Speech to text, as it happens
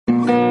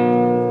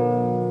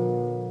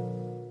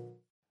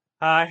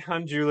Hi,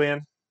 I'm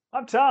Julian.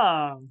 I'm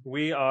Tom.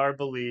 We are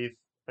Believe,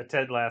 a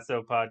Ted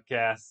Lasso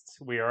podcast.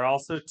 We are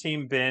also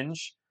Team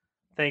Binge.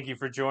 Thank you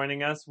for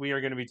joining us. We are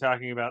going to be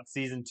talking about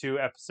season 2,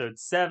 episode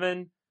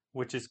 7,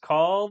 which is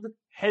called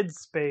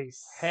Headspace.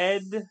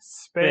 Head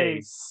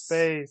Space. Space.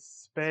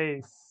 Space.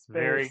 Space.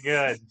 Very Space.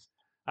 good.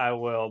 I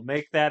will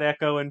make that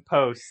echo in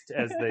post,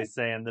 as they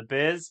say in the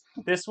biz.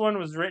 This one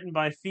was written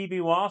by Phoebe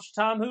Walsh.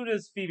 Tom, who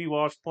does Phoebe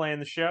Walsh play in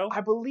the show?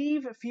 I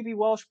believe Phoebe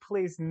Walsh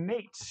plays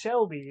Nate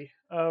Shelby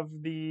of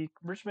the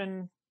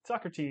Richmond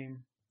soccer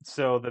team.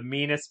 So, the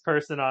meanest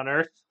person on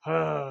earth.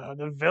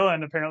 The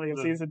villain, apparently, of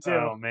season 2.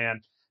 Oh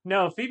man.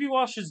 No, Phoebe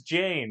Walsh is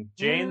Jane.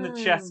 Jane, the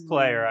chess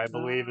player, I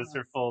believe is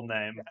her full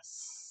name.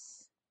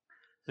 Yes.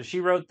 So she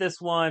wrote this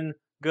one.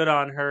 Good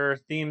on her.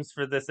 Themes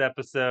for this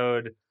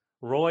episode: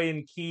 Roy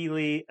and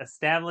Keeley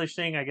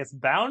establishing, I guess,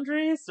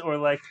 boundaries, or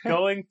like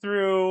going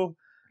through.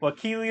 Well,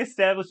 Keeley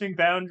establishing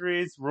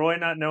boundaries, Roy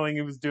not knowing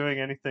he was doing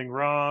anything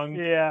wrong.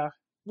 Yeah.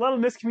 A lot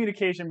of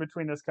miscommunication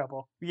between this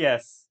couple.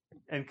 Yes.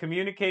 And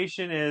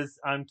communication is,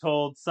 I'm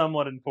told,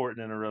 somewhat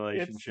important in a It's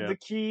relationship. the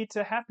key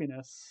to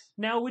happiness.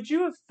 Now, would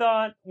you have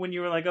thought when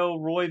you were like, oh,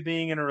 Roy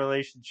being in a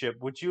relationship,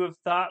 would you have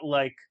thought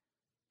like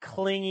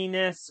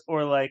clinginess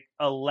or like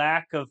a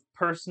lack of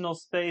personal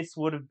space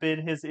would have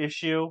been his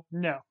issue?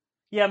 No.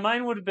 Yeah,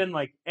 mine would have been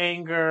like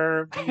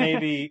anger,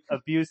 maybe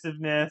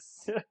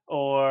abusiveness,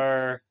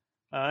 or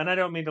and I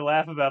don't mean to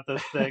laugh about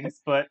those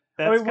things, but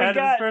that's we kind of his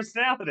got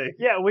personality.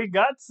 Yeah, we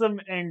got some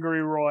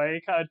angry Roy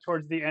kind of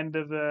towards the end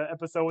of the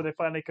episode where they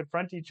finally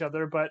confront each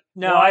other, but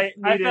No, I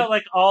felt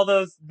like all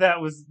those, that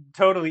was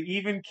totally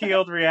even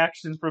keeled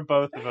reaction from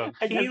both of them.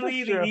 I guess Keely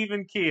that's the true.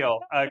 even keel,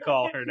 I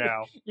call her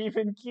now.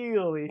 Even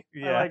keely.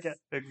 I like Yes,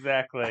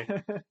 exactly.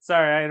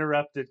 Sorry, I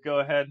interrupted. Go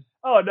ahead.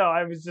 Oh no,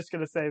 I was just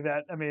gonna say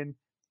that. I mean,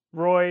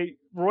 Roy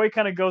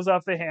kind of goes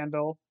off the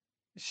handle.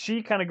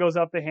 She kind of goes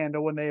off the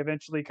handle when they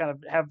eventually kind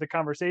of have the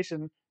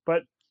conversation,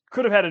 but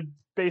could have had a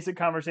basic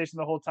conversation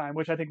the whole time,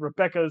 which I think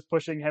Rebecca is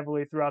pushing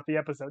heavily throughout the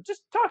episode.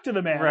 Just talk to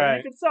the man, and you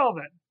Right. can solve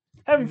it.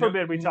 Heaven No,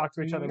 forbid we talk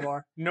to each other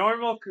more.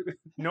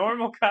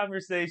 normal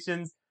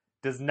conversations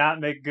does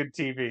not make good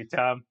TV,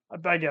 Tom.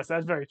 I guess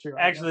that's very true.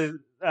 Actually,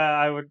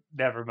 I would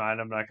never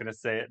mind. I'm not going to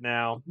say it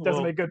now.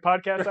 Doesn't make good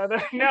podcast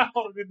either. No,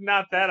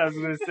 not that. I was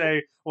going to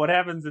say what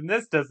happens in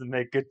this doesn't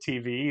make good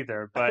TV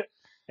either. But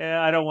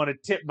I don't want to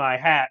tip my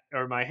hat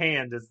or my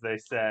hand, as they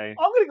say.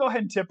 I'm gonna go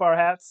ahead and tip our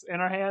hats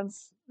in our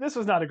hands. This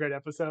was not a great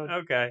episode.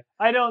 Okay.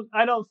 I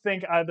don't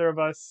think either of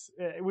us.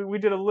 We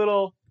did a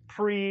little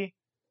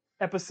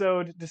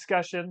pre-episode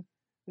discussion.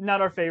 Not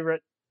our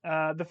favorite.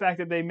 The fact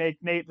that they make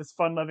Nate this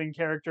fun-loving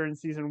character in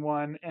season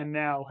 1 and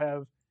now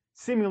have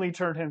seemingly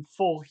turned him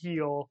full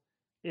heel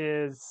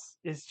is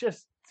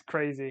just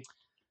crazy.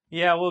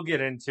 Yeah, we'll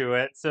get into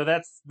it. So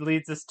that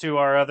leads us to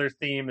our other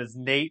theme: is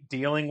Nate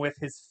dealing with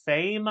his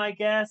fame, I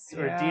guess,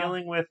 or Yeah.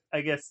 dealing with,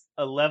 I guess,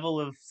 a level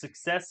of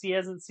success he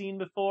hasn't seen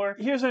before.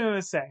 Here's what I'm going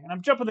to say, and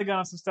I'm jumping the gun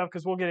on some stuff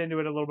because we'll get into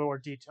it in a little bit more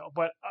detail.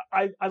 But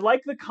I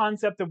like the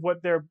concept of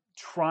what they're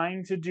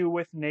trying to do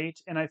with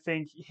Nate, and I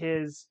think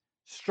his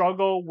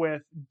struggle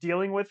with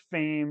dealing with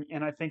fame,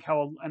 and I think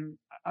how, and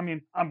I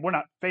mean, we're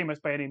not famous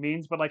by any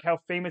means, but like how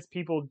famous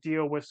people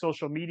deal with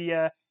social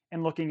media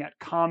and looking at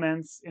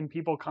comments and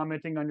people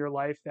commenting on your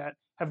life that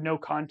have no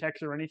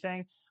context or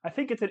anything. I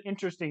think it's an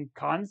interesting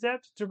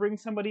concept to bring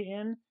somebody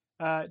in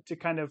to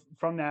kind of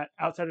from that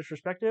outsider's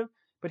perspective,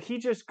 but he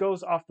just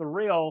goes off the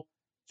rail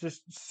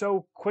just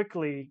so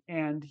quickly,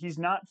 and he's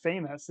not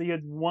famous. He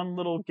had one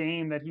little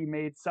game that he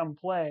made some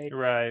play,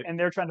 Right. and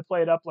they're trying to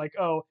play it up like,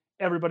 oh,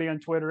 everybody on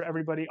Twitter,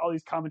 everybody, all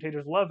these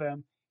commentators love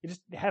him. He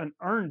just haven't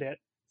earned it.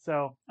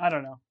 So I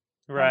don't know.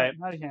 Right.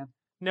 Not again.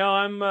 No,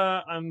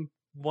 I'm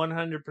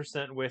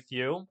 100% with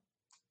you.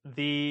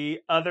 The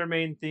other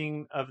main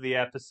thing of the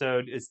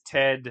episode is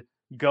Ted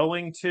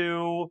going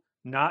to,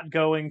 not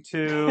going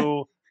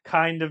to,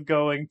 kind of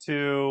going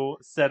to,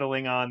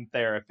 settling on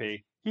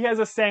therapy. He has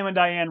a Sam and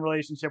Diane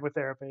relationship with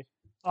therapy,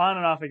 on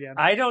and off again.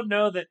 I don't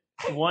know that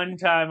one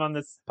time on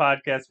this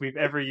podcast we've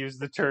ever used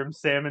the term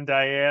Sam and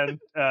Diane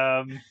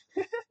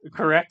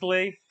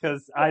correctly,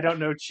 because I don't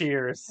know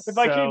Cheers. If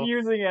I keep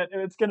using it,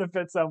 it's going to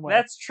fit somewhere.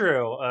 That's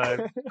true.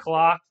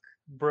 Clock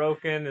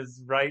broken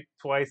is right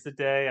twice a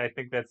day. I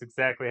think that's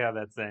exactly how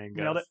that saying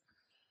goes. Nailed it.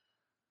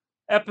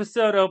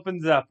 Episode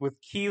opens up with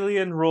Keely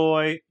and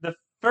Roy. The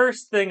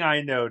first thing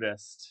I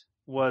noticed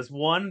was,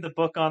 one, the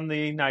book on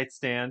the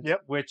nightstand,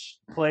 Yep. which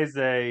plays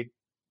a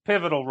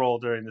pivotal role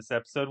during this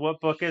episode. What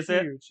book is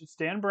it? Huge. It's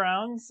Dan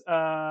Brown's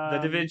The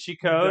Da Vinci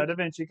Code. The Da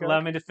Vinci Code.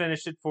 Allow me to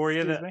finish it for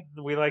you. Excuse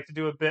me. We like to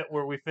do a bit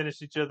where we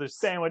finish each other's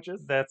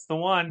Sandwiches. That's the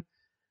one.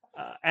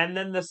 And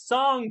then the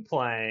song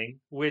playing,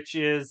 which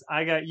is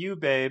I Got You,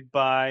 Babe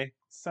by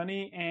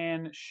Sonny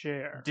and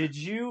Cher. Did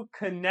you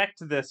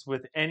connect this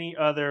with any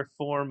other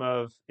form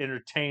of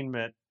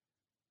entertainment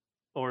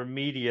or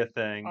media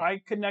thing?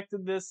 I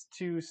connected this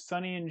to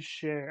Sonny and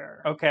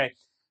Cher. Okay,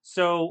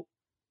 so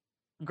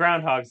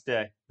Groundhog's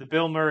Day, the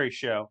Bill Murray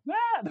Show.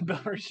 The Bill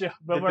Murray Show.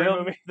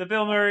 Movie. The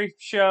Bill Murray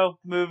Show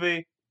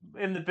movie.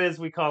 In the biz,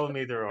 we call them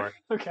either or.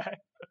 Okay.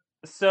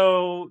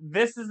 So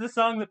this is the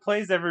song that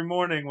plays every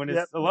morning when his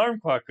Yep, alarm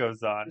clock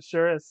goes on. it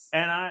sure is.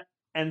 And I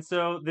and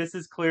so this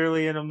is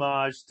clearly an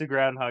homage to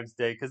Groundhog's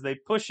Day because they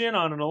push in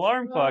on an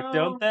alarm clock,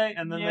 don't Oh, they?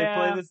 And then they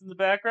play yeah. this in the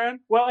background.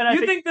 Well, and I You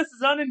think think this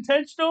is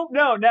unintentional?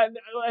 no.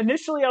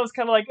 Initially, I was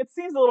kind of like, it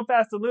seems a little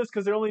fast and loose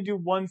because they only do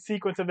one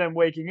sequence of them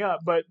waking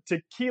up. But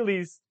to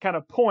Keeley's kind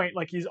of point,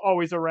 like he's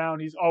always around,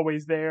 he's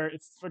always there.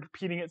 It's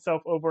repeating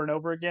itself over and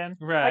over again.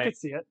 I Right. could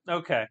see it.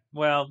 Okay.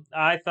 Well,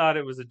 I thought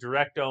it was a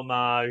direct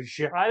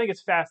homage, I think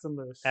it's fast and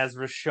loose. as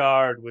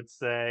Richard would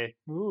say.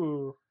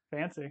 Ooh,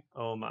 fancy.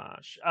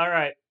 Homage. All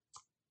right.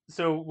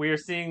 So we are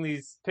seeing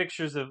these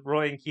pictures of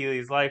Roy and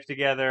Keely's life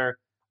together.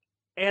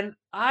 And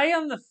I,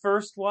 on the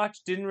first watch,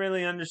 didn't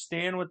really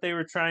understand what they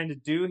were trying to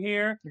do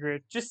here.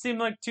 Agreed. Just seemed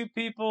like two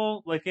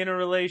people, like in a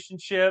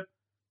relationship,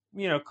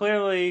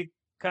 clearly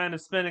kind of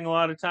spending a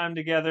lot of time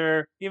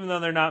together, even though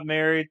they're not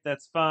married.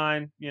 That's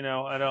fine.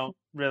 I don't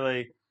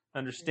really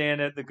understand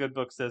it. The good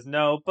book says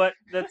no, but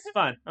that's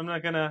fine. I'm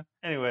not gonna,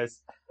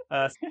 anyways.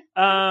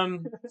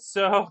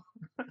 So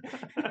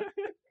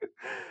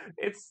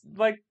it's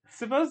like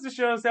supposed to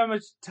show us how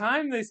much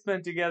time they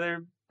spent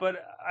together, but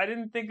I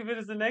didn't think of it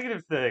as a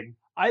negative thing.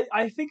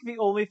 I think the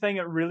only thing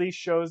it really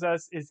shows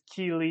us is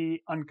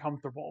Keeley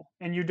uncomfortable.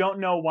 And you don't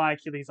know why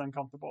Keeley's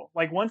uncomfortable.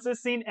 Like once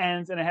this scene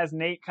ends and it has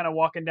Nate kind of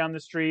walking down the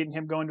street and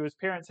him going to his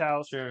parents'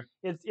 house, Sure.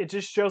 it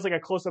just shows like a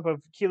close up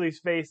of Keeley's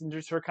face and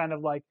just her kind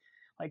of like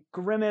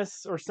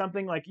grimace or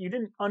something. Like you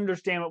didn't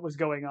understand what was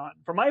going on.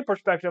 From my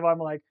perspective, I'm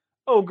like,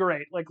 oh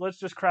great, like let's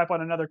just crap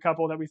on another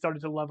couple that we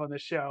started to love on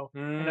this show.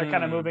 And they're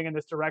kind of Mm. moving in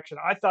this direction.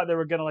 I thought they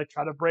were gonna like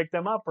try to break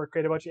them up or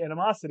create a bunch of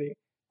animosity,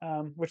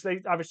 which they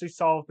obviously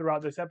solved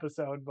throughout this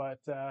episode. But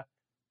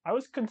I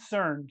was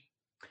concerned.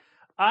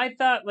 I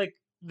thought like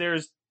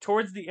there's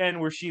towards the end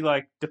where she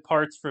like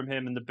departs from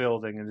him in the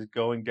building and is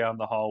going down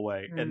the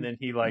hallway, and Mm. then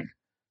he like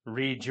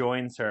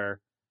rejoins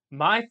her.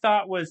 My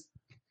thought was,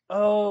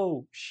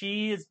 oh,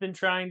 she has been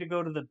trying to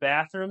go to the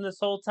bathroom this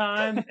whole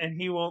time, and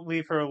he won't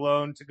leave her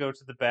alone to go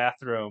to the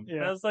bathroom. And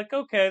I Yeah. was like,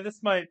 okay,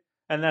 this might,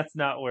 and that's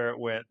not where it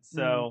went. Mm.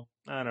 So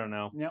I don't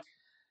know. Yep.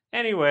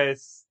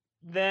 Anyways,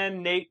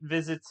 then Nate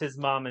visits his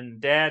mom and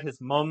dad, his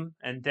mom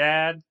and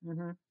dad.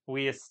 Hmm.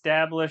 We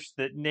established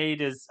that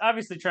Nate is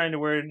obviously trying to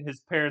win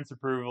his parents'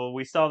 approval.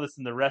 We saw this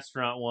in the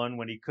restaurant one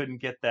when he couldn't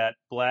get that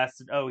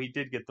blasted. Oh, he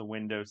did get the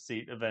window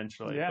seat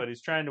eventually, Yeah. but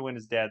he's trying to win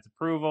his dad's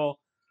approval.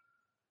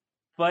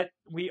 But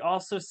we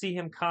also see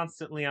him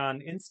constantly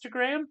on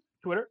Instagram.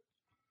 Twitter.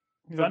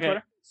 He's on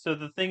Twitter. So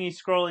the thing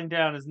he's scrolling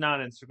down is not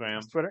Instagram.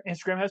 It's Twitter.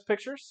 Instagram has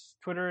pictures.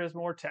 Twitter is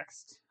more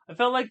text. I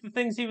felt like the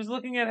things he was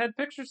looking at had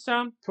pictures,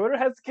 Tom. Twitter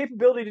has the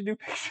capability to do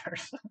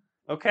pictures.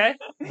 Okay,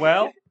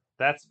 well,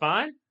 that's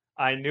fine.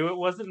 I knew it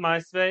wasn't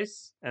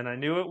MySpace, and I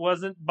knew it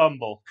wasn't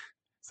Bumble.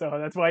 So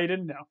that's why you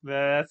didn't know.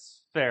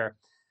 That's fair.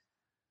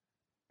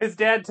 His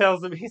dad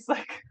tells him, he's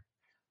like,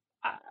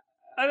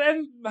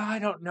 I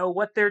don't know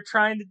what they're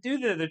trying to do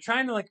there. They're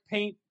trying to like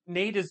paint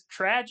Nate as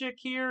tragic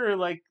here, or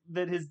like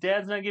that his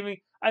dad's not giving.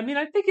 I mean,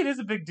 I think it is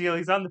a big deal.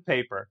 He's on the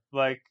paper,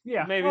 like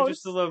Yeah. maybe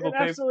just a local it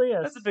paper. absolutely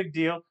is. That's a big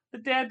deal. The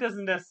dad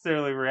doesn't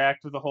necessarily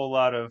react with a whole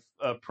lot of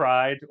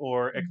pride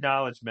or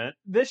acknowledgement.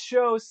 This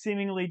show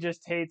seemingly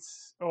just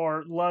hates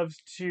or loves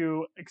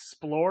to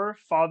explore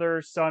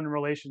father-son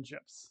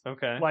relationships.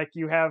 Okay. Like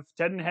you have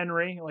Ted and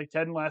Henry, like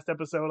Ted in last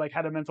episode, like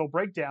had a mental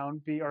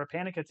breakdown or a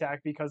panic attack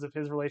because of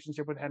his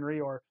relationship with Henry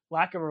or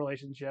lack of a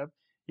relationship.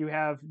 You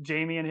have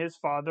Jamie and his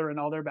father and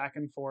all their back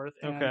and forth.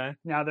 And Okay.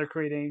 now they're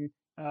creating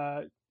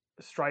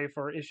strife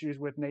or issues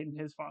with Nate and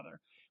his father,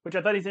 which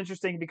I thought is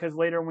interesting because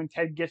later when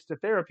Ted gets to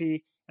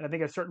therapy, and I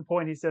think at a certain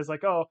point he says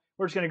like, "Oh,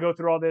 we're just going to go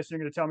through all this, and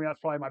you're going to tell me that's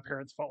probably my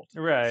parents' fault."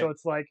 Right. So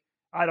it's like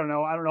I don't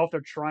know if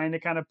they're trying to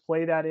kind of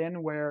play that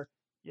in where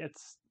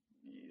it's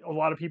a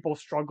lot of people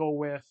struggle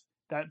with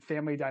that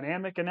family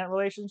dynamic in that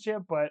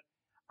relationship, but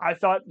I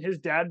thought his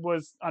dad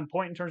was on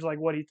point in terms of like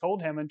what he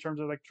told him in terms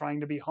of like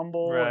trying to be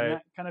humble Right. and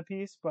that kind of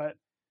piece. But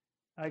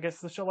I guess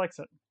the show likes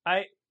it.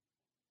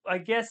 I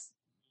guess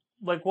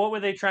like what were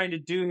they trying to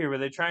do here? Were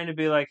they trying to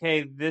be like,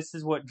 hey, this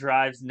is what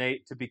drives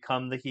Nate to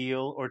become the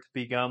heel or to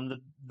become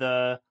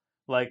the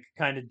like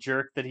kind of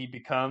jerk that he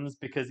becomes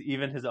because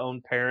even his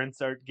own parents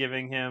aren't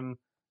giving him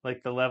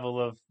like the level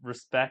of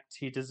respect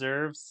he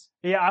deserves?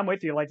 Yeah, I'm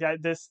with you. Like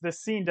that, this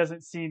scene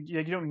doesn't seem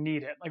you don't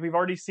need it. Like we've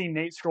already seen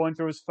Nate scrolling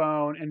through his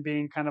phone and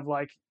being kind of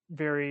like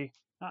very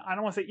I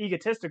don't want to say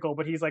egotistical,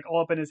 but he's like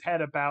all up in his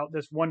head about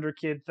this Wonder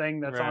Kid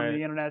thing that's on Right.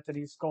 the internet that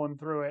he's scrolling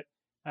through it.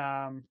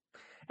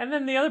 And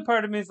then the other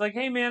part of me is like,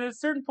 hey man, at a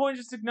certain point,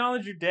 just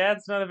acknowledge your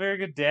dad's not a very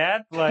good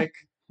dad. Like,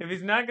 if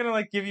he's not gonna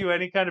like give you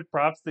any kind of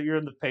props that you're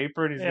in the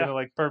paper and he's Yeah. gonna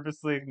like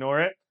purposely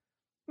ignore it,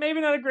 maybe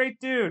not a great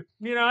dude.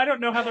 I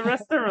don't know how the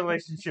rest of the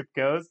relationship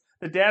goes.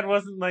 The dad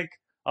wasn't like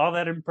all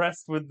that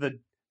impressed with the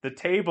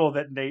table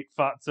that Nate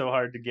fought so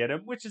hard to get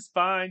him, which is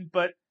fine.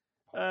 But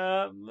at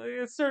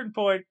a certain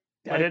point,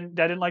 I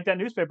didn't like that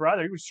newspaper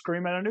either. He was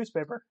screaming at a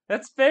newspaper.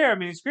 that's fair. I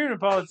mean, he's screaming at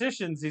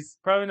politicians. He's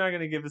probably not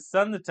going to give his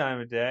son the time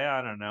of day.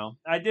 I don't know.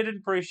 I did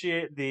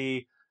appreciate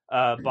the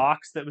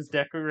box that was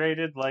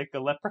decorated like a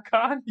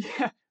leprechaun.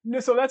 Yeah. No,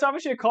 so that's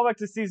obviously a callback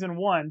to season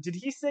 1. Did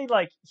he say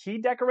like he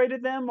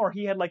decorated them, or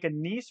he had like a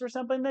niece or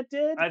something that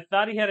did? I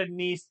thought he had a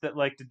niece that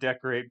liked to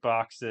decorate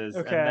boxes,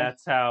 and Okay.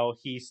 that's how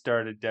he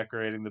started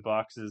decorating the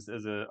boxes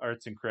as an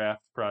arts and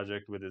craft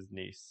project with his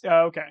niece.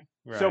 Okay.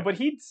 So, Right. but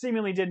he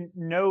seemingly didn't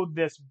know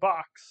this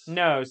box.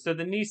 No, so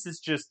the niece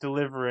is just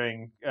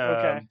delivering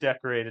Okay.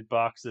 decorated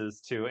boxes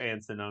to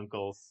aunts and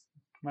uncles.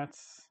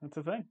 That's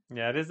a thing.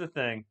 Yeah, it is a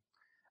thing.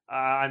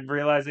 I'm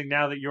realizing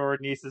now that your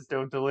nieces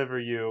don't deliver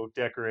you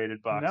decorated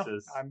No,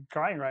 boxes. I'm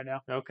crying right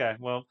now. Okay,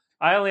 well,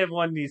 I only have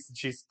one niece and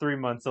she's 3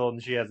 months old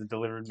and she hasn't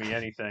delivered me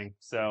anything.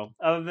 So,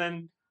 other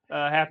than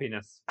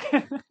happiness.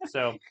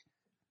 So,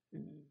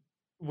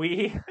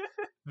 we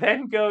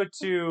then go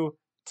to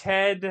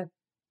Ted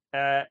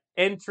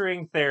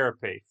entering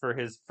therapy for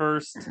his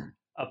first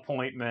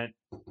appointment.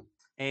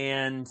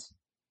 And,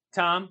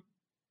 Tom,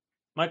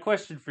 my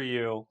question for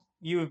you: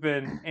 you have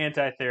been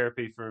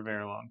anti-therapy for a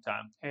very long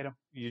time. Hate him.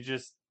 You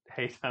just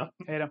hate them.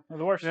 Hate him. They're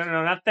the worst. No,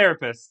 not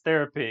therapists.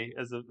 Therapy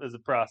as a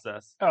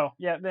process. Oh,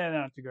 yeah, they're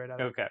not too great at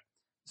it. Okay.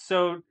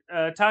 So,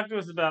 talk to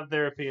us about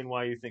therapy and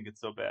why you think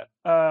it's so bad.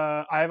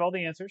 I have all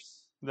the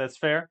answers. That's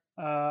fair.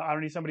 I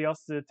don't need somebody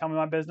else to tell me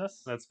my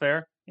business. That's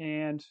fair.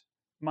 And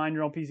mind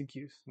your own P's and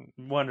Q's.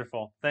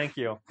 Wonderful. Thank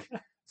you.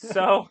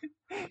 So,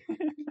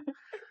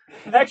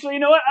 actually, you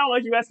know what? I don't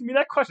like you asking me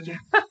that question.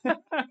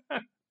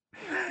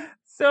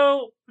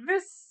 so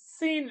this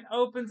scene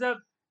opens up,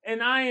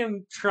 and I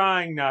am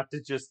trying not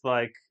to just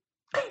like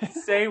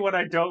say what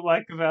I don't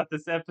like about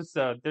this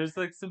episode. There's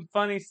like some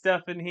funny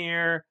stuff in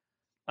here,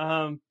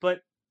 but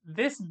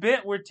this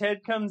bit where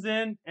Ted comes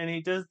in and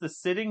he does the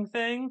sitting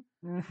thing,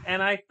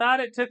 and I thought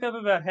it took up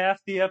about half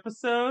the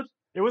episode.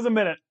 It was a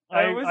minute.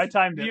 I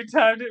timed it. You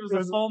timed it? It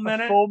was a full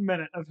minute? A full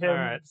minute of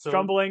him so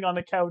stumbling on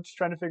the couch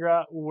trying to figure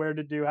out where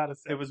to do how to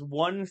sit. It was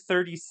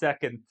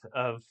 1/32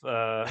 of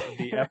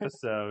the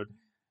episode,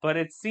 but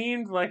it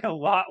seemed like a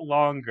lot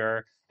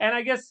longer. And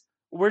I guess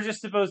we're just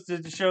supposed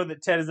to show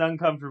that Ted is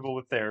uncomfortable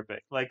with therapy.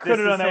 Like, could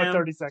have done that with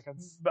 30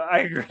 seconds. But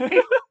I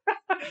agree.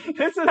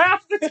 This is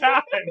half the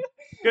time.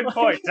 Good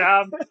point,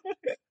 Tom.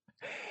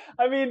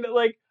 I mean,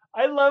 like,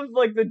 I love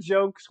like the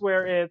jokes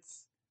where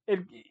it's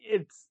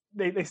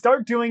they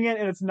start doing it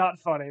and it's not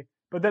funny,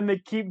 but then they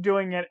keep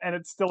doing it and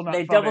it's still not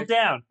they funny. Double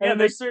down. And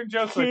there's certain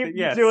jokes keep like that,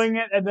 yes. doing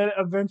it and then it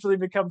eventually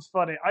becomes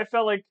funny. I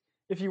felt like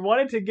if you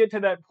wanted to get to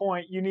that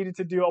point, you needed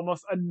to do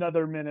almost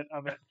another minute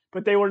of it.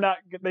 But they were not.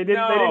 They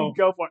didn't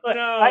go for it.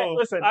 No,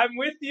 listen. I'm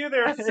with you.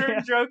 There are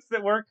certain jokes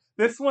that work.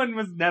 This one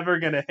was never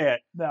gonna hit.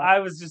 No. I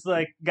was just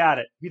like, got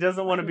it. He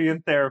doesn't want to be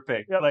in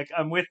therapy. Yep. Like,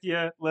 I'm with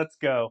you. Let's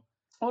go.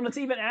 Oh, and it's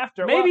even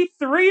after. Maybe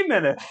 3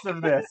 minutes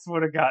of this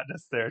would have gotten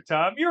us there,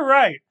 Tom. You're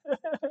right.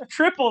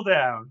 Triple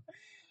down.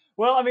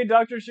 Well, I mean,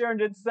 Dr. Sharon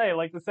did say,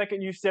 like, the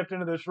second you stepped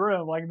into this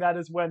room, like, that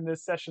is when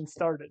this session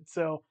started.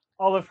 So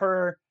all of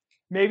her,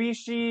 maybe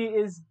she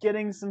is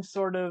getting some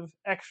sort of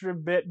extra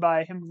bit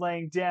by him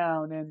laying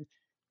down and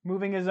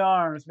moving his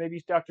arms.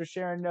 Maybe Dr.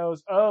 Sharon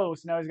knows, oh,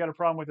 so now he's got a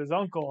problem with his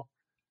uncle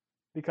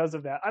because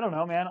of that. I don't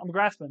know, man. I'm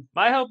grasping.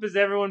 My hope is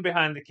everyone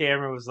behind the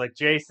camera was like,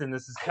 Jason,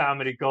 this is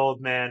comedy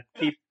gold, man.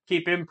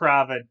 Keep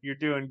improving. You're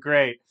doing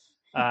great.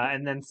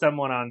 And then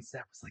someone on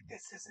set was like,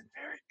 this isn't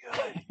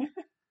very good.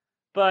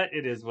 But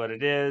it is what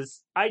it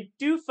is. I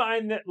do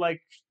find that,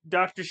 like,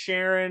 Dr.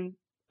 Sharon,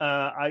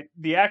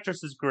 the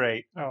actress is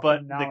great,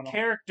 but phenomenal. The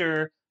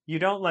character you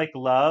don't like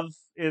love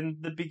in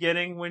the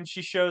beginning when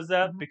she shows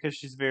up because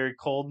she's very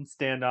cold and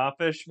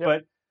standoffish. Yep.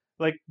 But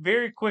like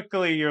very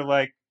quickly, you're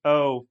like,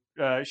 oh,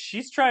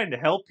 she's trying to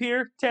help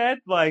here, Ted.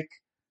 Like,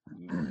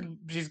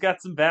 she's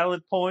got some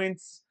valid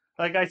points.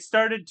 Like, I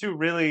started to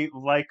really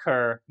like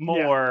her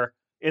more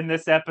in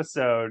this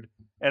episode,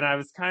 and I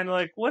was kind of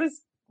like, what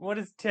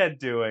is Ted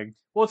doing?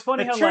 Well, it's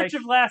funny the how Church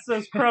of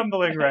Lasso's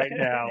crumbling right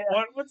now.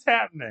 Yeah. What's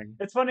happening?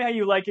 It's funny how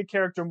you like a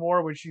character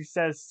more when she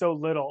says so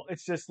little.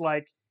 It's just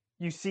like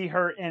you see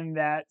her in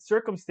that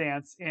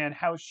circumstance and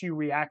how she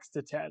reacts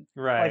to Ted.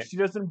 Right. Like, she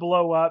doesn't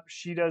blow up.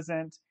 She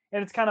doesn't.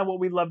 And it's kind of what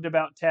we loved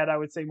about Ted, I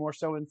would say more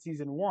so in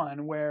season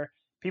 1, where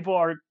people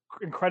are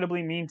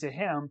incredibly mean to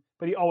him,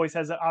 but he always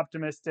has an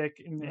optimistic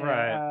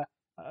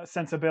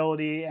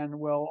sensibility and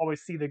will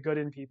always see the good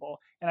in people.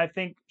 And I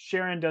think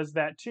Sharon does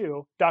that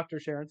too. Dr.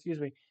 Sharon, excuse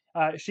me.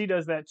 She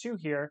does that too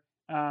here,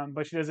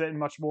 but she does it in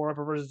much more of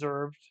a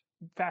reserved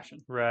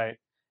fashion. Right.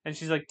 And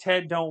she's like,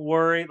 Ted, don't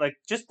worry. Like,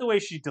 just the way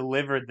she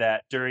delivered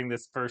that during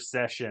this first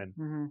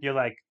session, you're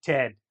like,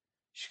 Ted,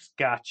 she's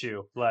got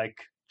you. Like,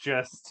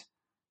 just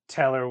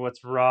tell her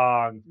what's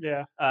wrong.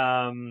 Yeah.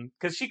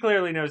 Because she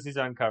clearly knows he's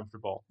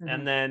uncomfortable.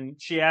 And then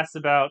she asks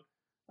about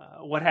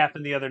what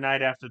happened the other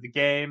night after the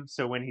game.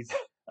 So when he's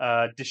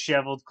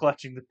disheveled,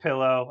 clutching the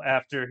pillow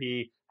after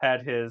he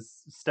had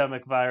his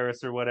stomach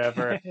virus or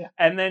whatever. Yeah.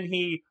 And then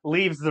he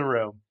leaves the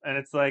room. And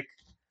it's like,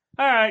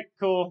 all right,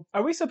 cool.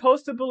 Are we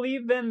supposed to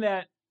believe then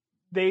that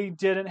they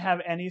didn't have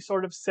any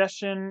sort of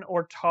session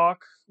or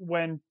talk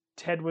when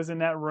Ted was in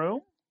that room?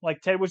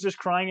 Like Ted was just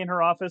crying in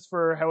her office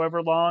for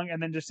however long,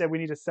 and then just said we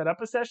need to set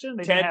up a session.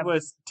 They didn't have.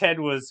 Ted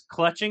was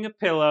clutching a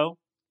pillow,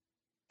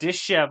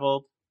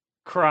 disheveled,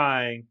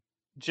 crying,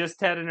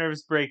 just had a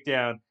nervous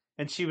breakdown,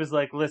 and she was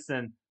like,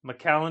 "Listen, my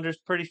calendar's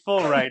pretty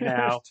full right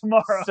now,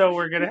 tomorrow. so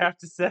we're gonna have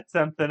to set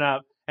something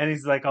up." And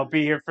he's like, "I'll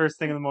be here first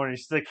thing in the morning."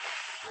 She's like,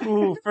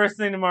 "Ooh, first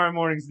thing tomorrow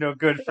morning's no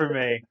good for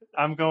me.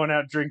 I'm going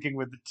out drinking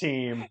with the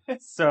team.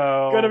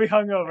 So Gonna be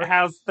hungover.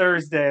 How's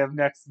Thursday of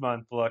next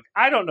month look?"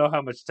 I don't know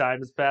how much time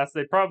has passed.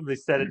 They probably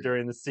said it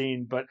during the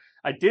scene, but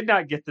I did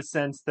not get the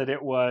sense that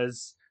it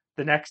was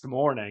the next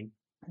morning.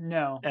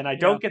 No. And I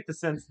don't get the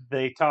sense that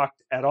they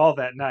talked at all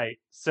that night.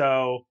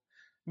 So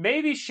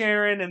maybe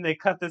Sharon, and they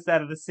cut this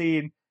out of the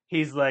scene,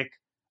 he's like,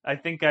 "I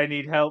think I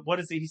need help." What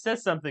is he? He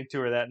says something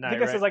to her that night, I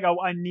think it says like, "Oh,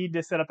 I need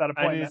to set up that I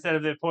appointment." need to set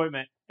up the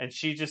appointment. And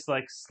she just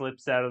like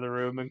slips out of the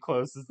room and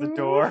closes the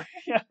door.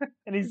 Yeah.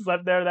 And he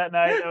slept there that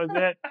night. That was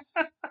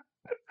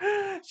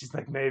it. She's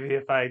like, "Maybe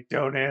if I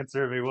don't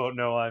answer him, he won't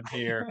know I'm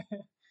here."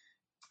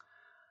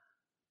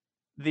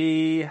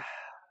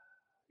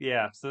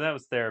 Yeah, so that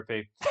was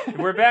therapy.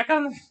 We're back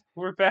on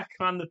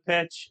the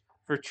pitch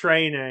for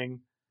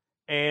training,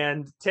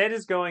 and Ted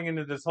is going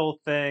into this whole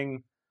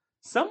thing.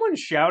 Someone's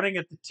shouting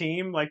at the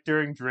team like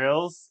during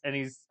drills, and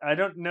I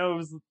don't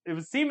know, it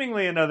was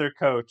seemingly another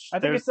coach. I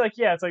think it's like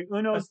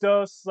unos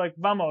dos, like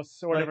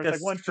vamos or whatever. Like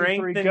it's like 1, 2, 3,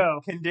 strength and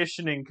go.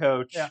 conditioning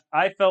coach. Yeah.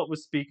 I felt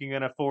was speaking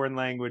in a foreign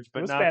language,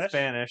 but not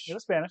Spanish. It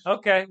was Spanish.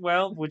 Okay,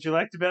 well, would you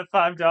like to bet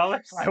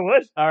 $5? I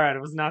would. All right,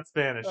 it was not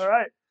Spanish. All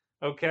right.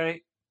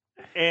 Okay.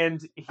 And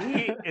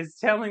he is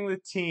telling the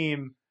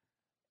team,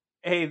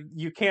 "Hey,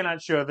 you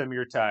cannot show them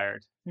you're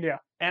tired." Yeah.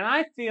 And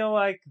I feel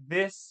like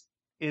this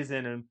is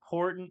an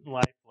important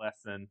life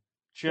lesson,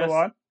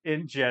 just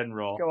in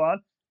general. Go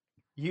on.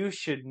 You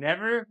should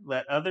never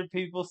let other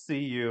people see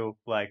you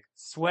like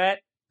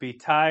sweat, be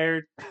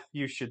tired.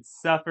 You should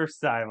suffer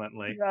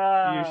silently.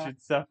 You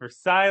should suffer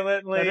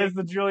silently. That is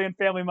the Julian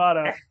family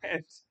motto.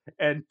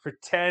 And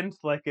pretend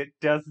like it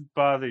doesn't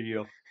bother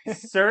you.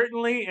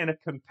 Certainly in a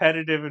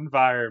competitive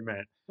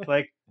environment.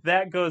 Like,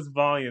 that goes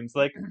volumes.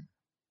 Like,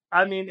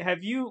 I mean,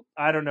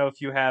 I don't know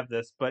if you have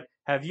this, but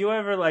have you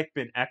ever, like,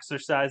 been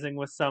exercising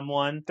with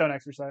someone? Don't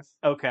exercise.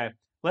 Okay.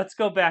 Let's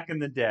go back in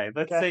the day.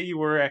 Let's Okay. say you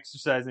were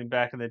exercising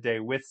back in the day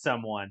with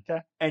someone.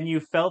 Okay. And you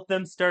felt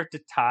them start to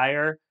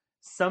tire.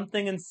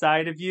 Something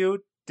inside of you,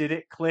 did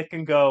it click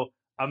and go,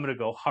 "I'm going to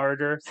go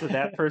harder so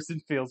that person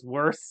feels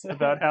worse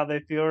about how they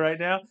feel right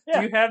now"?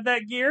 Yeah. Do you have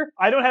that gear?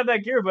 I don't have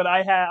that gear, but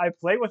I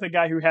played with a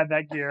guy who had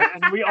that gear,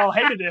 and we all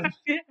hated him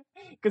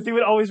because he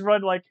would always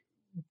run like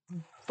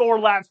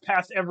 4 laps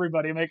past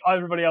everybody and make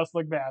everybody else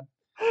look bad.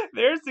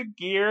 There's a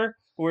gear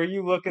where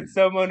you look at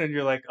someone and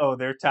you're like, "Oh,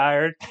 they're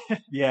tired?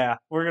 Yeah,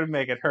 we're going to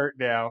make it hurt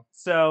now."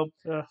 So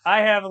Ugh.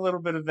 I have a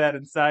little bit of that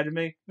inside of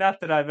me.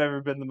 Not that I've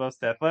ever been the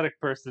most athletic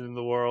person in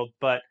the world,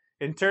 but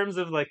in terms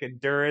of like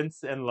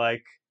endurance and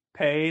like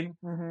pain,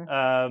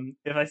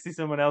 if I see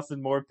someone else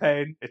in more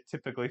pain, it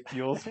typically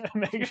fuels It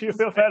makes you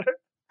feel better.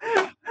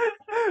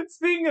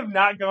 Speaking of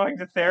not going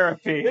to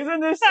therapy,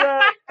 isn't this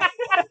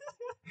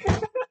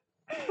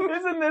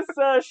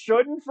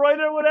Schadenfreude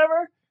or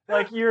whatever?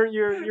 Like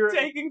you're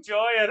taking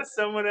joy out of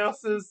someone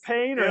else's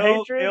pain or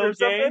hatred or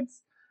something.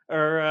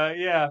 Or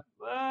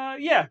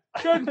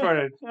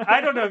Schadenfreude. I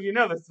don't know if you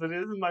know this, but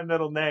it isn't my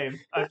middle name.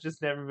 I've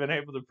just never been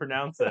able to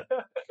pronounce it.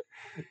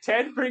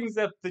 Ted brings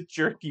up the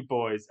Jerky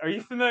Boys. Are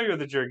you familiar with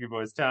the Jerky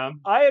Boys,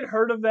 Tom? I had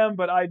heard of them,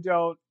 but I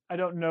don't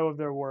know of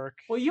their work.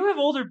 Well, you have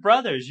older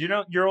brothers. You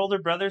know, your older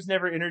brothers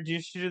never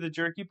introduced you to the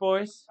Jerky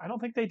Boys? I don't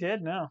think they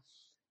did, no.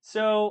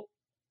 So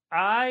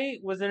I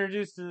was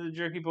introduced to the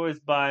Jerky Boys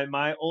by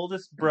my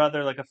oldest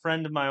brother, like a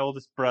friend of my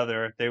oldest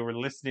brother. They were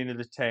listening to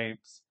the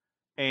tapes.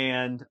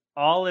 And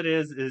all it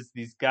is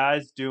these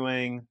guys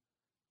doing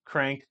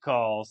crank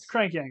calls.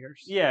 Crank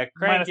yankers. Yeah,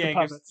 crank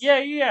yankers.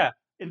 Yeah.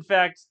 In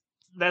fact,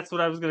 that's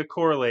what I was going to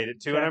correlate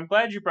it to. Okay. And I'm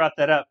glad you brought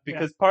that up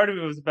because part of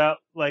it was about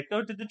like,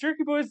 oh, did the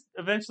Jerky Boys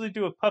eventually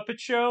do a puppet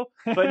show?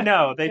 But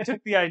no, they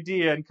took the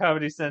idea and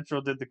Comedy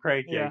Central did the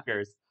crank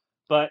yankers.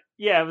 But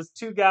yeah, it was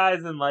 2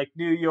 guys in like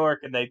New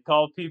York and they'd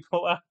call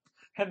people up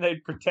and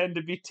they'd pretend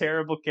to be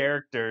terrible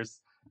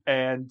characters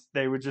and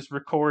they would just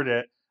record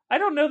it. I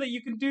don't know that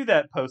you can do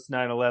that post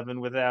 9/11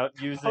 without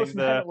using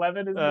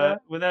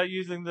without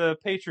using the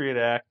Patriot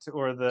Act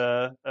or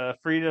the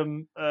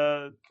Freedom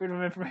of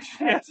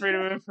Information Act.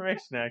 Freedom of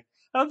Information Act.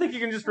 I don't think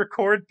you can just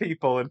record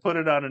people and put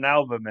it on an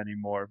album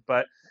anymore.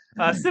 But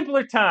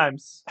simpler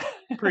times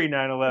pre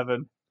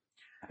 9/11.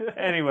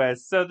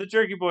 Anyways, so the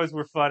Jerky Boys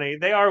were funny.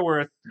 They are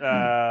worth.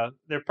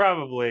 They'd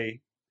probably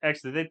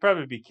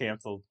be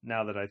canceled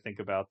now that I think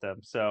about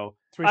them. So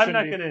I'm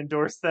not going to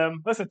endorse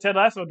them. Listen, Ted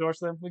Lasso endorsed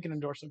them. We can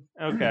endorse them.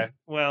 Okay.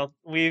 Well,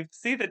 we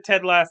see that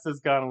Ted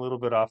Lasso's gone a little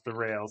bit off the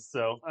rails,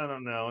 so I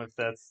don't know if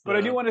that's. But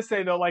I do want to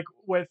say though, like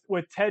with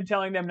Ted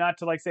telling them not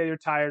to like say they're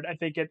tired, I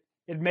think it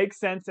makes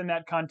sense in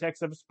that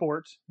context of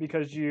sport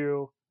because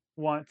you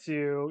want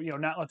to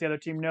not let the other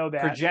team know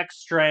that project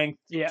strength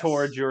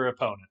towards your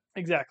opponent.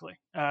 Exactly.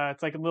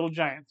 It's like Little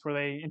Giants, where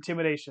they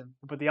intimidation.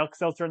 They put the Elk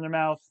Seltzer in their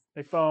mouth.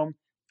 They foam.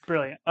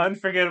 Brilliant.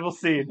 Unforgettable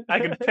scene. I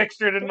can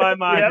picture it in my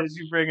mind Yep, as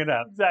you bring it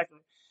up. exactly.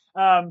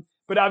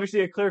 But obviously,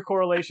 a clear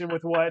correlation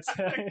with what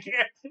The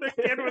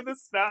kid with the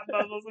snot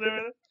bubbles and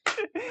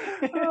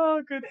everything.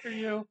 Oh, good for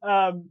you.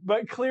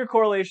 But clear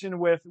correlation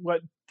with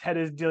what Ted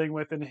is dealing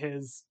with in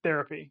his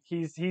therapy.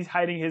 He's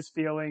hiding his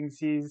feelings.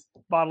 He's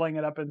bottling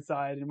it up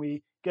inside, and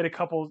we get a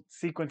couple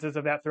sequences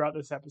of that throughout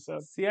this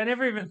episode. See, I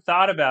never even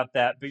thought about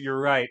that, but you're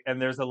right.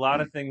 And there's a lot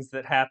of things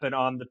that happen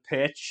on the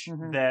pitch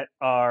Mhm. that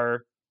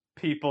are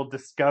people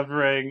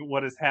discovering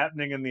what is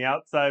happening in the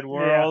outside Yeah.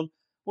 world,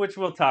 which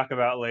we'll talk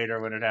about later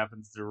when it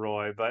happens to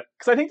Roy. But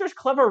Because I think there's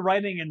clever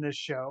writing in this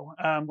show.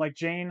 Like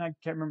Jane, I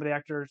can't remember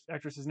the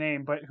actress's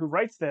name, but who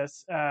writes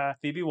this?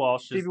 Phoebe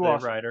Walsh is Phoebe the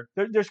Walsh. writer.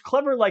 There's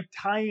clever like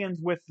tie-ins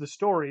with the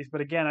stories,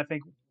 but again, I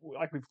think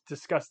like we've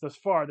discussed thus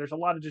far, there's a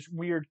lot of just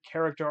weird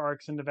character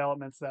arcs and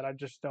developments that I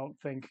just don't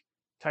think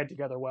tied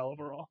together well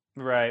overall.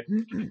 Right.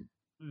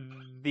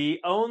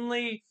 The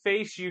only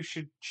face you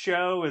should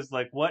show is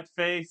like what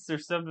face or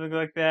something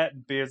like that.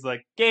 And Beard's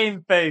like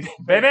game face,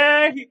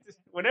 baby.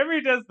 Whenever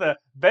he does the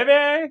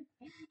baby.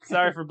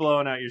 Sorry for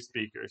blowing out your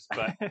speakers,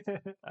 but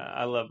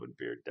I love when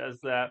Beard does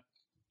that.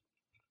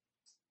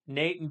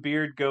 Nate and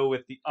Beard go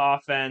with the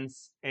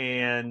offense,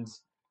 and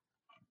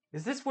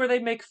is this where they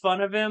make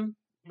fun of him?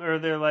 Or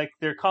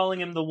they're calling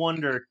him the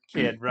Wonder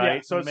Kid, right?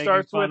 Yeah, so it Making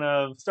starts fun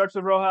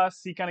with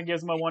Rojas. He kind of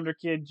gives him a Wonder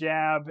Kid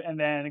jab, and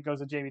then it goes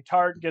to Jamie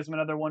Tart, gives him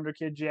another Wonder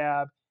Kid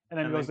jab, and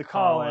then it goes to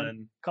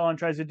Colin. Colin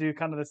tries to do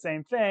kind of the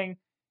same thing,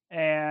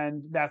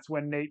 and that's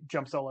when Nate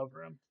jumps all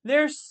over him.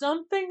 There's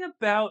something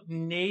about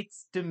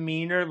Nate's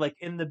demeanor, like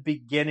in the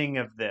beginning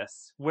of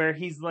this, where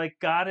he's like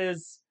got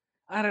his,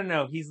 I don't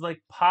know, he's like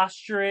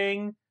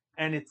posturing,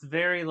 and it's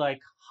very like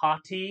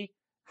haughty,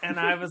 and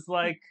I was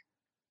like,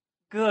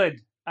 good.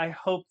 I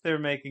hope they're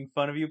making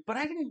fun of you, but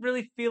I didn't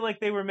really feel like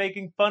they were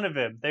making fun of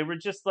him. They were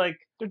just like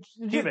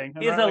giving.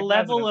 He has a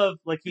level of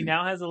like he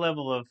now has a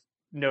level of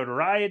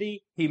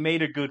notoriety. He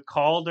made a good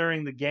call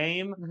during the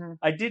game. Mm-hmm.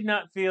 I did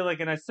not feel like,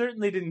 and I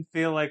certainly didn't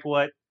feel like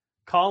what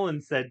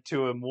Colin said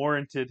to him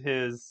warranted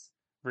his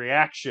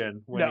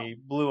reaction when he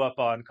blew up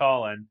on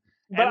Colin.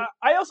 But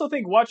I also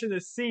think watching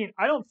this scene,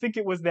 I don't think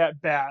it was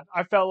that bad.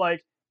 I felt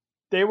like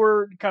they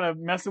were kind of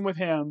messing with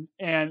him,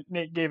 and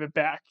Nate gave it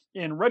back.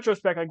 In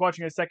retrospect, like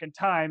watching it a second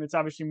time, it's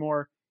obviously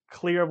more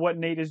clear of what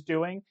Nate is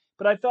doing.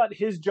 But I thought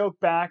his joke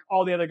back,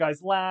 all the other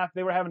guys laughed.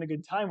 They were having a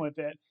good time with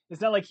it.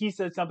 It's not like he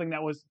said something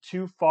that was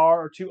too far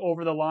or too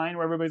over the line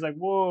where everybody's like,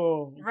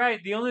 whoa. Right.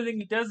 The only thing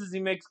he does is he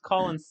makes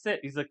Colin sit.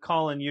 He's like,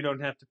 Colin, you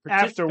don't have to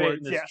participate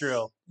in this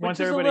drill. Which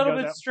is a little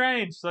bit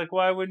strange. Like,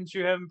 why wouldn't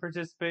you have him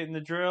participate in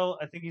the drill?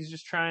 I think he's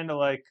just trying to,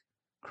 like,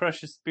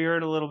 crush his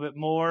spirit a little bit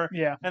more.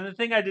 Yeah. And the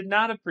thing I did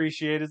not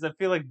appreciate is I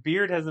feel like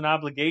Beard has an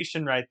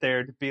obligation right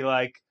there to be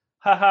like,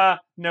 haha,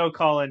 no,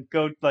 Colin,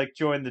 go, like,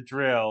 join the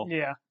drill.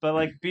 Yeah. But,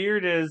 like,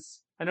 Beard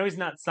is, I know he's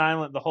not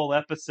silent the whole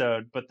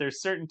episode, but there's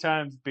certain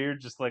times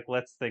Beard just, like,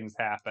 lets things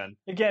happen.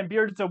 Again,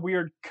 Beard's a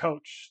weird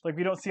coach. Like,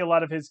 we don't see a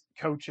lot of his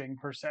coaching,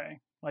 per se.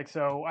 Like,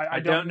 so I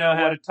don't know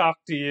how to talk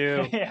to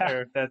you. Yeah.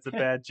 Or that's a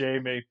bad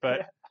Jamie,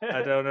 but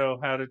I don't know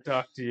how to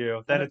talk to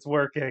you. Then it's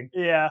working.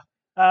 Yeah.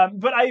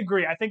 But I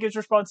agree. I think his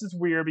response is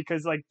weird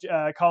because, like,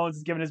 Collins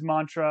is given his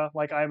mantra,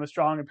 like, I am a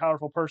strong and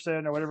powerful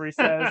person, or whatever he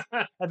says.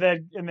 and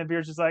then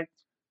Beard's just like,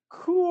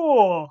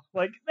 cool.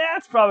 Like,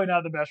 that's probably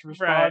not the best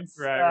response.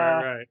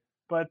 Right.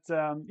 But,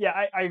 yeah,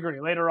 I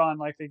agree. Later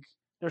on, I think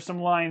there's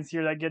some lines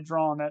here that get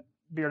drawn that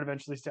Beard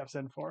eventually steps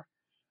in for.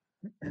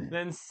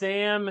 Then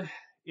Sam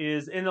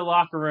is in the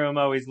locker room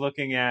always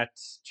looking at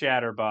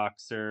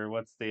Chatterbox, or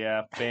what's the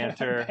app?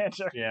 Banter.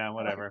 Yeah,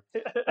 whatever.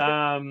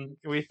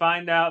 We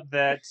find out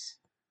that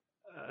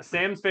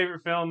Sam's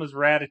favorite film is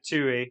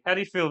Ratatouille. How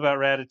do you feel about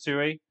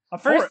Ratatouille?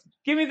 First,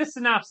 give me the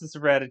synopsis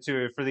of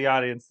Ratatouille for the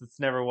audience that's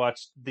never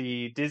watched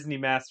the Disney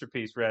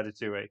masterpiece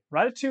Ratatouille.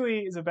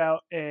 Ratatouille is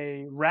about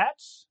a rat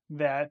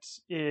that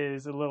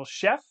is a little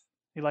chef.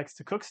 He likes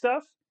to cook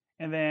stuff,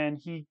 and then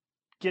he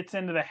gets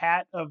into the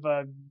hat of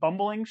a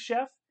bumbling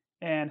chef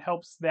and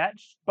helps that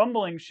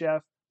bumbling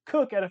chef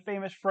cook at a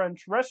famous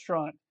French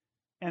restaurant.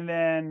 And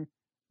then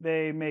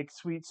they make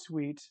sweet,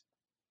 sweet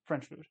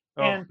French food.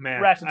 Oh, and man.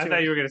 Ratatouille. I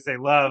thought you were going to say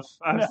love.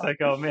 I was like,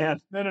 oh, man.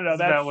 No.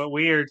 That's about what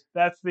weird.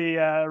 That's the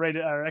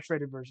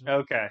X-rated version.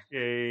 Okay.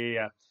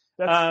 Yeah.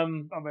 That's, oh,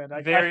 man.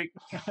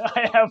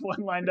 I have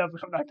one lined up,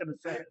 but I'm not going to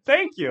say it.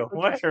 Thank you. Okay.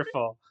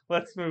 Wonderful.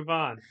 Let's move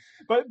on.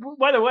 But,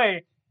 by the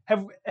way,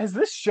 has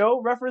this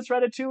show referenced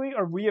Ratatouille,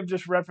 or we have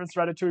just referenced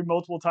Ratatouille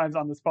multiple times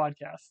on this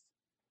podcast?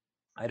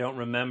 I don't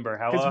remember.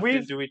 How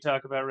often do we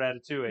talk about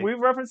Ratatouille? We've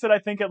referenced it, I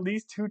think, at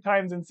least 2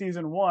 times in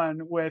season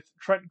 1 with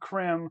Trent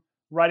Krim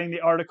writing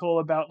the article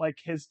about, like,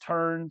 his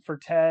turn for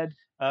Ted.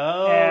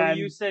 Oh, and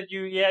you said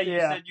you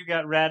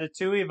got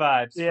Ratatouille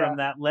vibes from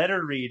that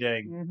letter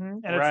reading. Mm-hmm.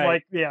 And it's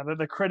like,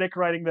 the critic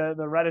writing the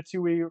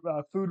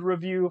Ratatouille food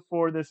review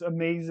for this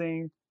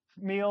amazing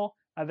meal.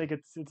 I think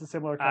it's a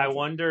similar I concept.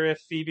 wonder if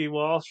Phoebe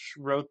Walsh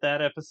wrote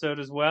that episode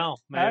as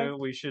well. Maybe Uh,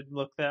 we should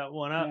look that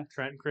one up. yeah.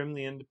 Trent Krim,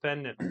 The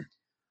Independent.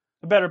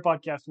 A better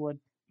podcast would.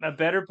 A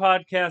better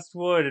podcast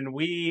would, and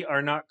we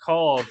are not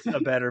called a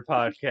better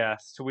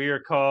podcast. We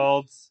are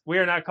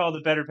not called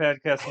a better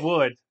podcast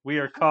would. We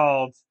are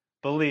called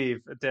Believe,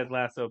 a Ted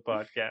Lasso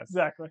podcast.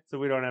 Exactly. So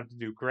we don't have to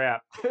do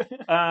crap.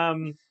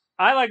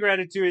 I like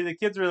Ratatouille. The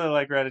kids really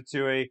like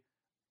Ratatouille.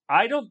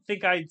 I don't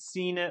think I'd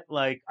seen it,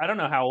 like, I don't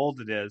know how old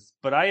it is,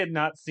 but I had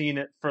not seen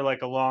it for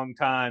like a long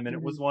time. And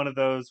it was one of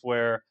those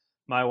where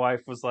my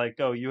wife was like,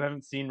 "Oh, you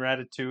haven't seen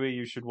Ratatouille?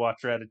 You should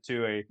watch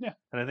Ratatouille." Yeah.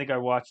 And I think I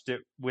watched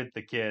it with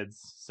the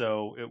kids.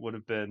 So it would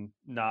have been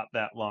not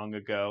that long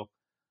ago.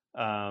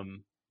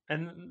 And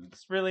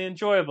it's really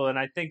enjoyable. And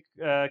I think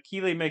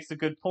Keeley makes a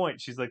good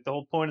point. She's like, the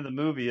whole point of the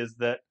movie is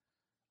that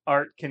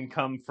art can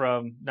come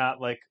from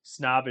not like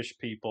snobbish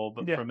people,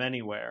 but from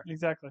anywhere.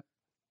 Exactly.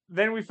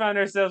 Then we found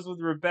ourselves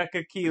with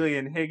Rebecca, Keeley,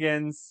 and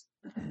Higgins.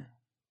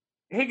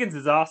 Higgins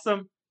is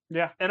awesome.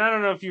 Yeah. And I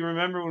don't know if you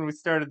remember when we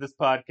started this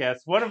podcast,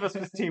 one of us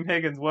was Team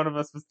Higgins, one of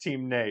us was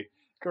Team Nate.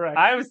 Correct.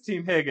 I was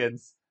Team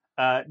Higgins.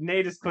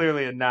 Nate is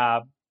clearly a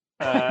knob.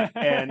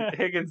 And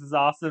Higgins is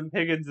awesome.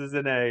 Higgins is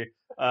in a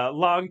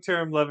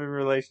long-term loving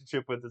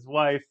relationship with his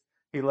wife.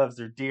 He loves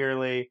her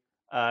dearly.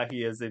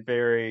 He is a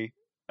very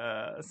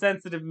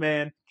sensitive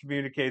man,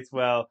 communicates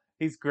well.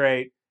 He's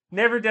great.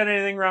 Never done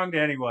anything wrong to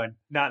anyone.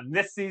 Not in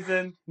this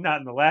season, not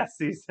in the last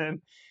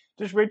season.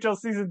 Just wait till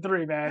season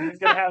 3, man. He's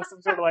going to have some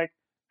sort of like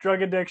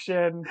drug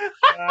addiction.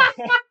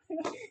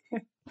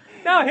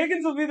 No,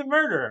 Higgins will be the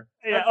murderer.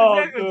 Yeah. That's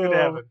exactly what's going to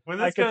happen. When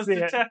this goes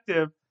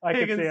detective,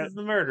 Higgins is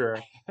the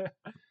murderer.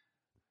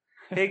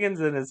 Higgins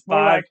and his More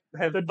five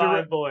like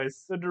five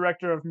boys. The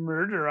director of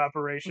murder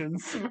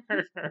operations.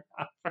 Murder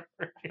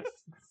operations.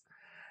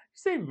 You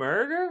say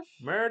murder?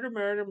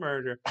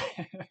 Murder.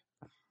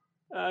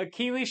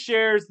 Keeley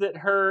shares that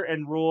her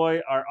and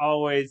Roy are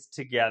always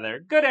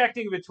together. Good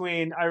acting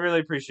between. I really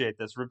appreciate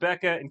this.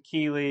 Rebecca and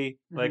Keeley.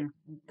 Like,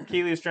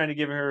 Keeley is trying to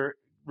give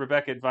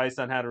Rebecca advice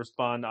on how to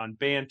respond on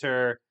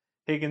banter.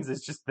 Higgins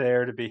is just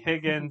there to be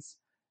Higgins.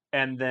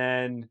 And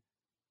then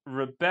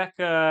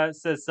Rebecca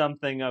says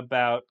something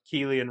about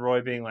Keeley and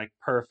Roy being like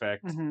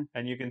perfect,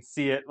 and you can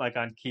see it like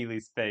on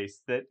Keeley's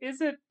face that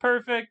is it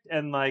perfect,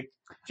 and like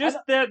just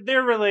that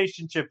their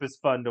relationship is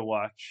fun to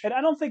watch. And I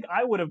don't think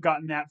I would have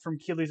gotten that from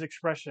Keeley's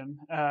expression.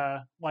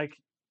 Like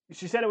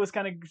she said, it was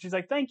kind of, she's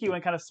like, "Thank you,"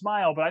 and kind of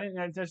smile, but I didn't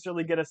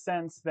necessarily get a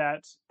sense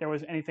that there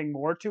was anything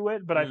more to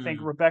it. But I think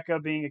Rebecca,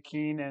 being a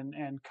keen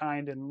and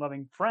kind and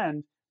loving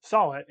friend,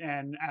 saw it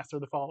and asked her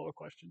the follow-up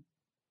question.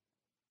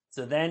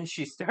 So then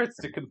she starts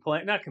to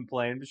not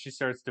complain, but she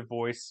starts to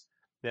voice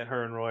that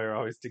her and Roy are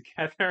always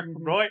together.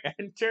 Roy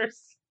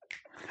enters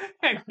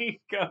and he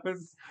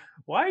goes,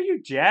 "Why are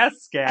you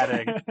jazz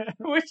scatting?"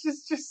 Which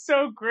is just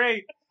so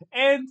great.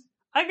 And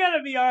I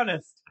gotta be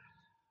honest,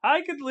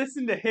 I could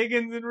listen to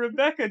Higgins and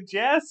Rebecca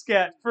jazz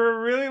scat for a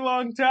really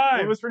long time.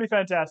 It was pretty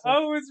fantastic.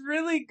 Oh, it was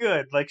really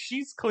good. Like,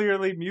 she's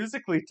clearly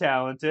musically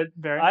talented.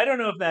 Very. I don't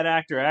know if that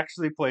actor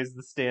actually plays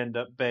the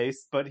stand-up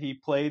bass, but he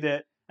played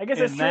it. I guess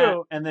that's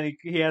true. And then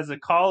he has a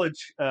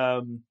college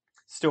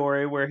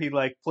story where he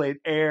like played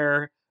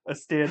air, a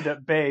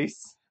stand-up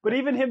bass. But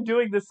even him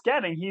doing the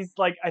scatting, he's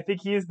like, I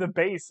think he is the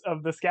bass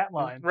of the scat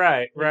line.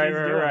 Right.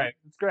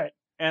 It's great.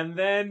 And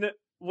then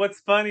what's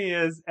funny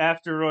is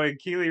after Roy and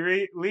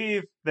Keeley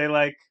leave, they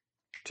like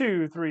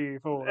 2, 3,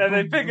 4, and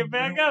they pick it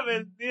back up,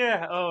 and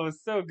it was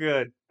so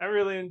good. I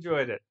really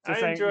enjoyed it. I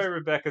enjoy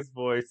Rebecca's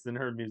voice and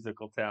her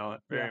musical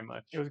talent very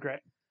much. It was great.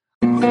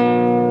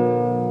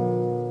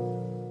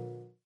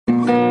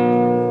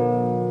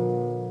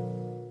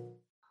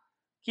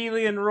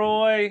 Keeley and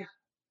Roy,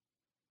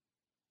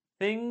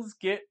 things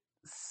get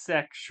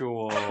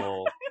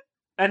sexual.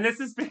 And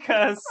this is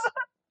because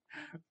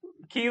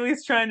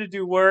Keeley's trying to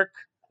do work.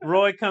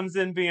 Roy comes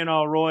in being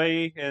all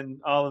Roy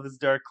in all of his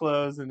dark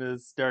clothes and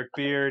his dark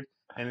beard.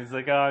 And he's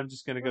like, "Oh, I'm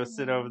just going to go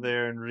sit over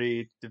there and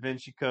read Da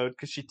Vinci Code."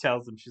 Because she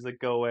tells him, she's like,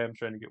 "Go away, I'm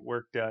trying to get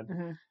work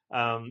done."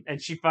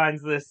 And she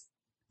finds this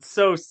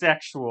so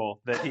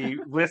sexual that he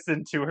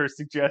listened to her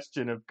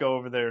suggestion of go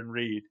over there and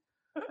read.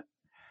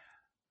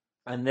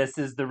 And this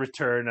is the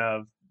return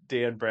of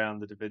Dan Brown,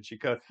 The Da Vinci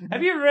Code.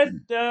 Have you ever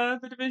read The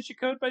Da Vinci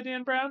Code by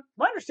Dan Brown?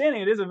 My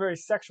understanding, it is a very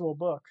sexual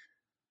book.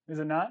 Is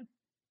it not?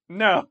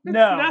 No. No.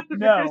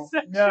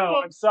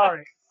 I'm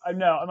sorry.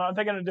 I'm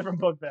thinking of a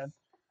different book then.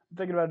 I'm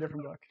thinking about a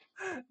different book.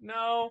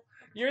 No.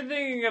 You're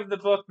thinking of the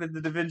book that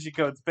The Da Vinci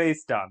Code's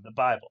based on, the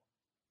Bible.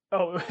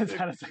 Oh, it's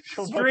kind of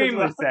sexual.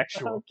 Extremely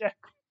sexual. Okay.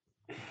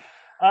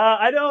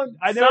 I know.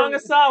 Song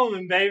of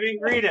Solomon, baby.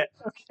 Read it.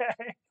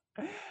 Okay.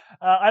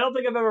 I don't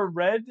think I've ever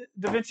read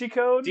Da Vinci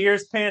Code.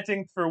 Deer's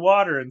panting for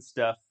water and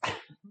stuff.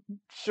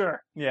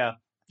 Sure. Yeah,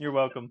 you're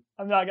welcome.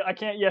 I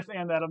can't yes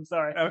and that. I'm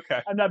sorry. Okay.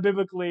 I'm not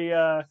biblically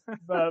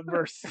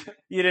versed.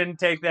 You didn't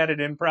take that at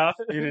improv?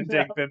 You didn't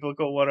take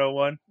Biblical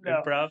 101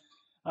 improv?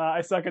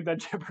 I suck at that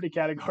Jeopardy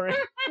category.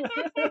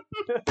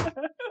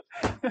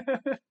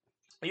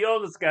 You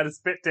almost got a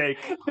spit take.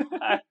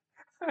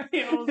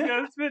 You almost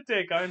got a spit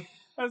take on.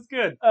 That's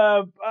good.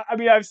 I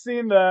mean, I've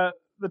seen the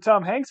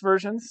Tom Hanks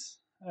versions.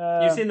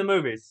 You've seen the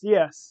movies,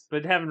 Yes.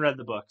 but haven't read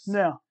the books.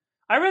 No.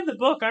 I read the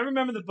book. I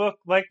remember the book.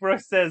 Like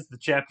Royce says, the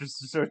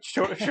chapters are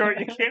so short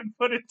you can't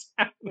put it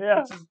down,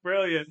 Yeah. which is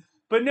brilliant.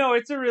 But no,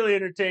 it's a really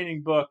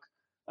entertaining book.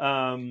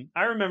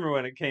 I remember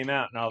when it came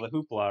out and all the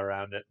hoopla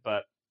around it,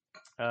 but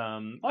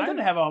I didn't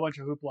have a whole bunch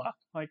of hoopla.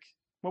 Like,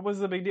 what was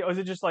the big deal? Was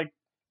it just like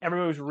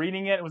everybody was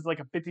reading it? It was like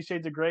a 50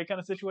 Shades of Grey kind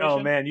of situation? Oh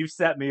man, you've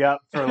set me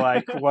up for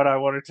like what I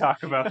want to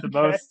talk about the Okay.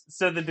 most.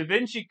 So the Da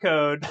Vinci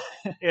Code,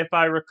 if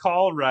I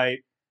recall right,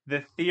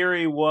 the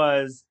theory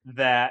was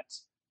that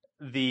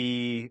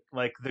the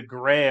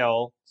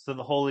Grail, so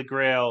the Holy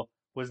Grail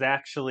was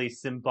actually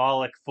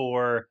symbolic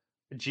for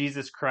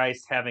Jesus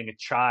Christ having a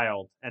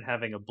child and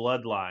having a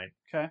bloodline.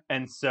 Okay.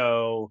 And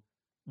so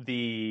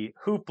the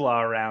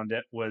hoopla around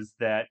it was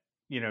that,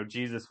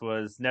 Jesus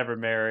was never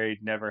married,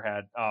 never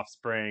had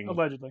offspring.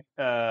 Allegedly.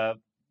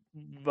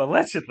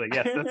 Allegedly,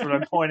 yes, that's what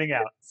I'm pointing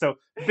out. So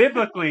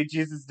biblically,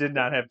 Jesus did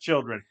not have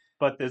children,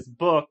 but this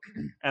book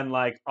and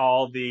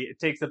it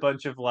takes a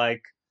bunch of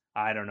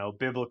I don't know,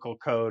 biblical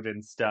code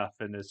and stuff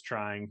and is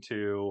trying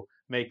to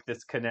make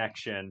this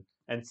connection.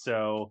 And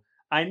so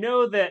I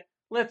know that,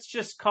 let's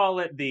just call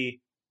it the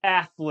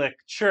Catholic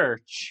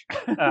Church,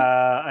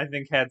 I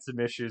think had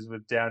some issues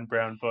with Dan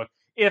Brown book.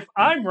 If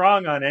I'm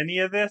wrong on any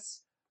of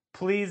this,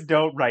 please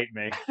don't write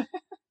me.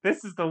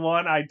 This is the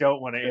one I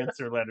don't want to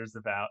answer letters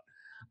about.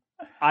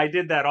 I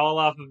did that all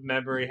off of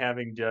memory,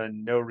 having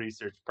done no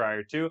research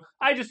prior to.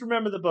 I just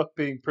remember the book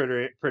being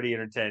pretty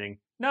entertaining.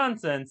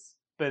 Nonsense,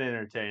 but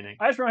entertaining.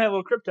 I just remember I had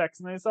little cryptex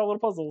and I saw little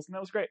puzzles, and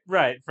that was great.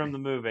 Right, from the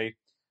movie.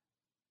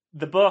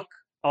 The book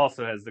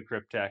also has the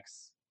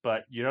cryptex,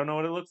 but you don't know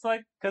what it looks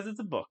like because it's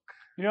a book.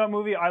 You know what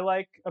movie I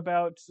like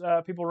about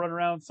people running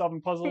around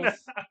solving puzzles?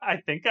 I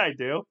think I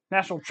do.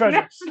 National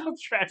Treasure. National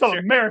Treasure. It's all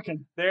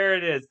American. There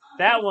it is.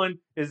 That one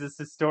is as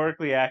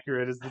historically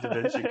accurate as the Da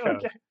Vinci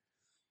Code.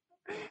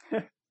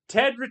 Okay.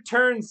 Ted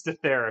returns to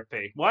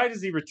therapy. Why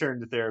does he return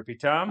to therapy,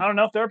 Tom? I don't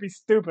know. Therapy's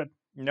stupid.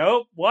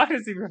 Nope. Why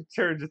does he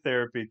return to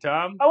therapy,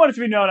 Tom? I want it to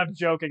be known I'm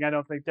joking. I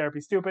don't think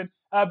therapy's stupid.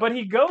 But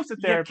he goes to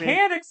therapy. You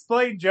can't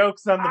explain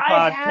jokes on the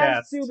I podcast.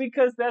 have to,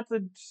 because that's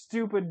a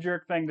stupid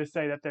jerk thing to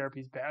say that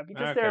therapy's bad.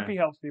 Because therapy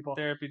helps people.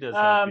 Therapy does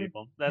help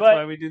people. That's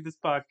why we do this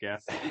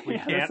podcast. We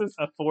can't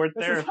afford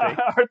therapy. This is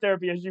our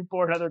therapy as you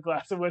pour another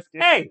glass of whiskey.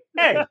 Hey!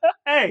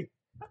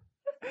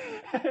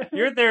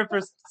 Your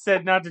therapist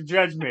said not to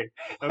judge me,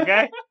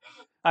 okay?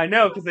 I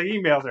know, because I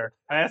emailed her.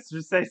 I asked her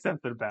to say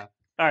something about it.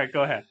 All right,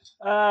 go ahead.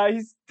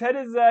 Ted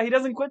is he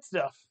doesn't quit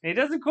stuff. He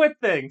doesn't quit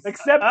things.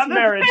 Except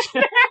marriage.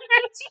 Damn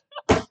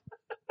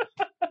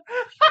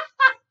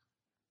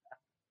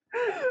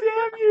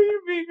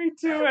you beat me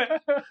to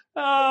it.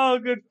 Oh,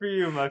 good for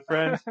you, my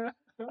friend.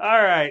 All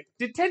right.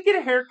 Did Ted get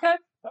a haircut?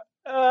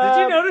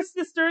 Did you notice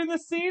this during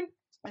this scene?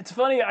 It's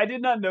funny, I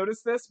did not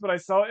notice this, but I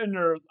saw it in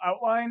their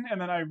outline, and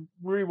then I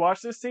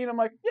rewatched this scene. I'm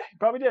like, yeah, he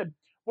probably did.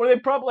 Or they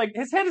probably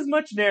his head is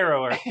much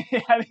narrower.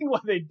 I think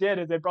what they did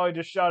is they probably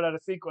just shot out a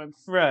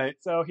sequence. Right.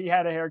 So he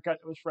had a haircut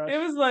that was fresh. It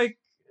was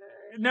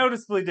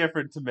noticeably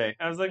different to me.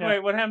 I was like,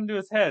 wait, what happened to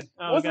his head?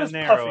 Oh, it got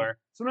narrower. Puffy.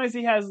 Sometimes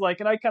he has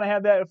and I kind of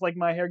have that if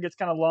my hair gets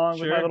kind of long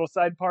with my little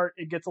side part,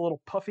 it gets a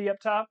little puffy up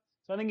top.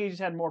 So I think he just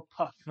had more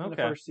puff in the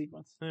first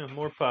sequence. Yeah,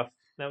 more puff.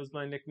 That was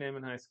my nickname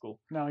in high school.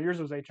 No, yours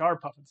was HR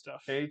puffing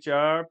stuff.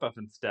 HR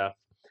puffing stuff.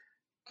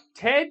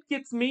 Ted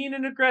gets mean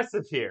and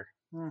aggressive here.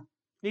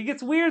 He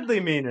gets weirdly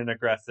mean and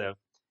aggressive.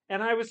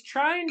 And I was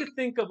trying to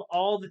think of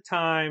all the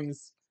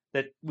times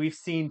that we've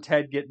seen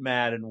Ted get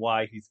mad and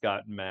why he's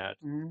gotten mad.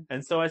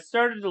 And so I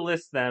started to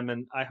list them,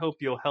 and I hope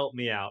you'll help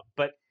me out.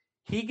 But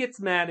he gets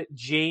mad at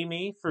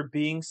Jamie for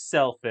being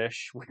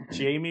selfish when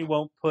Jamie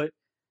won't put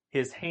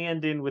his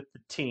hand in with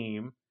the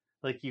team.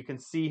 You can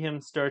see him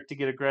start to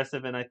get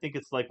aggressive, and I think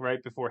it's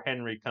right before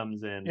Henry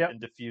comes in and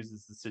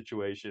diffuses the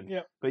situation.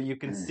 Yep. But you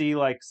can see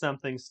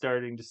something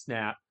starting to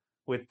snap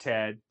with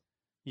Ted.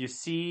 You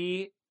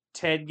see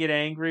Ted get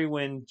angry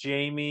when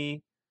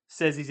Jamie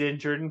says he's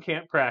injured and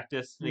can't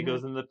practice, and he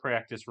goes into the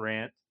practice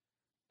rant.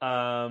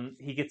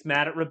 He gets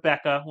mad at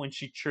Rebecca when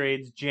she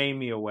trades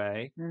Jamie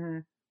away.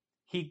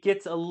 He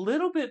gets a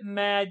little bit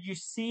mad. You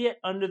see it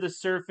under the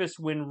surface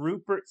when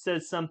Rupert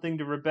says something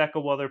to Rebecca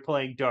while they're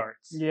playing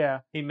darts. Yeah.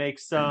 He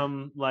makes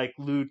some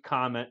lewd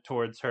comment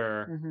towards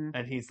her,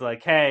 and he's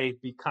like, hey,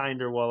 be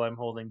kinder while I'm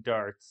holding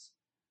darts.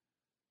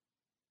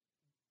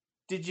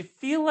 Did you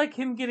feel like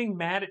him getting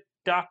mad at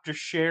Dr.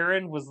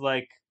 Sharon was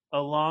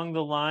along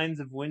the lines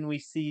of when we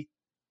see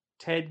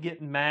Ted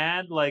getting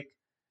mad?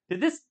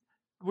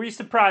 Were you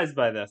surprised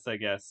by this, I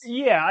guess?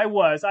 Yeah, I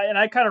was.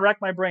 I kind of racked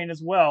my brain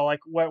as well.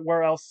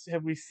 Where else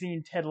have we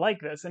seen Ted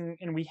like this?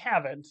 And we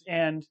haven't.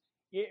 And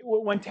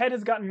when Ted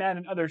has gotten mad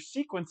in other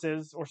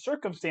sequences or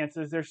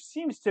circumstances, there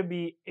seems to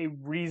be a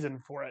reason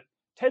for it.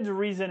 Ted's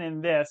reason in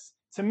this,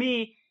 to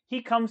me,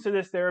 he comes to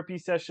this therapy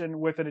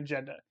session with an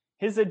agenda.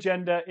 his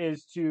agenda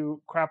is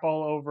to crap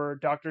all over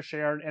Dr.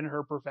 Sharon and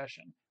her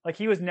profession. Like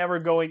he was never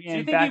going So you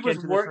in think he back was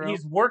into this room.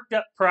 he's worked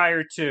up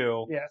prior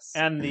to, Yes.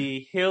 and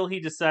the hill he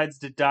decides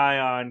to die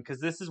on, because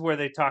this is where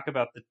they talk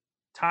about the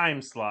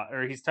time slot,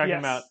 or he's talking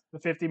about Yes, the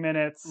 50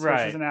 minutes versus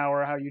right, an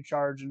hour, how you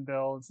charge and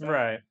bill and stuff.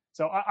 right,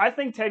 So I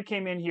think Ted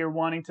came in here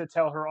wanting to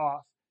tell her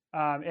off,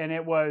 and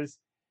it was,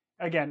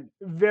 again,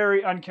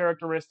 very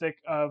uncharacteristic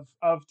of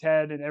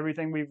Ted and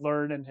everything we've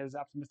learned and his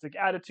optimistic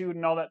attitude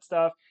and all that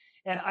stuff.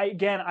 And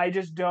I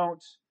just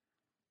don't.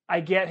 I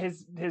get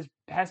his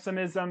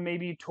pessimism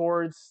maybe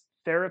towards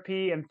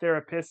therapy and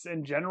therapists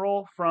in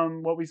general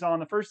from what we saw in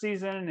the first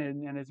season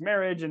and his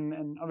marriage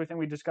and everything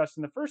we discussed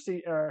in the first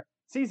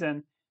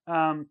season.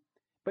 Um,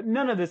 but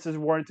none of this is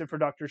warranted for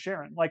Dr.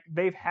 Sharon. Like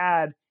they've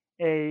had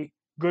a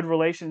good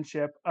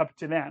relationship up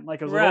to then.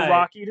 Like it was a little right,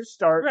 rocky to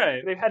start,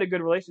 right, but they've had a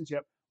good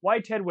relationship. Why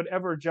Ted would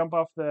ever jump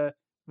off the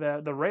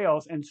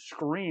rails and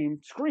scream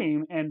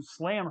and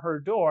slam her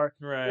door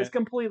is right.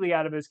 completely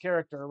out of his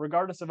character,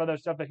 regardless of other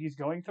stuff that he's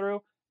going through.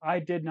 I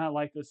did not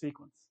like this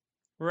sequence.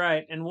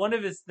 Right. And one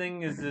of his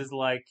things is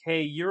like,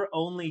 hey, you're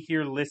only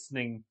here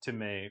listening to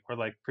me or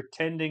like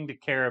pretending to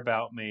care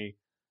about me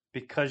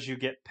because you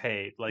get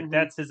paid. Like Mm-hmm.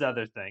 that's his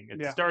other thing. It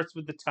Yeah. starts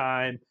with the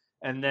time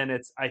and then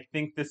it's I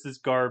think this is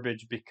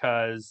garbage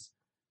because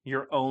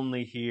you're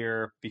only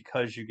here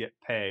because you get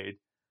paid.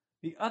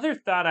 The other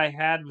thought I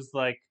had was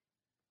like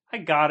I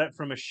got it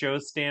from a show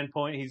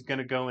standpoint. He's going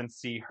to go and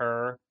see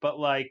her, but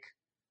like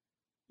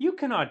you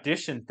can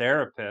audition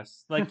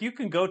therapists. Like you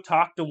can go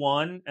talk to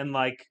one and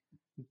like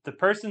the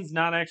person's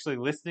not actually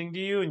listening to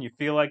you and you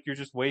feel like you're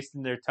just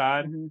wasting their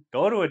time, Mm-hmm.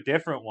 go to a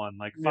different one.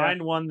 Like Yeah.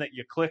 find one that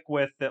you click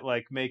with that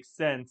like makes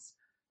sense.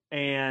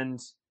 And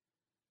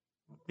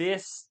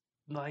this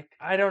like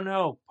I don't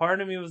know,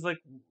 part of me was like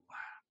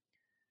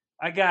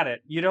I got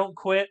it. You don't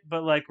quit,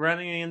 but like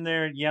running in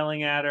there and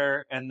yelling at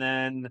her and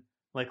then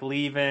like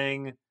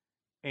leaving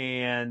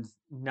and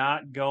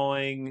not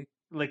going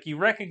like you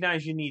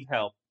recognize you need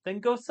help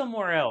then go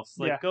somewhere else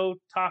like Yeah. go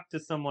talk to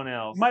someone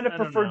else. Might have I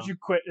don't preferred know. you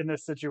quit in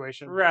this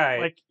situation. Right.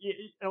 Like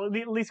at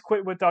least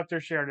quit with Dr.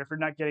 Sharon if you're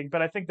not getting.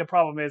 But I think the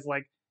problem is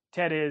like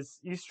Ted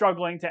he's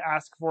struggling to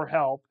ask for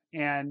help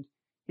and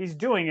he's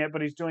doing it,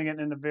 but he's doing it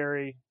in a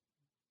very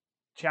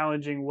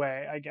challenging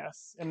way, I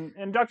guess. And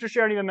Dr.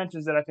 Sharon even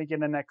mentions it, I think, in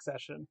the next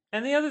session.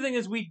 And the other thing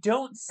is we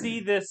don't see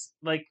this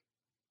like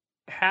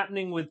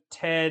happening with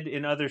Ted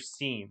in other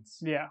scenes.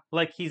 Yeah.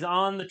 Like he's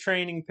on the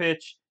training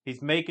pitch,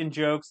 he's making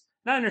jokes.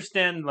 And I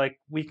understand like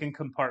we can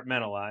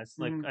compartmentalize.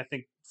 Like Mm-hmm. I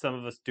think some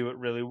of us do it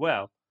really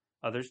well.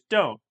 Others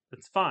don't.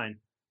 That's fine.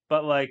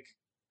 But like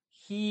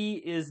he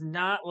is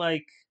not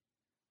like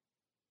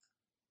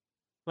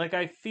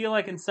I feel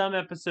like in some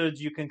episodes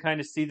you can kind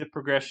of see the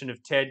progression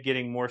of Ted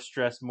getting more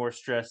stressed,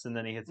 and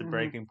then he hits a Mm-hmm.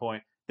 breaking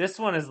point. This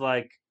one is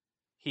like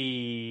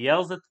he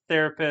yells at the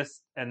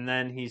therapist, and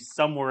then he's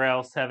somewhere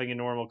else having a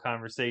normal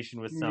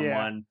conversation with Yeah.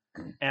 someone,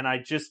 and I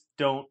just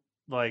don't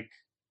like.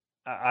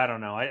 I don't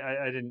know.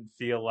 I didn't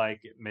feel like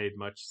it made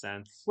much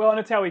sense. Well, and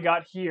it's how we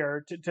got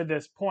here to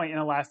this point in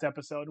the last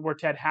episode where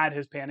Ted had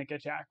his panic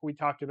attack. We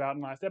talked about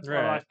in the last episode,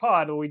 Right. last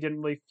pod, but we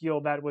didn't really feel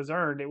that was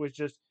earned. It was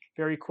just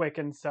very quick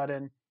and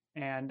sudden,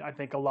 and I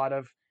think a lot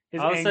of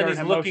his All of a anger sudden, he's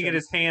and looking at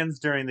emotions. his hands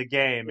during the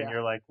game, and Yeah.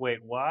 you're like, "Wait,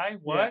 why?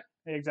 What?"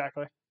 Yeah,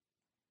 exactly.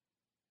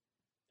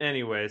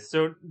 Anyway,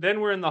 so then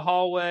we're in the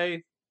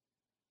hallway.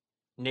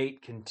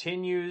 Nate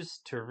continues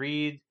to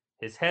read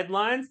his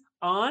headlines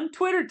on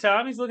Twitter.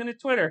 Tom, he's looking at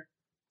Twitter.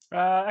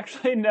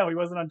 Actually, no, he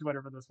wasn't on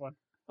Twitter for this one.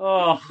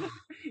 Oh,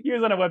 He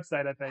was on a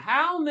website, I think.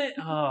 how many?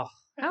 Oh,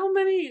 how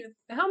many?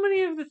 How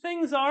many of the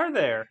things are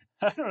there?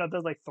 I don't know.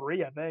 There's like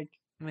 3, I think.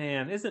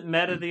 Man, isn't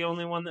meta the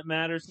only one that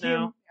matters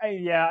now?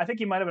 Yeah, I think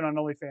he might have been on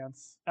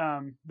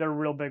OnlyFans. They're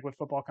real big with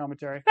football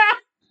commentary.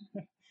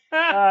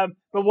 Ah,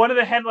 But one of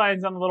the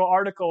headlines on the little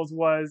articles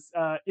was,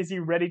 "Is he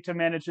ready to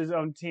manage his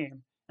own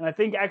team?" And I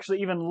think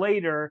actually even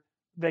later,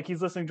 like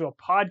he's listening to a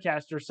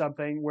podcast or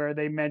something where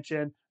they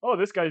mention, "Oh,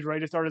 this guy's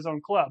ready to start his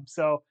own club."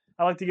 So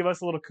I like to give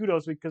us a little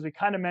kudos because we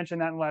kind of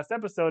mentioned that in the last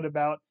episode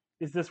about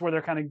is this where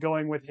they're kind of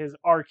going with his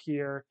arc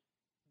here,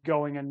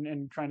 going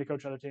and trying to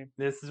coach other team.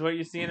 This is what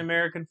you see in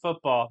American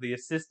football: the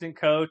assistant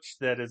coach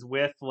that is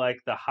with like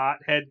the hot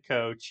head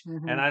coach,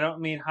 Mm-hmm. and I don't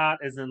mean hot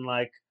as in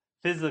like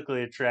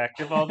physically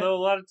attractive, although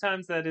a lot of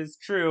times that is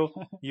true.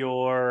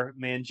 Your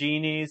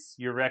Manginis,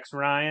 your Rex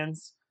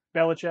Ryans,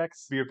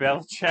 Belichick's. your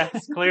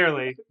Belichick's,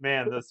 clearly,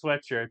 man, those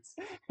sweatshirts.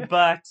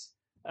 But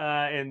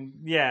and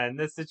yeah, in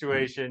this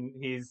situation,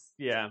 he's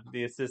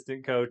the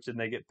assistant coach, and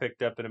they get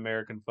picked up in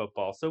American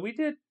football. So we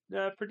did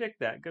predict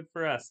that. Good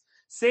for us.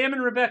 Sam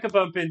and Rebecca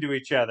bump into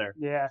each other,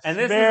 Yes, and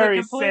this very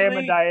is a Sam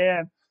and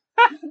Diane.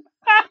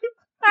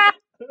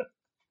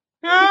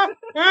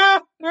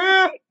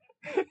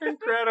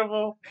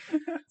 incredible.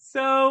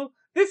 So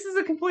this is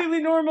a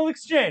completely normal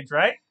exchange,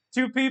 right?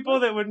 Two people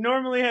that would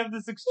normally have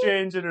this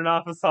exchange in an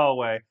office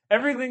hallway.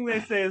 Everything they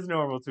say is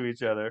normal to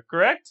each other,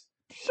 correct?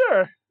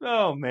 Sure.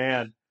 Oh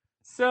man.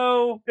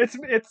 So It's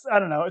I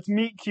don't know, it's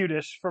meet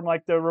cutish from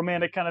like the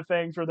romantic kind of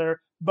things where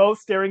they're both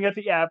staring at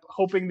the app,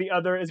 hoping the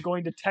other is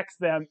going to text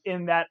them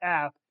in that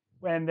app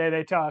when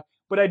they talk.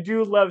 But I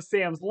do love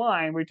Sam's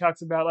line where he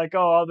talks about like, oh,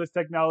 all this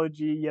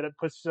technology, yet it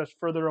pushes us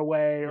further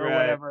away or Right.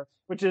 whatever,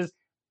 which is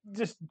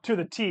just to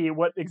the T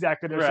what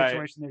exactly their Right.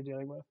 situation they're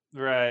dealing with.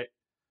 Right.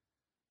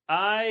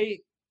 I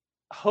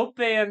hope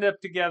they end up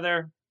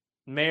together,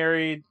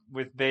 married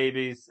with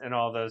babies and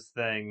all those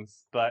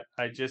things, but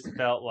I just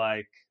felt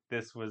like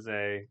this was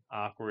a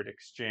awkward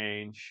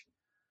exchange.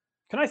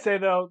 Can I say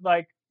though,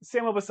 like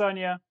Sam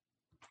Obasanya,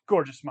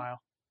 gorgeous smile.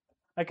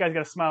 That guy's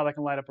got a smile that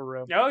can light up a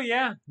room. Oh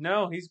yeah,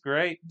 no, he's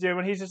great. Dude,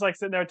 when he's just like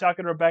sitting there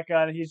talking to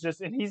Rebecca, and he's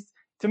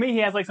to me he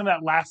has like some of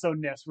that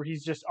Lasso-ness where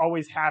he's just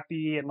always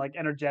happy and like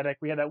energetic.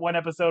 We had that one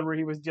episode where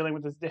he was dealing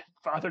with his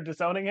father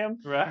disowning him,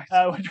 Right.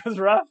 Which was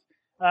rough.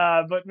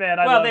 But man,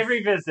 they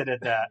revisited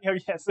that. Oh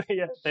yes,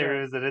 yeah, They sure.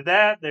 revisited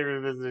that. They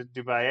revisited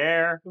Dubai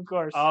Air. Of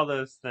course. All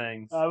those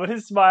things. But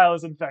his smile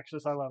is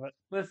infectious. I love it.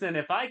 Listen,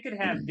 if I could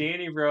have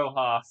Danny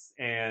Rojas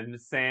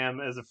and Sam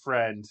as a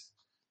friend,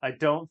 I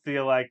don't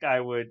feel like I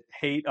would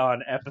hate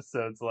on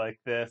episodes like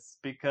this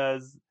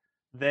because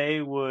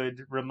they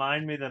would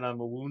remind me that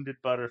I'm a wounded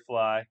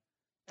butterfly.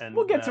 And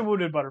we'll get to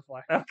Wounded Butterfly.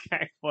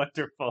 Okay,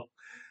 wonderful.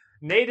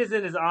 Nate is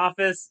in his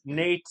office.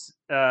 Nate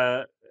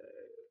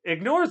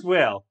ignores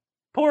Will.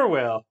 Poor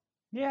Will.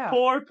 Yeah.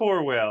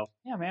 Poor Will.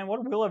 Yeah, man.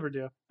 What did Will ever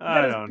do?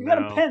 I don't know. He got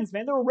him pens,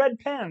 man. They were red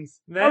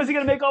pens. How is he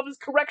going to make all these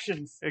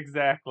corrections?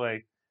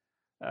 Exactly.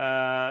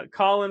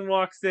 Colin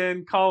walks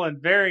in. Colin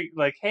very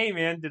like, hey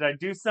man, did I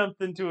do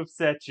something to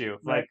upset you?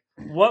 Right.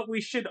 Like what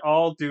we should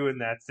all do in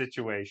that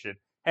situation.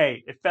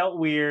 Hey, it felt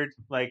weird.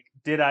 Like,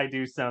 did I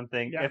do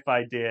something? Yeah. If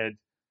I did,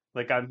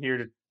 like I'm here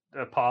to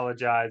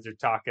apologize or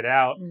talk it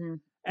out. Mm-hmm.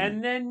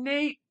 And then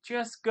Nate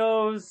just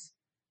goes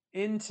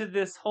into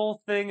this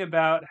whole thing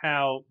about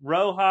how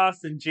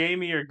Rojas and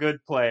Jamie are good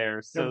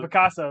players. So they're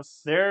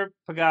Picassos. They're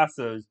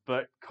Picassos,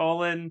 but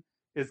Colin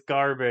is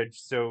garbage,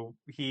 so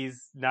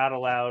he's not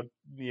allowed,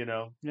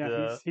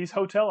 Yeah, he's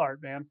hotel art,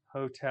 man.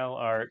 Hotel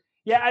art.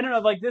 Yeah, I don't know,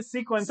 like this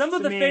sequence. Some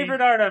of the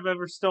favorite art I've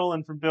ever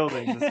stolen from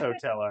buildings is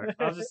hotel art.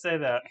 I'll just say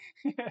that.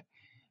 Can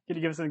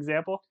you give us an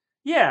example?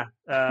 Yeah.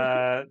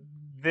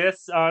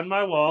 This on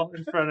my wall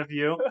in front of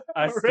you,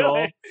 I stole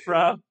Really?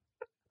 from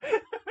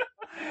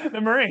the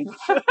Marines.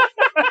 Yeah,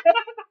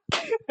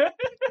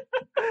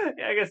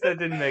 I guess that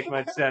didn't make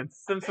much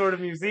sense. Some sort of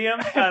museum?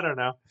 I don't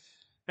know.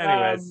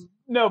 Anyways.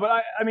 No, but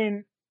I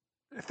mean,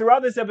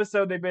 throughout this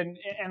episode, they've been,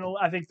 and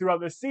I think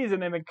throughout this season,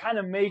 they've been kind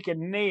of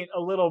making Nate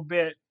a little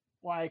bit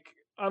like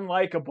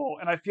unlikable.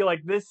 And I feel like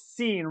this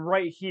scene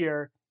right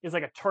here is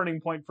like a turning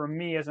point for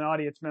me as an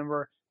audience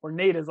member, where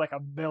Nate is like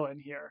a villain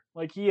here.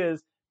 Like he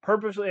is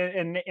purposely,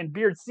 and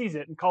Beard sees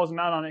it and calls him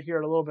out on it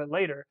here a little bit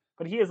later.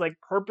 But he is like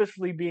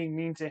purposely being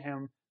mean to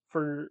him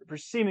for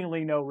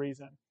seemingly no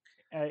reason.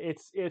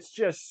 It's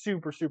just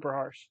super, super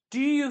harsh. Do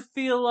you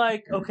feel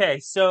like, okay,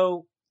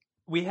 so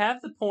we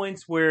have the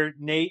points where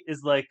Nate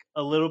is like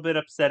a little bit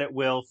upset at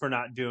Will for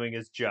not doing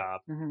his job.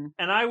 Mm-hmm.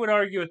 And I would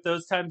argue at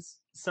those times,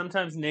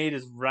 sometimes Nate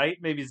is right.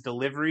 Maybe his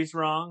delivery's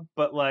wrong,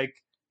 but like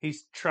he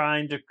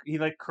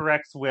like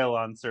corrects Will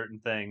on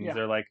certain things. Yeah.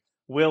 Or like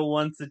Will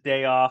wants a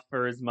day off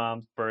for his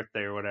mom's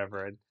birthday or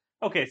whatever. And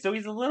okay, so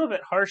he's a little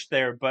bit harsh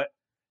there, but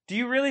do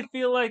you really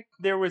feel like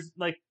there was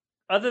like,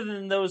 other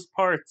than those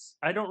parts,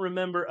 I don't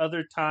remember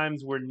other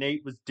times where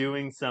Nate was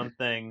doing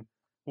something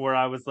where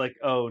I was like,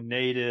 oh,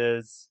 Nate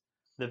is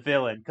the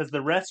villain. Because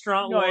the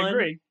restaurant one... I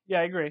agree.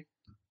 Yeah, I agree.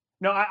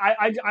 No,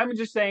 I'm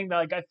just saying that,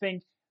 like, I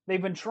think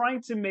they've been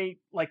trying to make,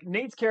 like,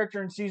 Nate's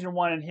character in season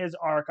 1 and his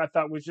arc, I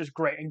thought was just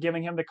great, and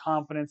giving him the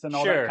confidence and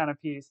all that kind of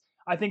piece.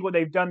 I think what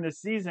they've done this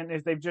season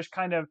is they've just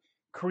kind of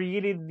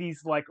created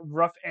these, like,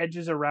 rough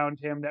edges around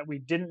him that we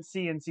didn't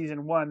see in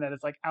season 1 that is,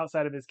 like,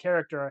 outside of his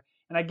character.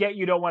 And I get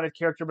you don't want a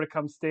character to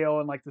become stale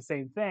and, like, the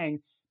same thing,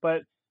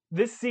 but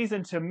this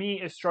season, to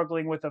me, is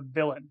struggling with a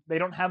villain. They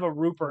don't have a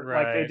Rupert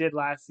like they did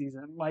last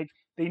season. Like,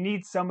 they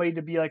need somebody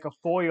to be like a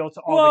foil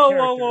to all the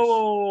characters.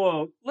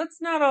 Whoa.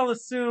 Let's not all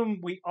assume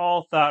we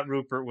all thought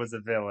Rupert was a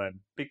villain,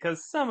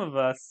 because some of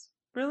us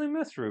really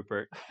miss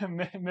Rupert.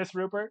 Miss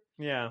Rupert?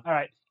 Yeah. All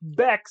right.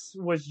 Bex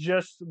was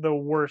just the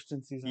worst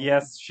in season 1.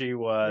 Yes, she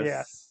was.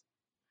 Yes.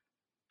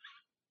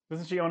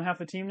 Doesn't she own half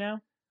the team now?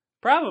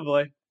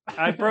 Probably.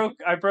 I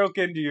broke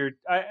into your...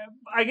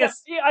 I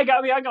guess... Yeah, I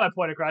got my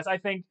point across. I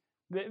think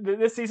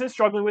this season's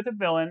struggling with a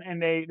villain,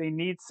 and they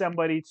need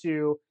somebody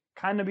to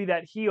kind of be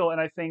that heel, and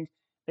I think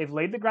they've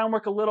laid the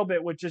groundwork a little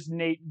bit with just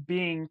Nate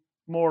being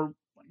more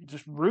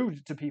just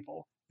rude to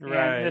people.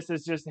 Right. And this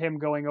is just him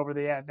going over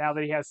the end now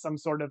that he has some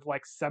sort of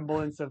like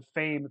semblance of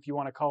fame, if you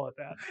want to call it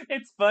that.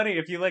 It's funny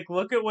if you like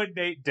look at what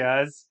Nate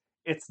does.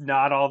 It's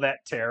not all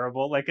that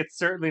terrible. Like, it's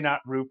certainly not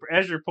Rupert.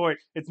 As your point,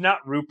 it's not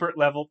Rupert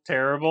level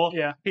terrible.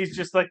 Yeah. He's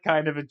just like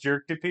kind of a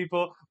jerk to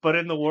people. But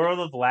in the world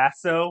of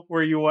Lasso,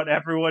 where you want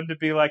everyone to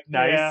be like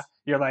nice,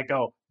 you're like,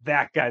 oh,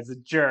 that guy's a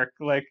jerk.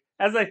 Like,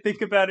 as I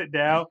think about it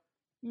now,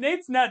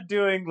 Nate's not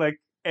doing like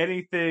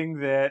anything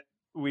that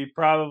we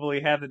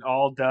probably haven't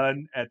all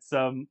done at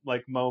some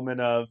like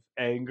moment of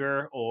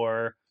anger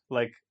or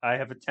like I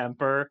have a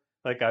temper.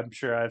 Like, I'm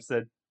sure I've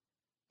said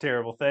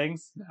terrible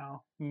things.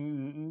 No.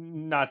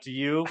 Not to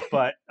you,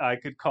 but I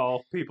could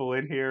call people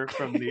in here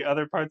from the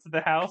other parts of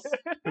the house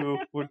who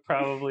would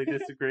probably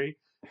disagree.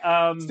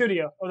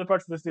 Studio. Other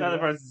parts of the studio. Other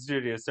parts of the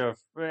studio. So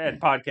at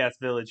Podcast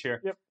Village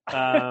here. Yep.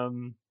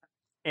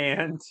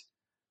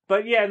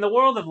 But yeah, in the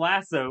world of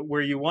Lasso,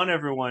 where you want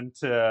everyone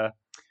to.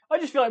 I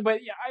just feel like,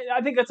 but yeah,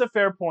 I think that's a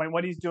fair point.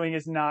 What he's doing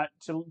is not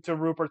to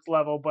Rupert's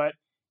level, but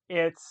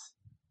it's.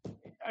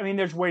 I mean,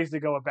 there's ways to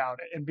go about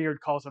it, and Beard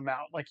calls him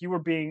out. Like, you were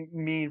being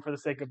mean for the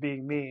sake of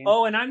being mean.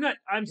 Oh, and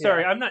I'm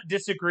sorry, I'm not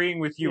disagreeing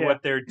with you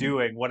what they're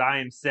doing. What I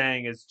am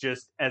saying is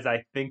just as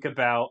I think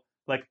about,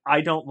 like, I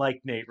don't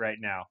like Nate right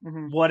now.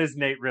 Mm-hmm. What has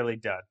Nate really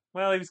done?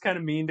 Well, he was kind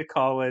of mean to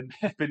Colin,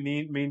 he's been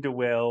mean to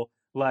Will.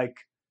 Like,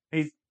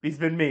 he's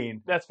been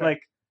mean. That's fair.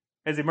 Like,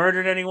 has he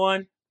murdered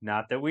anyone?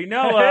 Not that we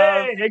know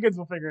Hey, of. Higgins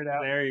will figure it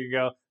out. There you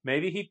go.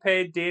 Maybe he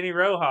paid Danny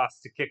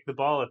Rojas to kick the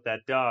ball at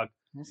that dog.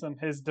 Listen,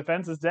 his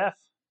defense is death.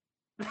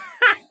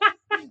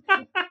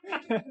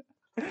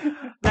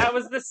 That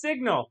was the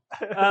signal.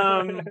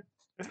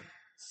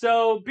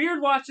 So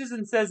Beard watches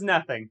and says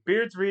nothing.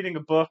 Beard's reading a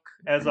book,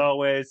 as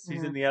always.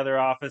 He's in the other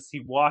office.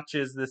 He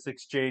watches this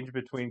exchange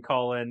between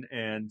Colin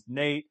and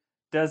Nate.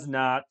 Does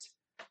not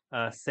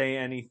say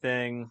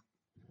anything.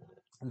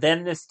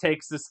 Then this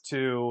takes us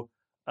to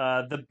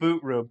the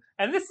boot room.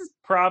 And this is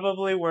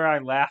probably where I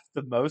laughed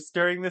the most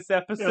during this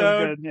episode. It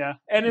was good, yeah.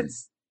 And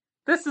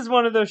this is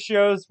one of those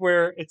shows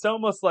where it's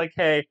almost like,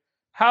 hey,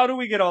 how do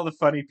we get all the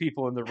funny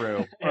people in the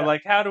room? Or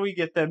like, how do we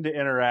get them to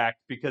interact?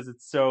 Because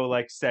it's so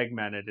like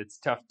segmented. It's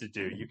tough to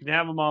do. You can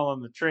have them all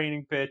on the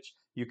training pitch.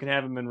 You can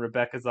have them in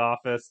Rebecca's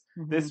office.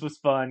 Mm-hmm. This was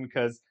fun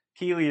because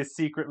Keeley is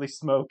secretly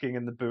smoking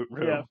in the boot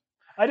room. Yeah.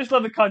 I just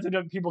love the concept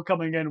of people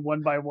coming in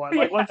one by one.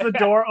 Like, once the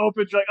door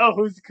opens, you're like, oh,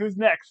 who's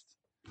next?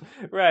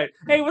 Right.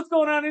 Hey, what's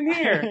going on in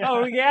here? Oh,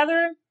 are we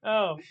gathering?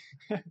 Oh.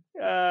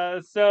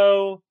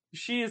 So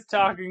she is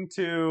talking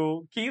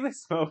to Keeley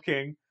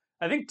smoking.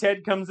 I think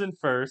Ted comes in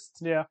first.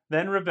 Yeah.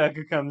 Then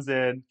Rebecca comes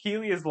in.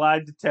 Keeley has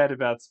lied to Ted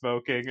about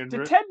smoking. And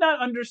did Ted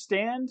not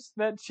understand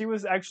that she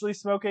was actually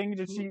smoking?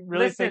 Did she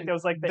really think that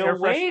was like the air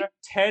way freshener?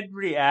 Ted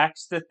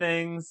reacts to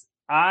things,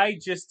 I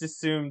just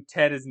assume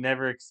Ted has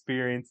never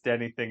experienced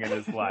anything in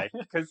his life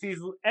because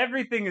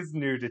everything is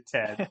new to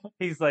Ted.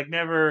 He's like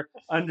never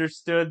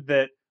understood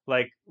that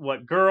like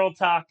what girl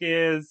talk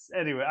is.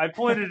 Anyway, I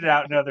pointed it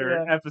out in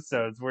other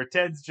episodes where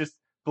Ted's just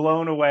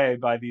blown away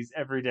by these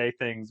everyday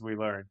things we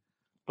learn.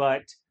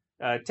 But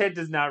Ted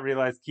does not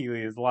realize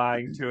Keeley is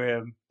lying to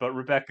him. But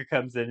Rebecca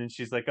comes in and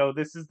she's like, oh,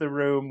 this is the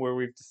room where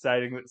we've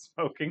decided that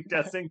smoking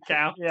doesn't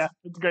count. Yeah,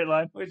 it's a great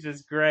line. Which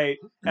is great.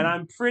 And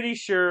I'm pretty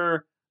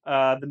sure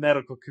the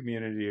medical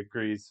community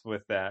agrees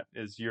with that,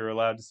 is you're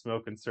allowed to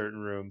smoke in certain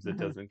rooms. It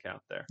doesn't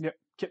count there. Yep,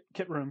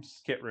 kit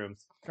rooms. Kit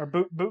rooms. Or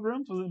boot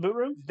rooms? Was it boot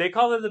rooms? They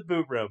call it the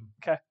boot room.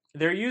 Okay.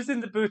 They're using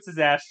the boots as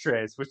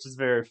ashtrays, which is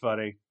very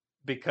funny.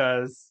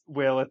 Because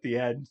Will at the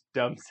end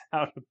dumps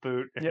out a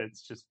boot and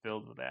it's just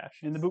filled with ash.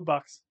 In the boot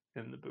box.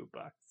 In the boot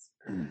box.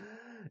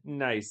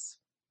 Nice.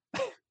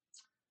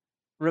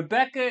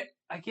 Rebecca,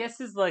 I guess,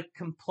 is like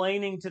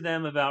complaining to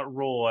them about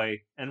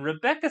Roy. And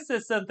Rebecca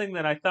says something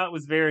that I thought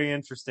was very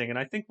interesting. And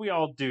I think we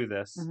all do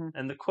this. Mm-hmm.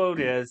 And the quote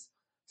is,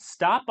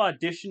 stop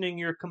auditioning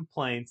your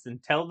complaints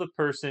and tell the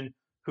person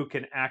who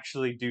can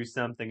actually do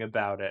something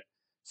about it.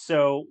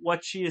 So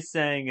what she is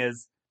saying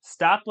is,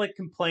 stop like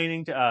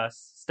complaining to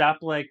us. Stop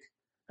like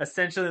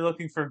essentially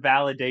looking for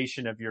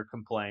validation of your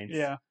complaints.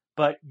 Yeah.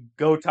 But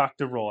go talk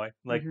to Roy.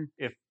 Like,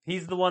 if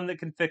he's the one that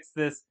can fix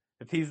this,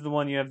 if he's the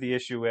one you have the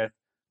issue with,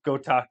 go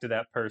talk to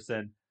that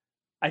person.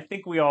 I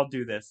think we all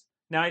do this.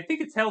 Now, I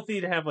think it's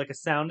healthy to have like a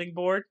sounding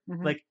board.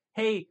 Like,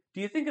 hey, do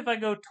you think if I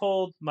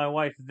told my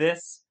wife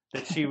this,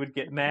 that she would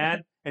get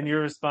mad? And your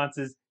response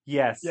is,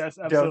 yes. Yes,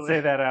 absolutely. Don't say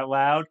that out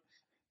loud.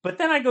 But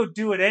then I go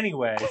do it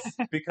anyways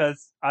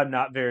because I'm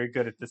not very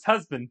good at this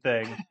husband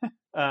thing.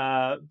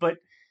 But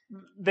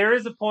there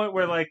is a point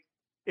where like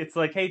it's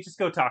like, hey, just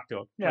go talk to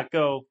him. Yeah, like,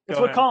 go. That's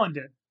what Colin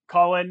did.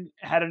 Colin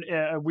had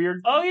a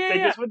weird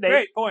thing with Nate.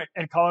 Great point.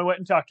 And Colin went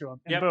and talked to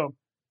him, and boom,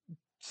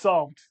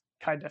 solved.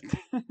 Kind of.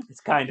 It's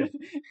kind of.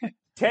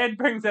 Ted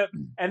brings up,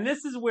 and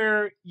this is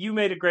where you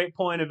made a great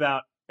point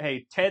about,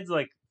 hey, Ted's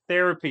like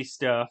therapy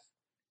stuff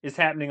is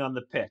happening on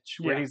the pitch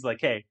where he's like,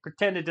 hey,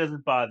 pretend it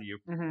doesn't bother you.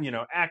 You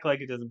know, act like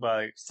it doesn't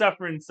bother you.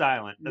 Suffer in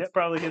silence. That's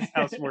probably his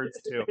house words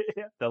too.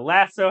 The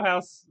Lasso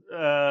house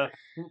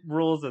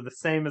rules are the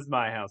same as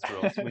my house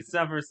rules. We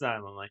suffer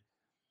silently.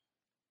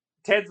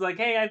 Ted's like,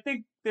 hey, I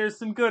think there's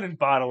some good in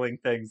bottling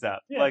things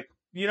up. Like,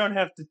 you don't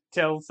have to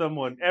tell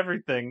someone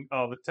everything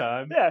all the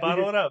time.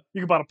 Bottle it up.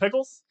 You can bottle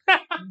pickles,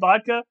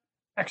 vodka,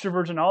 extra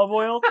virgin olive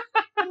oil,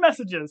 and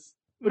messages.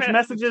 Which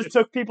messages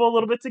took people a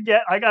little bit to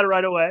get. I got it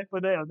right away.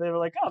 But they were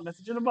like, oh,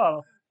 message in a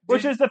bottle.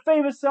 Which is the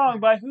famous song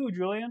by who,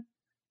 Julian?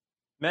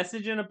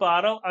 Message in a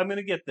Bottle. I'm going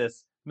to get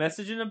this.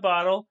 Message in a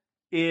Bottle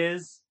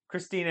is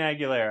Christina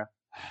Aguilera.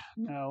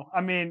 No.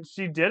 I mean,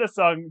 she did a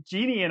song,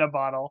 Genie in a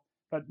Bottle.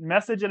 But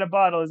Message in a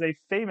Bottle is a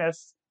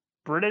famous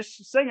British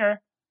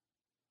singer.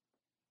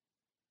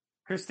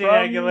 Christina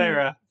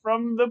Aguilera.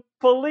 From the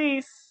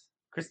police.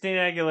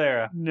 Christina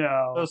Aguilera.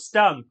 No. Oh,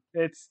 Stung.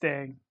 It's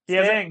Sting.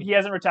 Sting. He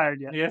hasn't retired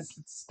yet. Yes,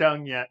 it's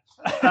Stung yet.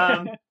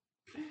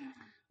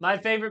 My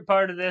favorite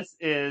part of this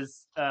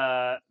is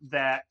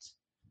that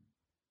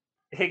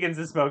Higgins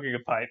is smoking a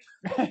pipe.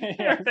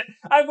 Yes.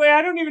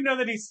 I don't even know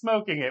that he's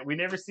smoking it. We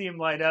never see him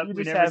light up.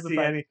 We never see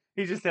any.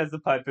 He just has the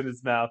pipe in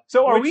his mouth.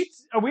 So are we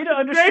to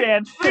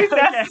understand? Please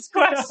ask this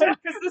question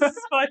because this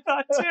is my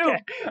thought too.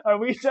 Okay. Are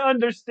we to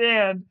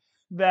understand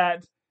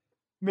that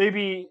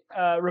maybe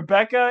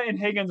Rebecca and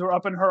Higgins were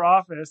up in her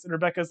office, and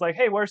Rebecca's like,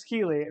 "Hey, where's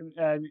Keeley?"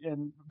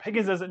 And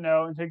Higgins doesn't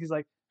know, and Higgins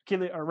like,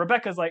 Keeley or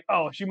Rebecca's like,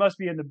 "Oh, she must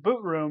be in the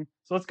boot room,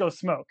 so let's go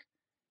smoke."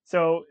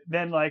 So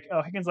then,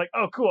 Higgins like,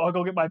 "Oh, cool, I'll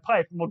go get my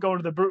pipe, and we'll go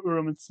into the boot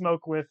room and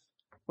smoke with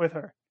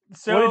her."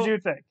 So what did you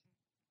think?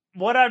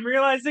 What I'm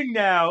realizing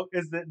now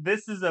is that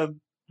this is a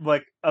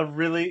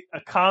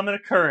common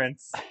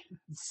occurrence,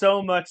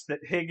 so much that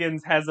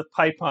Higgins has a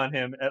pipe on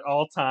him at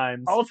all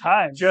times. All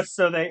times. Just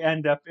so they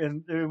end up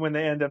in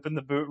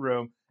the boot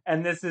room.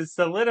 And this is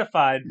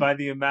solidified by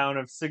the amount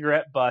of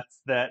cigarette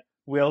butts that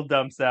Will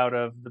dumps out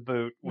of the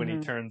boot when he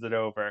turns it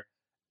over.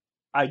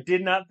 I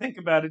did not think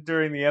about it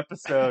during the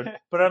episode,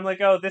 but I'm like,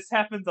 oh, this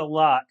happens a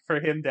lot for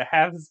him to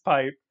have his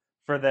pipe,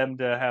 for them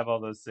to have all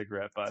those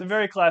cigarette butts. It's a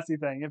very classy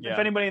thing. If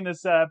anybody in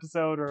this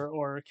episode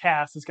or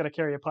cast is going to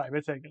carry a pipe,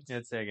 it's Higgins.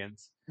 It's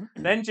Higgins.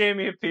 Then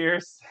Jamie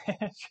appears.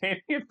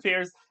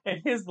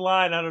 And his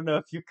line, I don't know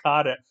if you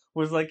caught it,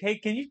 was like, "Hey,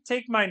 can you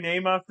take my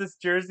name off this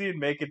jersey and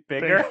make it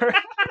bigger?"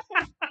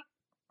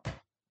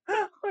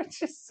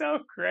 Which is so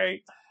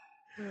great.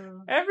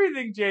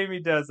 Everything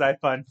Jamie does, I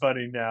find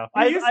funny now.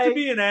 He used to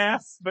be an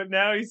ass, but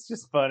now he's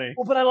just funny.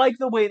 Well, but I like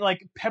the way,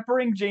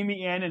 peppering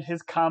Jamie in and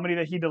his comedy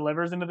that he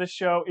delivers into the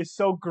show is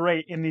so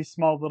great in these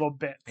small little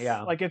bits.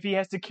 Yeah. Like, if he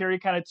has to carry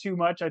kind of too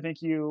much, I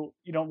think you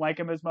don't like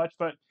him as much.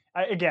 But,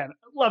 again,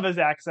 love his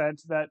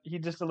accent, that he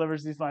just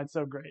delivers these lines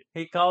so great.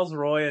 He calls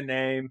Roy a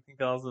name. He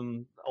calls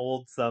him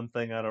old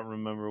something. I don't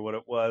remember what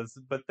it was.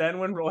 But then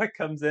when Roy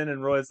comes in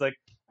and Roy's like,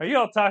 "Are you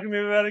all talking to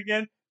me about it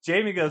again?"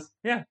 Jamie goes,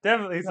 "Yeah,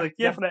 definitely." He's like,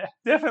 "Yeah,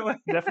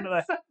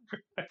 definitely."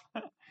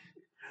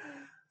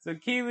 So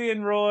Keeley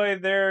and Roy,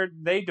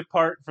 they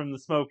depart from the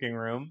smoking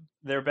room.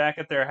 They're back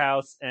at their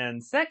house,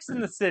 and Sex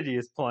and the City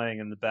is playing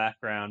in the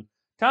background.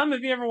 Tom,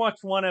 have you ever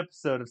watched one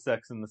episode of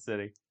Sex and the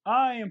City?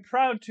 I am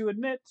proud to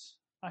admit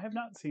I have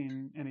not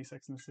seen any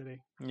Sex and the City.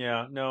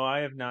 Yeah, no, I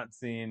have not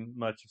seen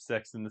much of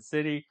Sex and the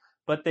City,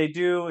 but they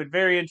do a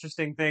very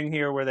interesting thing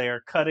here where they are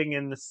cutting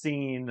in the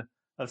scene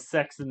of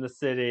Sex and the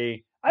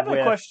City. I have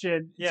a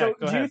question. Yeah, so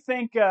go do ahead. you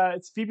think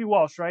it's Phoebe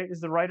Walsh, right, is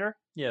the writer?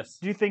 Yes.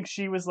 Do you think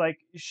she was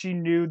she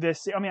knew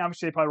this? I mean,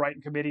 obviously they probably write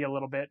in committee a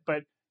little bit,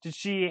 but did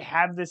she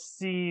have this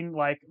scene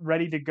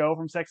ready to go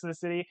from Sex and the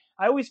City?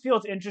 I always feel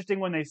it's interesting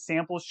when they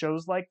sample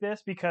shows like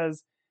this,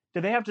 because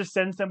do they have to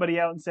send somebody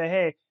out and say,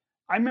 "Hey,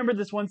 I remember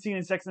this one scene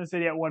in Sex and the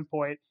City at one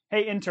point.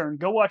 Hey, intern,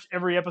 go watch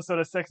every episode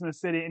of Sex and the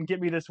City and get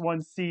me this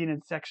one scene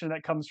and section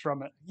that comes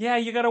from it." Yeah,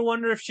 you gotta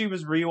wonder if she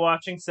was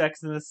rewatching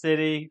Sex and the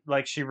City,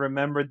 like she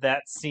remembered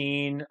that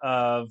scene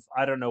of,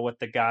 I don't know what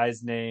the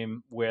guy's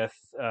name with,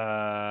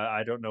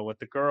 I don't know what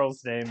the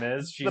girl's name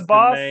is. She's the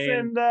boss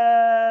and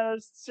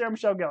Sarah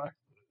Michelle Gellar.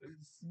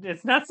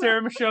 It's not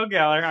Sarah Michelle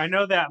Gellar, I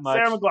know that much.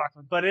 Sarah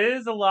McLachlan. But it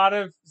is a lot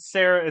of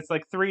Sarah, it's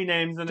like three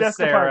names in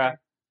Jessica a Sarah. Parker.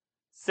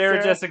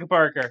 Sarah Jessica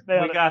Parker.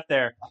 Nailed We it. got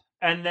there.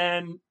 And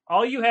then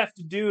all you have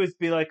to do is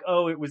be like,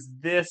 oh, it was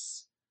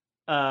this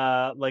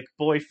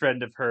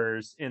boyfriend of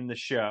hers in the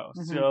show.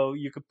 Mhm. So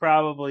you could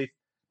probably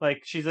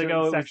she's like,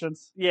 oh, it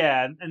sections. was,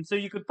 yeah, and so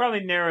you could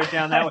probably narrow it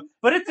down that way.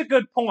 But it's a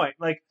good point.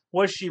 Like,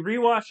 was she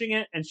rewatching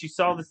it and she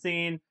saw the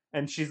scene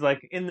and she's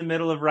like in the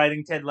middle of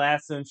writing Ted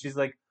Lasso and she's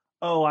like,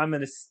 oh, I'm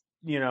gonna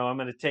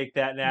take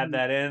that and add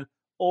that in,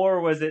 or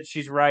was it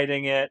she's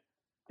writing it?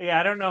 Yeah,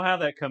 I don't know how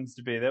that comes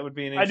to be. That would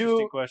be an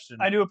interesting question.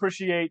 I do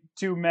appreciate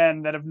two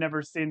men that have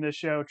never seen the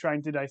show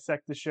trying to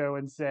dissect the show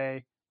and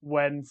say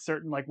when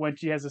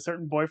she has a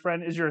certain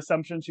boyfriend. Is your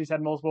assumption she's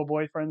had multiple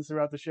boyfriends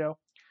throughout the show?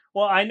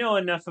 Well, I know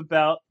enough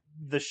about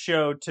the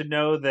show to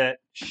know that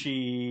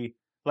she,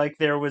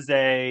 there was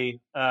a,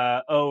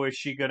 is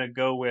she going to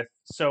go with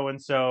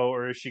so-and-so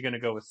or is she going to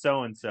go with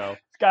so-and-so?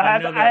 I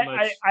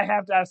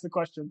have to ask the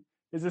question.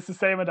 Is this the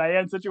same a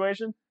Diane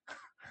situation?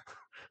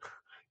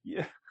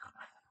 Yeah.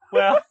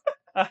 Well,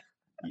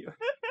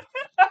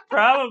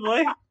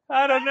 probably.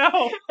 I don't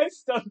know. I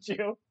stumped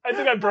you. I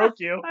think I broke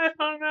you. I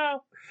don't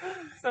know.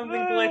 Something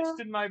glitched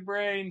in my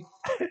brain.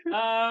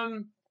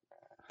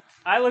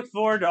 I look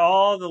forward to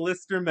all the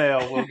listener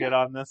mail we'll get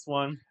on this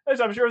one.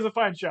 I'm sure it was a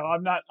fine show.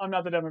 I'm not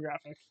the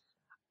demographic.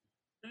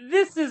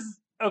 This is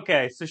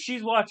okay. So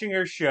she's watching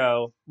her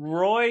show.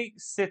 Roy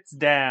sits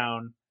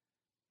down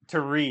to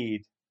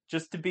read,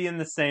 just to be in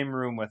the same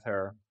room with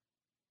her.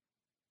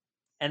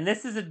 And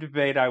this is a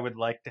debate I would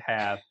like to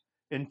have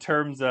in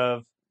terms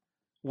of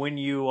when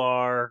you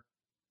are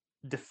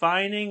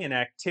defining an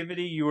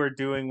activity you are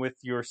doing with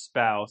your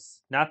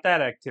spouse, not that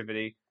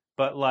activity,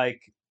 but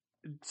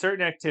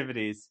certain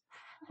activities,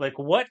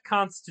 what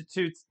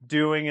constitutes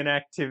doing an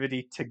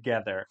activity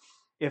together?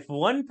 if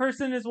one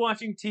person is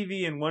watching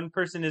TV and one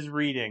person is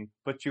reading,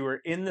 but you are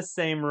in the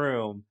same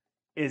room,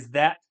 is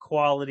that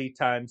quality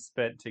time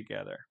spent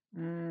together?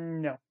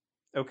 No.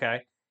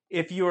 Okay.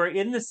 If you are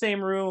in the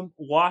same room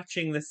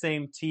watching the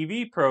same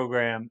TV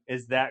program,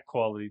 is that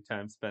quality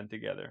time spent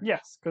together?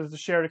 Yes, because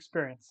it's a shared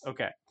experience.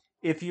 Okay.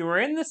 If you were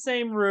in the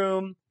same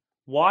room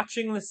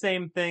watching the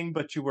same thing,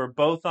 but you were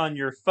both on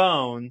your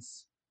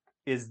phones,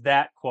 is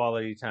that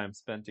quality time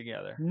spent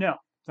together? No,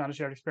 it's not a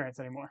shared experience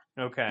anymore.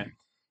 Okay.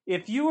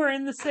 If you were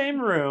in the same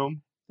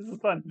room, This is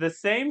fun. the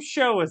same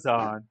show is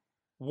on,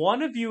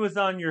 one of you is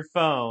on your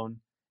phone,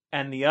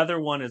 and the other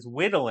one is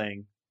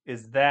whittling,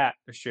 is that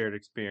a shared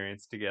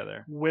experience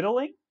together?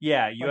 Whittling?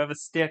 Yeah, you Like- have a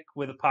stick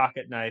with a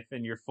pocket knife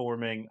and you're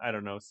forming, I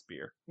don't know, a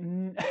spear.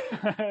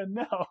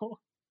 No,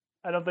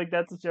 I don't think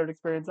that's a shared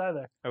experience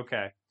either.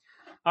 Okay.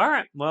 All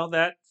right. Well,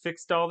 that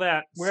fixed all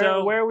that.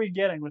 Where are we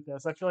getting with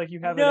this? I feel like you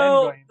have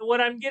no, an end going.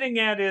 what I'm getting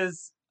at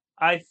is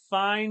I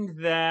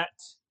find that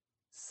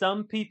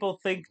some people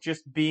think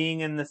just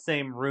being in the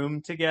same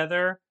room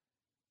together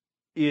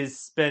is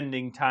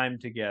spending time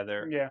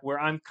together. Yeah. Where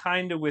I'm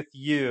kind of with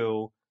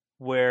you,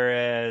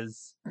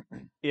 whereas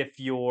if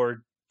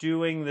you're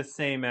doing the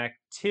same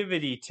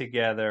activity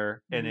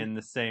together and in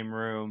the same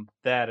room,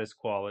 that is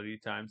quality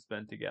time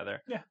spent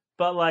together. Yeah.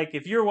 But like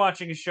if you're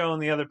watching a show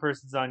and the other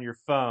person's on your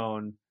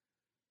phone,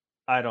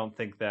 I don't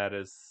think that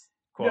is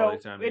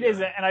quality time it together.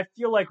 isn't, and I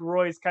feel like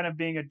Roy's kind of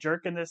being a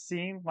jerk in this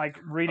scene, like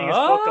reading his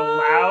book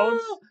aloud.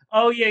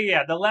 Oh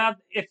yeah. The loud.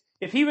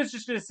 If he was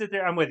just going to sit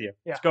there, I'm with you.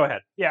 Yeah. Just go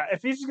ahead. Yeah,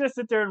 if he's just gonna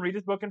sit there and read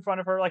his book in front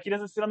of her, like he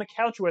doesn't sit on the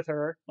couch with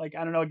her, like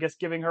I don't know, I guess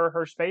giving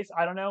her space.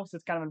 I don't know,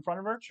 sits kind of in front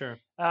of her. Sure.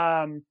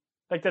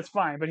 Like that's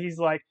fine, but he's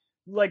like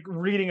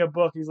reading a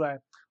book. He's like,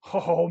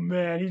 oh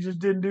man, he just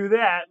didn't do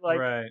that. Like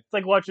right. It's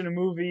like watching a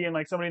movie and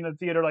like somebody in the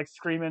theater like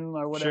screaming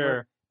or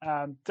whatever.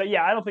 Sure. So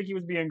yeah, I don't think he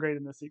was being great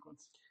in this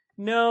sequence.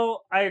 No,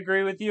 I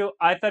agree with you.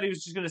 I thought he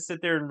was just going to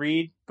sit there and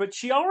read, but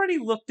she already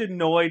looked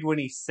annoyed when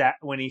he sat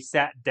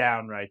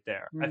down right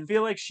there. I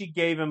feel like she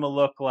gave him a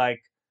look like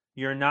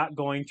you're not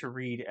going to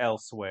read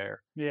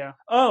elsewhere. Yeah.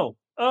 Oh,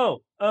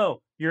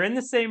 you're in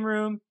the same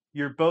room,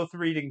 you're both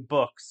reading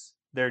books.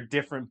 They're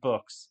different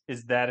books.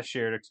 Is that a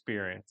shared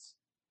experience?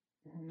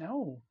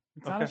 No,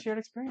 it's not a shared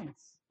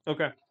experience.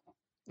 Okay.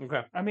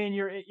 I mean,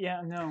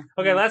 no.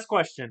 Okay, last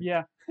question.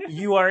 Yeah.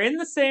 You are in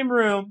the same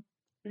room.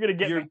 You're gonna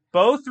get You're me.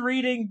 both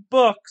reading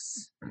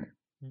books,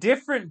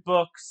 different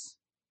books,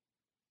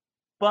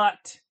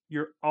 but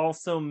you're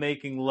also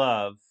making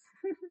love.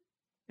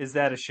 Is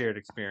that a shared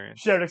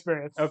experience? Shared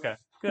experience. Okay,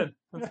 good.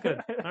 That's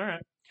good. All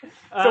right.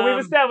 So we've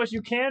established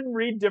you can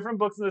read different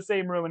books in the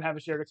same room and have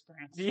a shared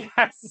experience.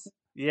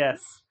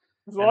 Yes.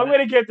 It's a long way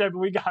to get there, but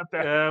we got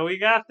there. We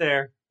got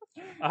there.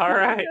 All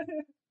right.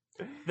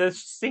 The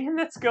scene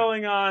that's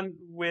going on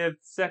with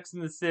Sex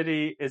in the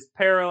City is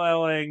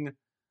paralleling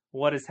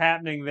what is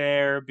happening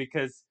there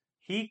because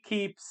he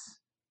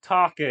keeps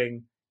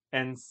talking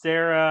and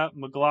Sarah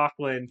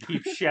McLachlan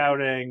keeps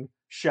shouting,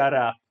 "Shut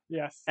up."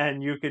 Yes.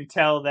 And you can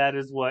tell that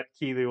is what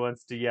Keeley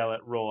wants to yell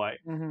at Roy.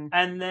 Mm-hmm.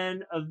 And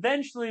then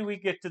eventually we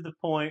get to the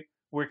point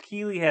where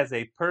Keeley has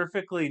a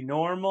perfectly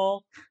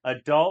normal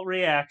adult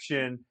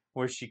reaction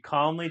where she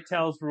calmly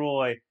tells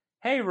Roy,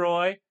 "Hey,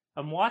 Roy,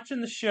 I'm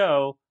watching the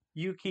show.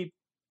 You keep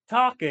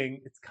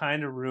talking. It's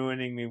kind of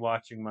ruining me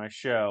watching my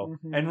show."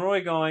 Mm-hmm. And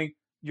Roy going,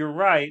 "You're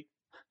right.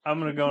 I'm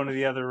going to go into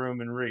the other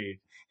room and read."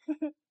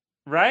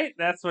 Right?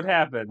 That's what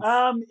happens.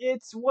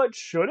 It's what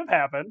should have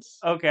happened.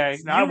 Okay.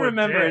 It's not You what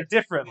remember did. it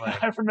differently.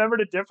 I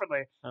remembered it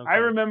differently. Okay. I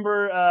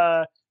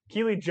remember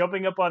Keeley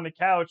jumping up on the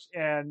couch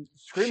and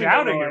screaming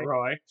Shouting at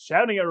Roy.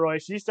 Shouting at Roy.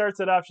 She starts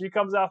it off. She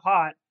comes off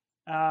hot.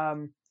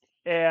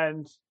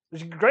 And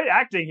there's great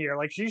acting here.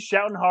 Like she's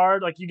shouting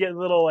hard. Like you get a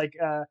little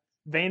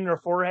vein in her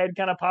forehead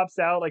kind of pops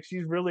out. Like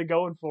she's really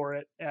going for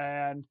it.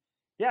 And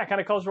yeah, kind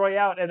of calls Roy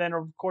out. And then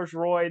of course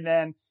Roy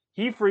then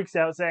he freaks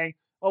out saying,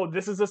 "Oh,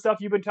 this is the stuff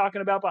you've been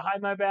talking about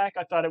behind my back?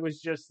 I thought it was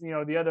just,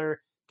 the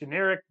other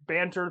generic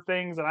banter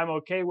things that I'm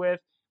okay with."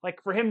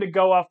 Like for him to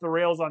go off the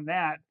rails on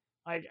that,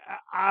 like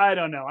I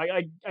don't know.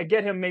 I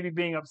get him maybe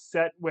being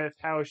upset with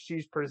how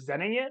she's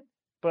presenting it,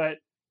 but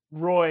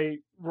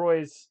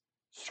Roy's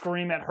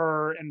scream at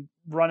her and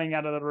running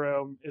out of the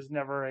room is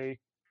never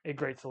a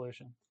great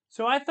solution.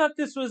 So I thought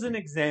this was an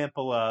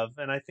example of,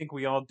 and I think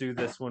we all do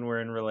this when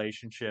we're in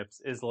relationships,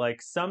 is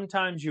like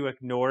sometimes you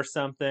ignore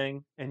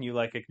something and you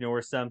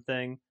ignore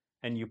something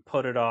and you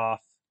put it off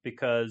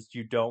because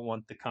you don't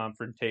want the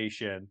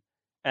confrontation.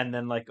 And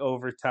then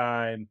over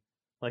time,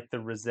 the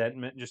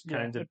resentment just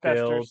kind of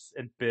builds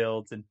and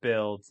builds and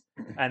builds.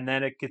 And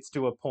then it gets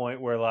to a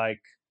point where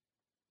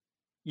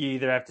you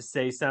either have to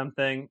say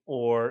something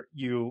or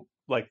you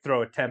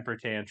throw a temper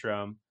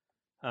tantrum.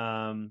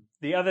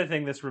 The other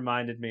thing this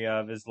reminded me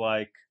of is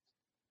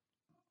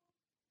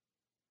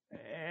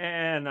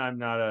and I'm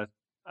not a,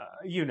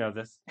 you know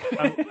this.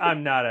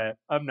 I'm not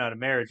a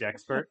marriage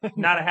expert.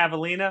 Not a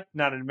javelina.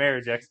 Not a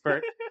marriage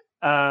expert.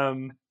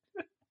 But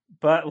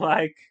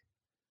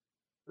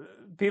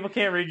people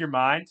can't read your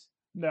mind.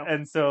 No.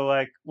 And so,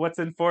 like, what's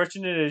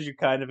unfortunate is you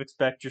kind of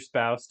expect your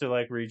spouse to,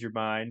 like, read your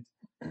mind,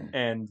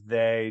 and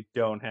they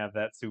don't have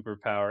that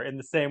superpower. In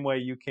the same way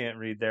you can't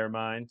read their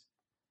mind,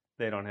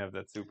 they don't have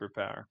that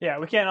superpower. Yeah,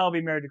 we can't all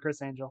be married to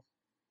Chris Angel.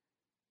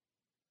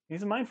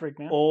 He's a mind freak,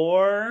 man.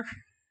 Or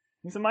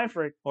He's a mind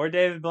freak.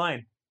 David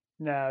Blaine.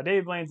 No,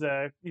 David Blaine's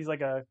he's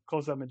like a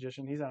close-up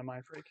magician. He's not a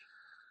mind freak.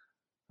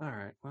 All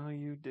right. Well,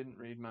 you didn't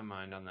read my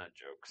mind on that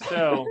joke.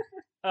 So,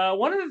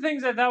 one of the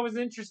things I thought was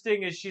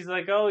interesting is she's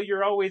like, "Oh,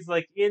 you're always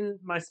like in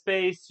my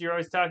space. You're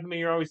always talking to me.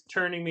 You're always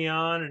turning me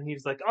on." And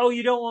he's like, "Oh,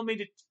 you don't want me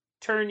to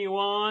turn you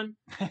on?"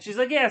 She's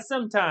like, "Yeah,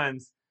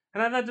 sometimes."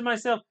 And I thought to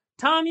myself,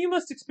 Tom, you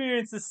must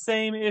experience the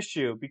same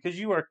issue because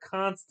you are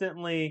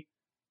constantly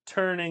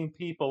turning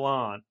people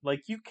on.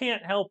 Like you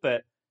can't help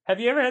it. Have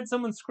you ever had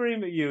someone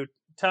scream at you,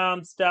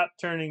 "Tom, stop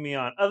turning me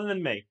on"? Other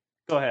than me.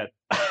 Go ahead.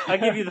 I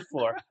give you the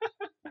floor.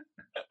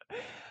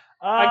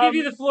 I give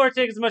you the floor.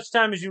 Take as much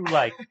time as you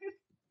like.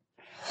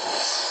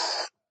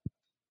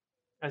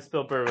 I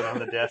spilled bourbon on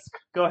the desk.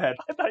 Go ahead.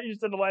 I thought you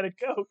said a line of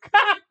Coke.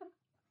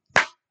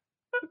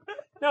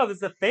 No, this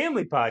is a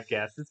family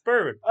podcast. It's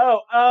bourbon.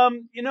 Oh,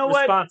 you know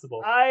what?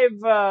 Responsible. I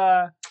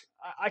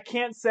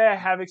can't say I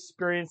have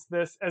experienced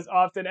this as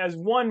often as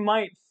one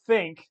might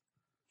think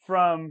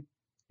from,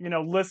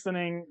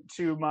 listening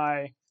to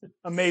my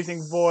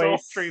amazing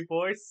voice, Sultry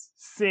voice.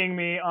 seeing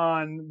me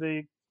on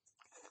the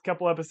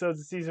couple episodes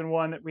of season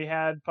 1 that we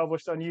had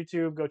published on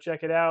YouTube. Go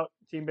check it out,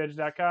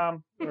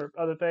 teambinge.com or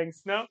other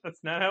things. No,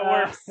 that's not how it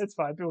works. It's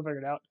fine. People figure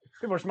it out.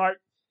 People are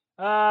smart.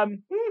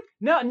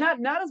 No,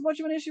 not as much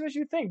of an issue as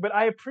you think, but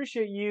I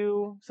appreciate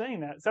you saying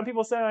that. Some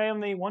people say I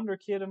am the wonder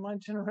kid of my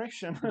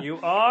generation. You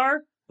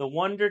are the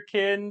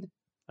wonderkind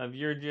of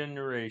your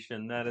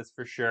generation, that is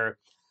for sure.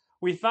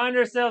 We find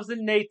ourselves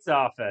in Nate's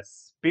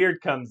office.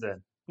 Beard comes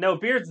in. No,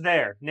 Beard's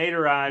there. Nate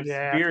arrives.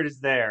 Yeah. Beard is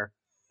there.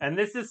 And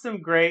this is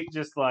some great,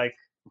 just like,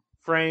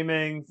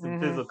 framing, some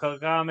physical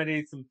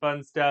comedy, some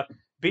fun stuff.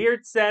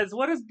 Beard says,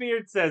 what does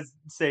Beard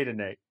say to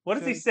Nate? What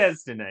does he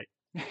says to Nate?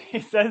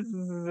 He says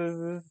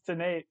to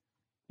Nate,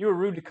 "You were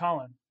rude to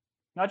Colin.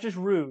 Not just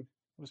rude.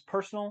 It was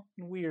personal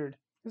and weird."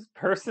 It was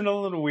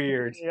personal and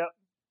weird. Yep.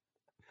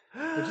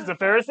 Which is a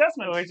fair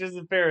assessment. Which is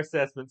a fair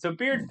assessment. So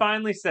Beard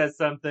finally says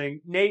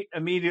something. Nate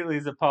immediately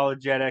is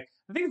apologetic.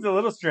 I think it's a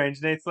little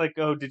strange. Nate's like,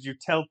 "Oh, did you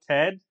tell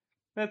Ted?"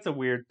 That's a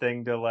weird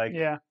thing to like.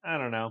 Yeah. I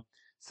don't know.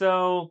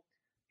 So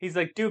he's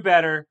like, "Do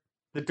better.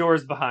 The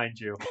door's behind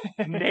you."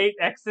 Nate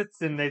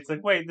exits and Nate's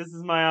like, "Wait, this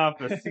is my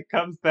office." He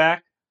comes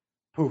back.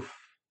 Poof.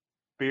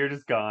 Beard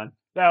is gone.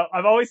 Now,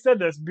 I've always said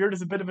this. Beard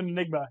is a bit of an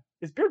enigma.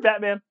 Is Beard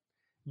Batman?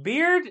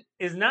 Beard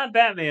is not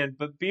Batman,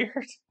 but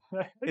Beard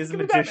is a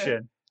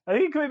magician. I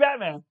think he could be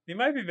Batman. He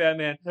might be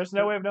Batman. There's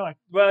no way of knowing.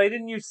 Well, he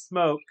didn't use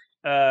smoke.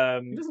 He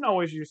doesn't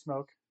always use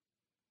smoke.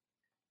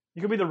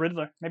 He could be the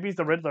Riddler. Maybe he's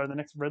the Riddler in the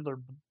next Riddler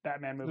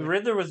Batman movie. The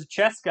Riddler was a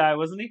chess guy,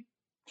 wasn't he?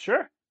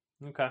 Sure.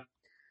 Okay.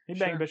 He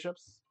banged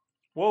bishops.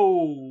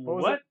 Whoa.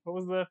 What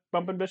was the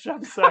bumping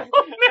bishops? Sorry.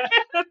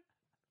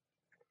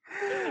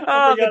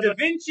 Oh, the Da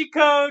Vinci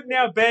Code,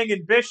 now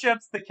banging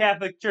bishops. The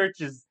Catholic Church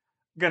is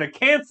going to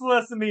cancel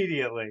us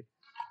immediately.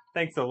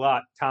 Thanks a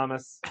lot,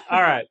 Thomas.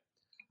 All right.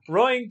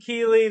 Roy and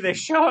Keeley, they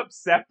show up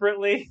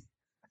separately.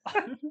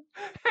 And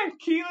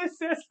Keeley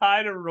says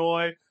hi to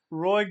Roy.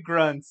 Roy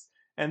grunts.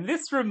 And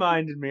this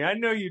reminded me, I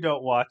know you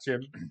don't watch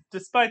him,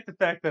 despite the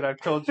fact that I've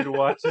told you to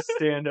watch his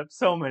stand-up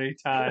so many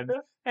times.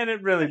 And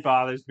it really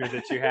bothers me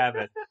that you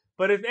haven't.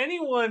 But if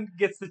anyone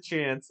gets the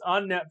chance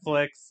on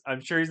Netflix,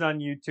 I'm sure he's on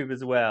YouTube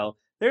as well,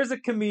 there's a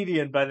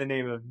comedian by the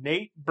name of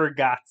Nate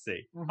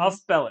Bargatze. I'll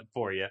spell it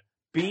for you.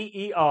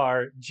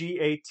 Bergatze.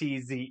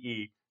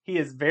 He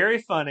is very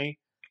funny.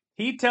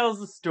 He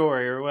tells a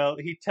story,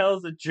 he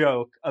tells a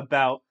joke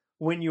about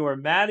when you are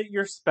mad at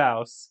your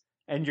spouse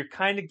and you're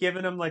kind of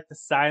giving them like the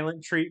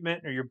silent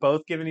treatment, or you're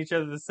both giving each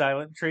other the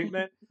silent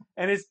treatment.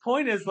 And his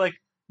point is like,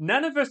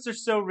 none of us are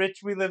so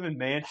rich we live in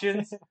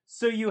mansions,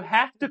 so you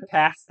have to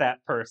pass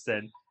that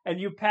person. And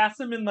you pass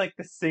them in like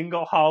the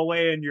single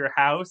hallway in your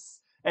house.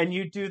 And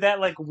you do that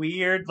like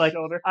weird, like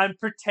I'm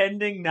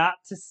pretending not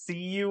to see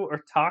you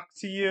or talk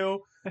to you.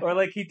 Or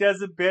like he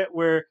does a bit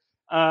where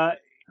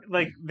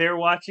like they're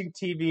watching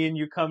TV and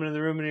you come into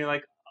the room and you're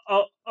like,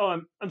 oh,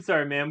 I'm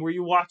sorry, ma'am. Were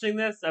you watching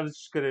this? I was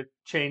just gonna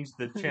change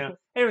the channel.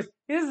 Anyways,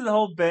 this is the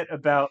whole bit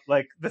about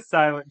like the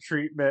silent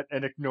treatment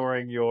and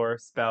ignoring your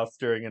spouse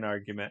during an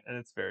argument, and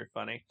it's very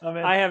funny.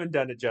 I haven't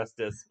done it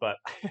justice, but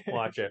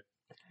watch it.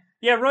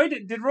 Yeah, Roy.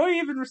 Did Roy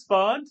even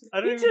respond?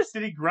 Did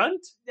he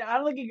grunt?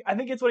 Yeah, I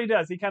think it's what he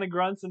does. He kind of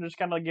grunts and just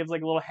kind of like gives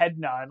like a little head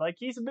nod, like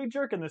he's a big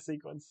jerk in this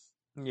sequence.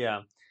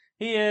 Yeah,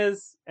 he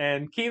is.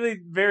 And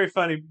Keeley, very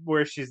funny,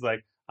 where she's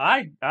like,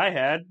 I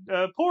had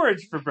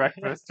porridge for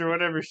breakfast, or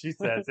whatever she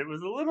says. It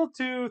was a little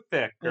too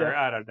thick, or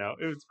I don't know.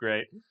 It was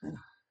great.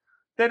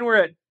 Then we're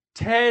at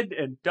Ted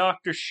and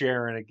Dr.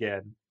 Sharon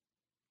again.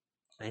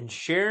 And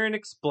Sharon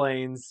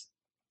explains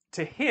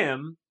to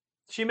him,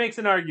 she makes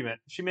an argument.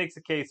 She makes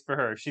a case for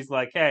her. She's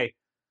like, hey,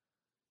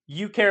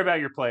 you care about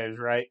your players,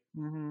 right?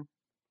 Mm-hmm.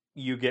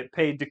 you get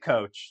paid to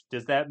coach.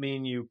 Does that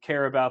mean you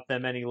care about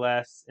them any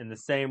less? In the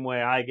same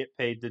way I get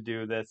paid to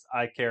do this,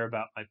 I care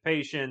about my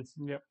patients.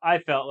 Yep. I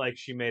felt like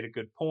she made a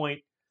good point.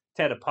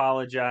 Ted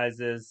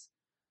apologizes.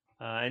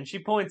 And she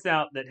points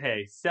out that,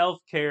 hey,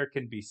 self-care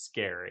can be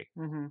scary.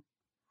 Mm-hmm.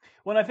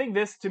 Well, I think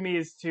this to me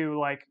is to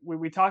like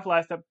we talked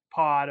last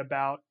pod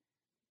about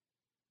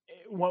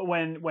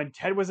when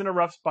Ted was in a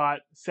rough spot,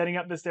 setting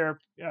up this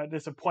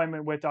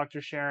appointment with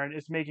Dr. Sharon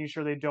is making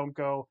sure they don't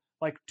go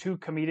like too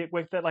comedic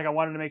with it. Like I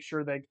wanted to make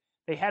sure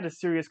they had a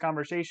serious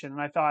conversation,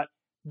 and I thought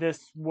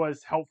this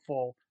was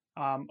helpful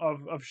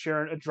of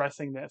Sharon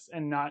addressing this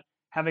and not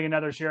having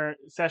another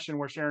session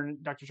where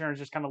Dr. Sharon is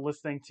just kind of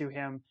listening to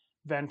him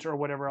vent or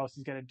whatever else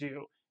he's going to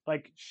do.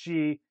 Like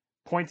she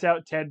points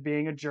out Ted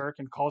being a jerk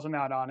and calls him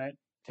out on it.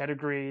 Ted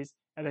agrees,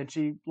 and then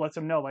she lets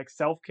him know like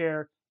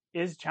self-care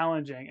is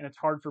challenging and it's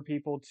hard for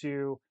people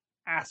to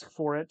ask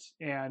for it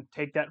and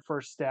take that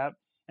first step.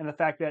 And the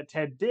fact that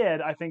Ted did,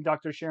 I think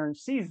Dr. Sharon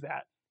sees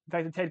that. The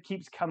fact that Ted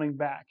keeps coming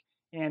back.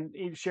 And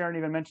Sharon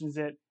even mentions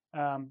it.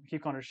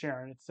 Keep calling her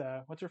Sharon. It's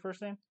what's her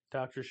first name?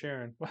 Dr.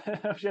 Sharon.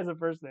 She has a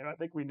first name. I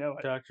think we know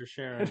it. Dr.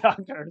 Sharon.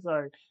 Doctor,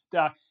 sorry.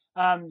 Doc.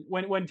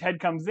 When Ted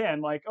comes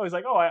in, he's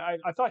like, oh, I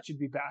thought you'd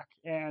be back.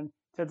 And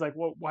Ted's like,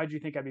 well, why'd you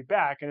think I'd be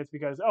back? And it's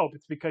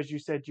because you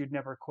said you'd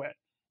never quit.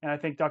 And I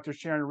think Dr.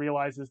 Sharon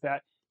realizes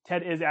that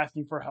Ted is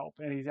asking for help,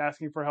 and he's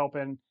asking for help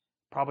in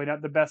probably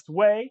not the best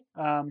way,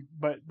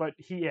 but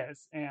he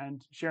is,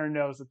 and Sharon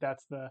knows that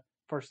that's the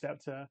first step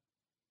to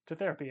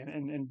therapy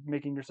and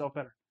making yourself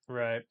better.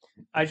 Right.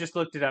 I just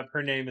looked it up.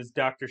 Her name is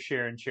Dr.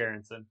 Sharon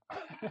Sharonson.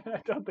 I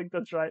don't think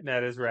that's right.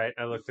 That is right.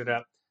 I looked it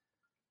up.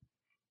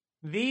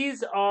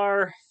 These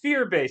are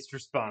fear-based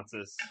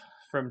responses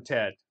from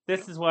Ted.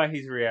 This is why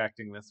he's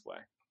reacting this way.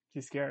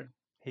 He's scared.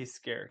 He's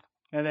scared.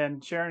 And then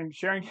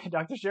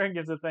Dr. Sharon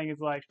gives a thing.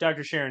 It's like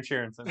Dr. Sharon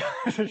Sharonson.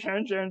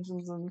 Sharon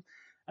Sharonson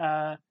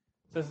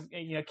says,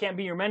 can't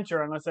be your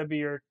mentor unless I be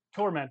your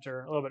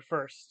tormentor a little bit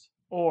first.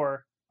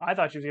 Or I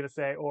thought she was going to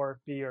say, or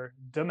be your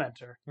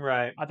dementor.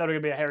 Right. I thought it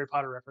was going to be a Harry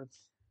Potter reference.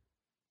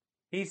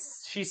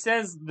 She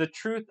says the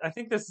truth. I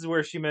think this is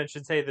where she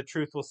mentions, hey, the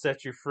truth will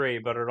set you free,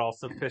 but it'll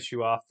also piss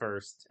you off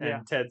first. And Yeah.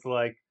 Ted's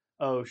like,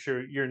 oh,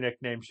 sure, your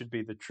nickname should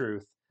be the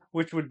truth,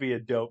 which would be a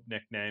dope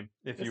nickname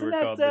if you were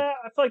called I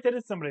feel like that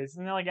is somebody's.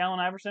 Isn't that like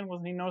Allen Iverson?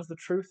 Wasn't he known as the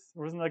truth?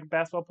 Or wasn't like a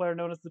basketball player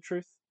known as the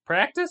truth?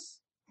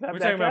 Practice? We're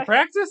talking about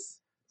Practice?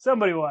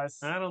 Somebody was.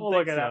 I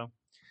don't think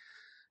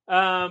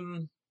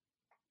so.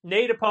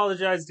 Nate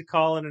apologized to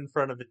Colin in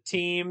front of the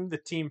team. The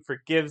team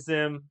forgives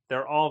him.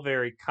 They're all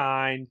very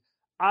kind.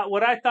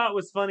 What I thought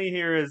was funny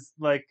here is,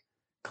 like,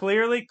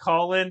 clearly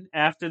Colin,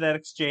 after that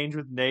exchange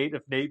with Nate,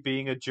 of Nate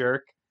being a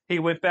jerk, he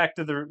went back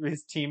to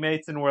his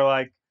teammates and were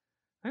like,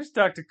 I just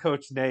talked to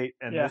Coach Nate,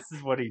 and this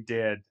is what he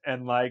did.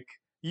 And, like,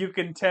 you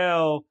can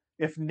tell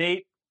if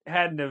Nate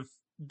hadn't have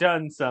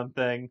done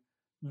something,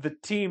 the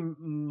team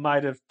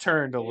might have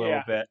turned a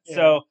little bit. Yeah.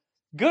 So,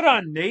 good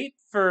on Nate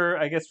for,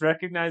 I guess,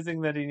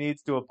 recognizing that he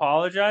needs to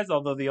apologize,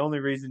 although the only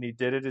reason he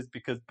did it is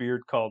because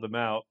Beard called him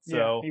out.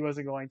 So he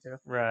wasn't going to.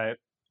 Right.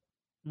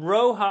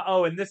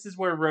 And this is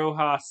where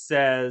Rojas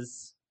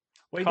says,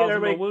 calls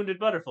him a wounded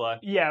butterfly.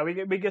 Yeah,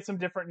 we get some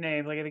different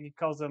names. Like I think he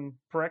calls him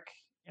prick.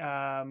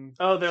 They're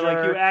jerk,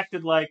 like, you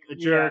acted like a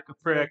jerk, a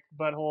prick,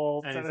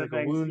 butthole, and he's like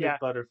a wounded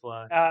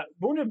butterfly.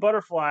 Wounded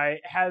butterfly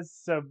has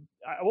some.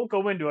 I won't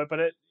go into it, but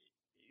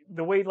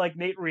the way like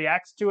Nate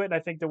reacts to it, and I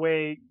think the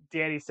way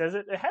Danny says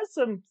it, it has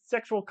some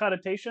sexual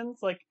connotations.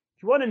 Like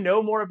if you want to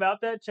know more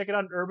about that, check it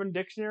out in Urban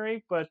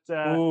Dictionary. But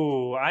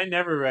I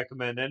never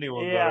recommend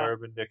anyone go to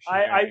Urban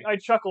Dictionary. I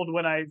chuckled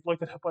when I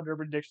looked it up on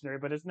Urban Dictionary,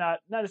 but it's not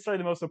necessarily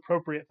the most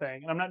appropriate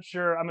thing. And I'm not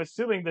sure. I'm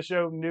assuming the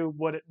show knew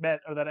what it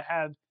meant or that it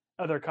had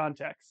other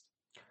context.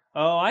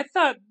 Oh, I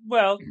thought,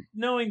 well,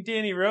 knowing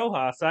Danny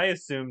Rojas, I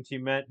assumed he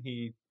meant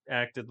he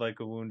acted like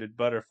a wounded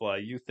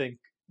butterfly. You think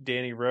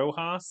Danny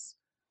Rojas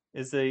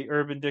is a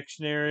Urban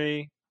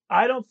Dictionary?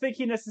 I don't think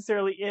he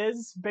necessarily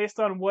is, based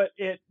on what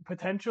it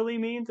potentially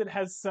means. It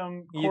has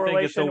some correlation. You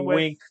think it's a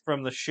wink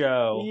from the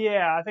show?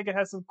 Yeah, I think it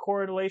has some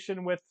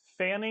correlation with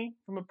Fanny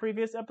from a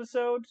previous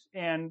episode,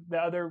 and the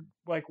other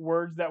like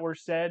words that were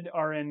said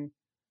are in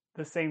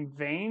the same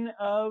vein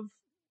of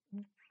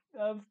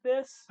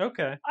this.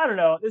 Okay. I don't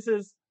know. This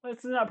is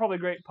not probably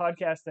great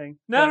podcasting.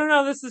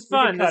 No. This is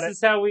fun. This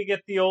is how we get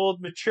the old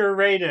mature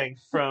rating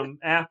from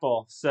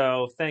Apple.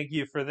 So thank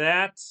you for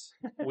that.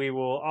 We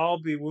will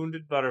all be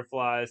wounded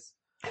butterflies.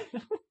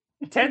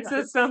 Ted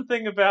says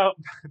something about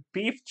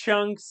beef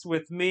chunks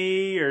with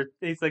me, or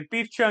he's like,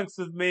 beef chunks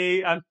with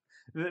me.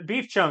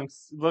 Beef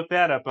chunks. Look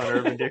that up on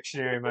Urban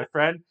Dictionary, my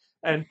friend.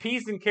 And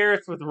peas and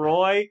carrots with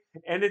Roy.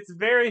 And it's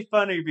very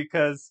funny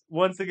because,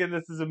 once again,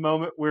 this is a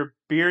moment where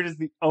Beard is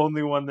the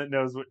only one that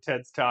knows what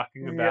Ted's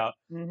talking about.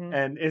 Yep. Mm-hmm.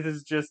 And it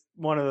is just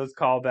one of those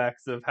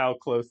callbacks of how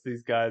close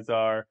these guys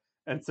are.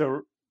 And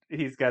so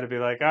he's got to be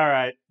like, all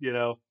right,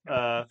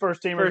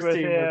 First teamers first with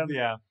team with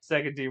him.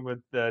 second team with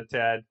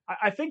Ted.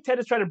 I think Ted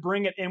is trying to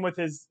bring it in with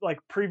his like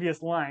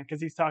previous line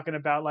because he's talking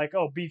about like,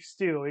 oh, beef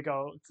stew. We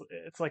go,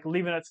 it's like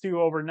leaving that stew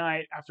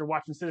overnight after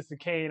watching Citizen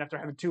Kane after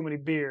having too many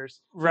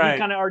beers. So he Right.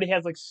 kind of already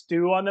has like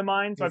stew on the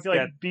mind. So I He's feel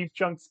like got beef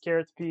chunks,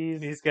 carrots,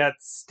 peas. he's got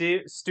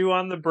stew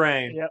on the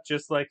brain, Yep.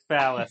 just like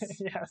phallus,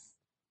 Yes.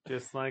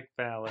 just like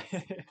phallus.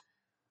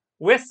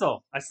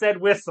 Whistle. I said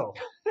whistle.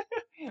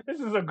 This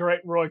is a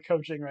great Roy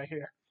coaching right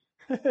here.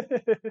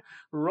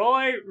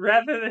 Roy,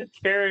 rather than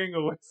carrying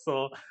a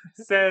whistle,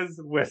 says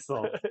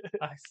whistle.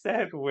 I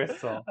said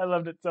whistle. I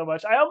loved it so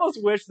much. I almost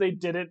wish they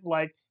didn't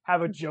like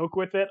have a joke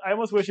with it. I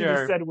almost wish he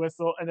just said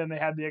whistle and then they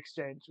had the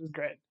exchange. It was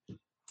great.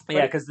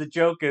 Yeah, because the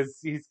joke is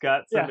he's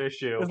got some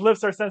issue. His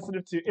lips are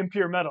sensitive to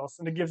impure metals,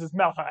 and it gives his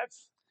mouth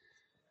hives.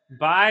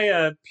 Buy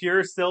a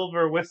pure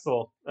silver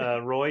whistle,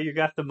 Roy. You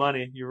got the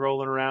money. You're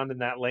rolling around in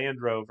that Land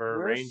Rover,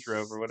 Range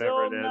Rover,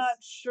 whatever it is. I'm not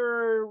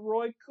sure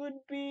Roy could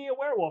be a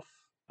werewolf.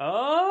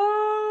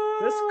 Oh,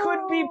 this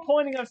could be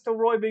pointing us to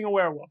Roy being a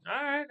werewolf.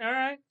 All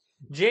right.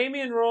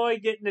 Jamie and Roy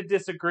get in a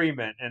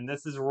disagreement, and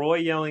this is Roy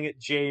yelling at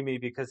Jamie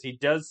because he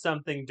does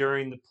something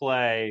during the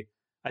play.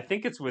 I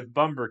think it's with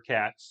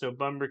Bumbercatch. So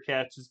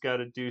Bumbercatch has got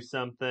to do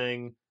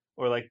something,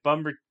 or like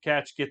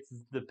Bumbercatch gets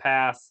the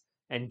pass,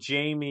 and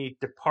Jamie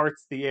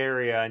departs the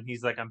area, and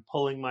he's like, I'm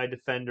pulling my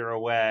defender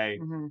away.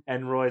 Mm-hmm.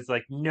 And Roy's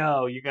like,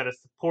 no, you got to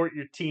support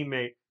your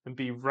teammate and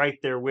be right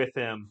there with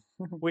him.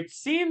 Which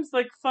seems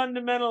like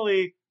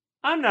fundamentally,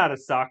 I'm not a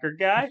soccer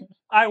guy.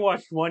 I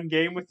watched one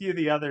game with you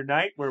the other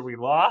night where we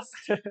lost.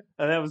 And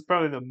that was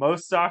probably the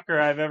most soccer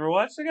I've ever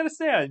watched. I got to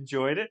say, I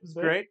enjoyed it. It was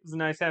great. It was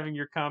nice having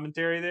your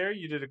commentary there.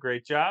 You did a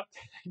great job.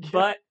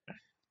 But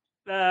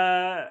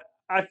I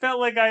felt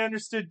like I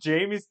understood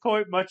Jamie's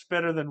point much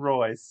better than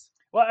Roy's.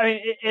 Well, I mean,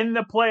 in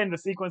the play, in the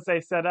sequence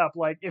they set up,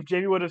 like if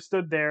Jamie would have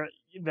stood there,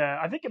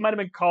 I think it might have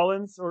been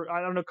Collins, or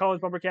I don't know,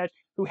 Collins Bumbercatch,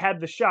 who had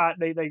the shot.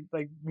 They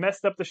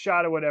messed up the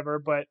shot or whatever,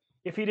 but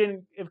if he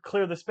didn't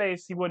clear the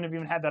space, he wouldn't have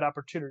even had that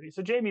opportunity.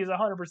 So Jamie is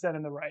 100%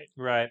 in the right.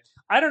 Right.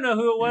 I don't know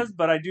who it was,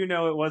 but I do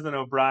know it wasn't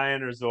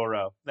O'Brien or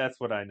Zorro. That's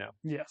what I know.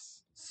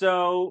 Yes.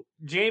 So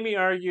Jamie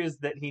argues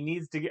that he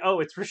needs to get... Oh,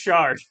 it's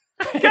Richard.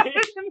 Yeah,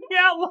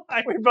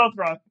 we're both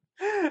wrong.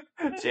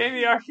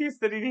 Jamie argues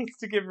that he needs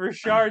to give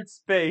Richard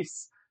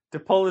space to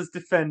pull his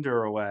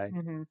defender away.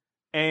 Mm-hmm.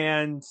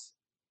 And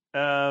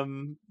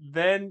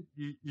then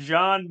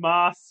Jean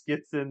Moss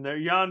gets in there.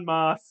 Jan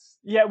Moss.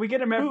 Yeah, we get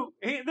him.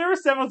 There were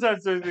several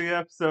times during the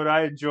episode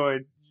I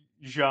enjoyed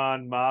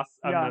Jean Moss.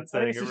 I'm not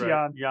saying it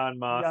right. Jan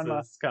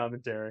Moss's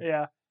commentary.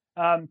 Yeah.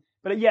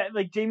 But yeah,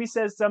 like Jamie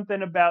says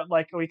something about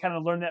like we kind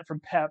of learned that from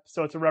Pep,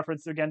 so it's a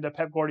reference again to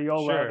Pep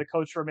Guardiola, the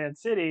coach for Man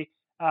City.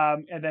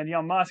 And then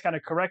Jan Moss kind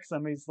of corrects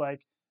him. He's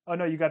like, "Oh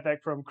no, you got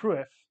that from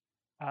Cruyff."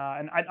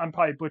 And I'm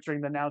probably butchering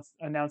the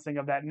announcing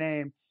of that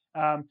name.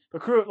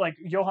 But Cruyff, like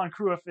Johan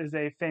Cruyff, is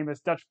a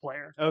famous Dutch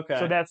player. Okay.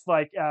 So that's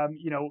like,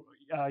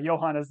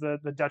 Johan is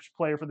the Dutch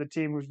player for the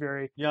team who's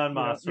very Jan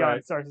Moss,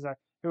 right? Sorry.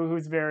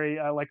 Who's very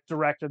like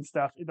direct and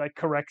stuff. It, like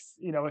corrects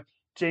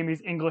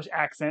Jamie's English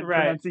accent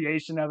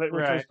pronunciation of it,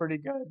 which was pretty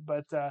good.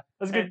 But it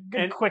was a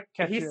good quick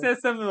catch. He says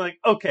something like,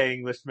 "Okay,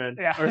 Englishman,"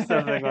 or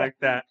something like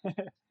that.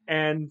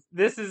 And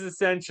this is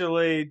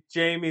essentially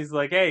Jamie's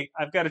like, hey,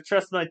 I've got to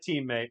trust my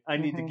teammate. I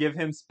need to give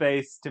him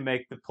space to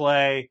make the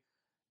play.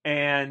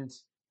 And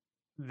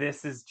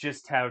this is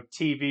just how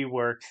TV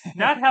works.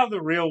 Not how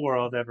the real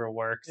world ever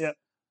works. Yep.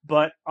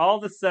 But all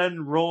of a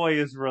sudden, Roy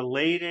is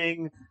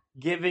relating,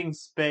 giving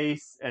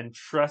space, and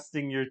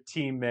trusting your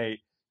teammate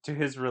to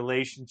his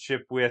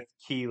relationship with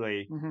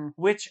Keeley,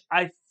 which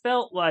I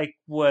felt like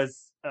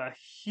was a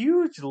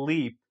huge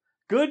leap.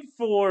 Good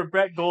for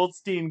Brett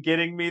Goldstein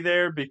getting me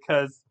there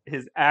because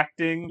his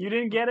acting... You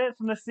didn't get it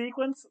from the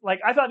sequence?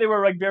 Like, I thought they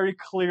were like very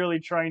clearly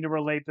trying to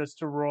relate this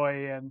to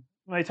Roy, and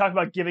when they talk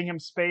about giving him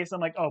space, I'm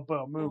like, oh,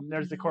 boom,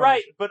 there's the correlation.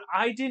 Right, but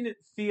I didn't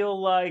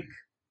feel like...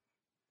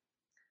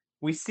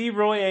 We see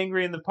Roy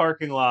angry in the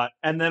parking lot,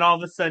 and then all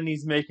of a sudden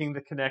he's making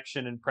the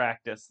connection in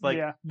practice. Like,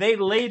 they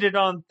laid it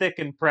on thick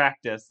in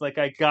practice. Like,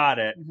 I got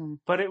it.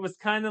 But it was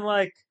kind of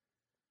like...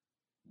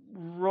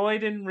 Roy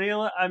didn't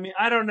realize. I mean,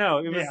 I don't know.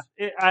 It was.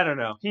 I don't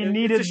know. He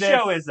needed it's a this.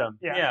 showism.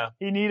 Yeah.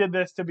 He needed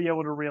this to be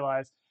able to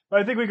realize.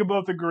 But I think we could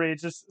both agree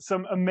it's just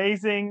some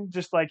amazing,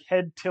 just like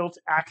head tilt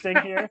acting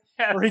here,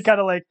 where he kind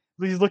of like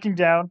he's looking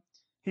down,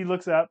 he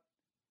looks up,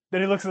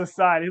 then he looks to the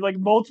side. He like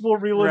multiple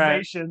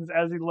realizations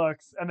as he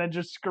looks, and then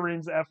just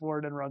screams the F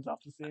word and runs off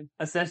the scene.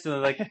 Essentially,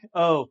 like,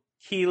 oh,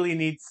 Keeley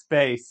needs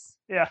space.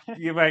 Yeah.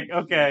 You're like,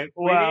 okay,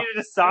 we needed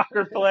a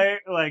soccer player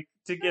like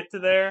to get to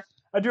there.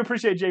 I do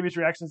appreciate Jamie's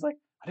reaction. It's like,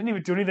 I didn't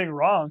even do anything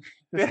wrong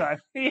this time.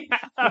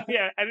 I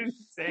didn't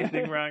say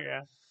anything wrong.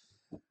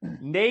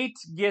 Nate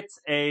gets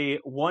a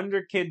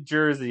Wonder Kid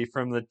jersey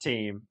from the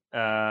team.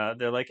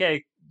 They're like,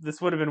 hey,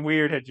 this would have been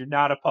weird had you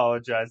not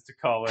apologized to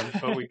Colin,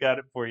 but we got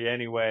it for you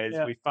anyways.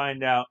 We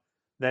find out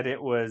that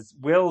it was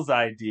Will's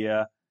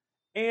idea.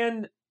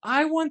 And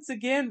I was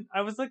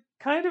like,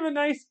 kind of a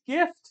nice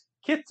gift.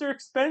 kits are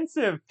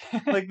expensive.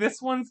 Like,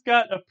 this one's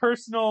got a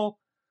personal.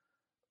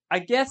 I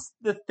guess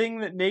the thing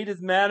that Nate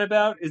is mad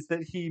about is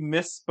that he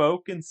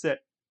misspoke and said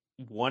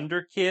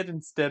Wonder Kid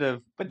instead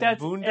of But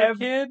Wunder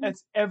Kid.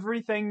 that's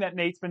everything that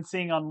Nate's been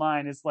seeing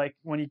online is like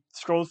when he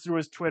scrolls through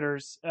his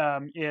Twitters,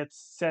 it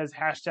says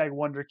hashtag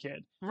Wonder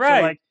Kid. So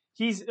Right. like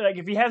he's like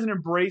if he hasn't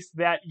embraced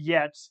that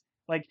yet,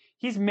 like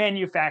he's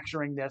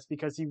manufacturing this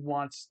because he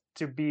wants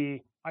to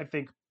be, I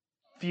think,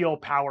 feel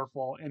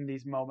powerful in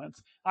these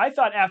moments. I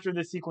thought after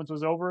this sequence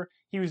was over,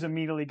 he was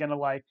immediately gonna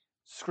like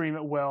scream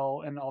at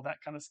Will and all that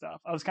kind of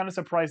stuff. I was kind of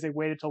surprised they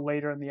waited till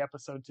later in the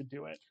episode to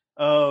do it.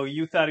 Oh,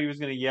 you thought he was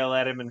going to yell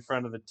at him in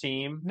front of the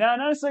team? No,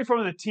 not necessarily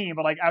from the team,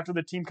 but like after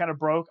the team kind of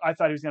broke, I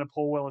thought he was going to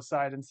pull Will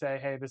aside and say,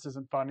 "Hey, this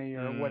isn't funny"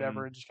 or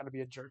whatever, and just kind of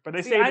be a jerk. But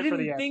they See, saved I it for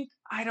the didn't end. think.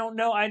 I don't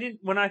know. I didn't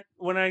when I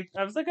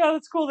was like, oh,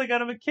 that's cool. They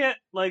got him a kit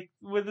like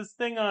with this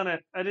thing on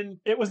it. I didn't.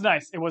 It was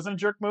nice. It wasn't a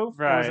jerk move.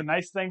 It was a Right.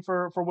 nice thing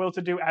for Will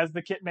to do as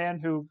the kit man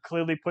who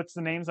clearly puts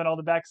the names on all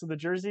the backs of the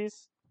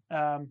jerseys.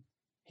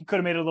 He could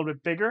have made it a little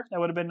bit bigger. That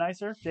would have been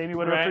nicer. Jamie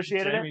would have Right.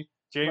 appreciated it.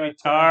 Jamie But,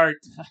 Tart.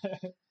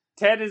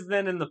 Ted is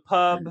then in the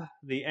pub,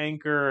 the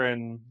anchor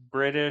and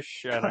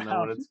British. I don't know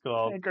what it's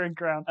called. Anchor and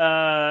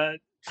crown.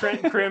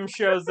 Trent Crimm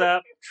shows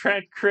up.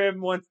 Trent Crimm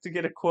wants to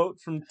get a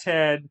quote from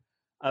Ted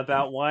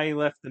about why he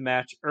left the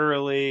match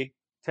early.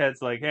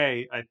 Ted's like,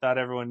 hey, I thought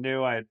everyone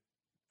knew I had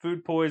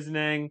food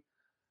poisoning.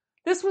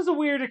 This was a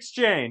weird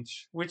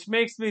exchange, which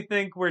makes me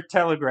think we're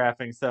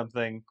telegraphing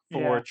something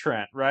for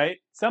Trent, right?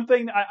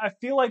 Something, I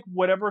feel like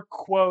whatever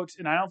quote,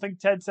 and I don't think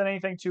Ted said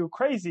anything too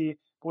crazy,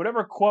 but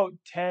whatever quote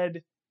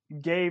Ted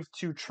gave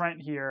to Trent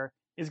here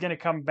is going to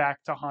come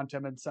back to haunt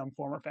him in some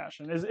form or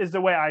fashion, is the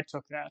way I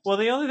took that. Well,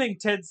 the only thing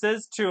Ted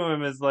says to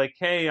him is like,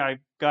 hey, I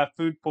got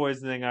food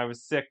poisoning, I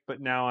was sick,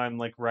 but now I'm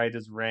like right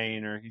as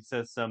rain, or he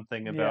says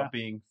something about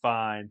being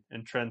fine,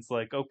 and Trent's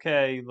like,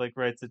 okay, like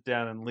writes it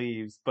down and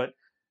leaves. But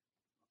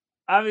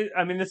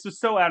I mean, this was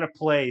so out of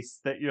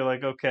place that you're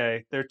like,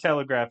 okay, they're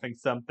telegraphing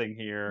something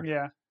here.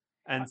 Yeah.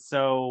 And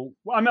so,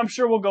 well, I'm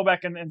sure we'll go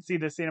back and see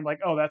this scene. I'm like,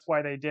 oh, that's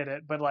why they did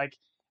it. But like,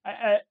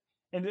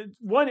 in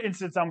one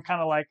instance, I'm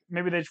kind of like,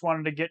 maybe they just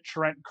wanted to get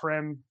Trent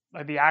Crimm,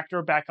 like the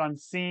actor, back on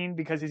scene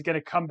because he's going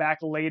to come back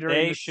later.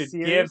 They should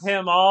give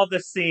him all the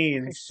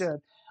scenes. They should.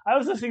 I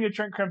was listening to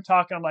Trent Crimm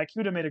talk, and I'm like, he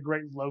would have made a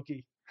great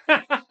Loki.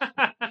 yeah,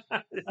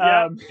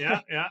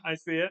 I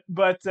see it.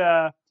 But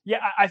yeah,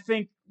 I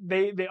think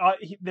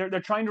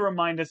they're trying to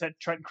remind us that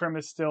Trent Crimm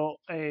is still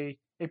a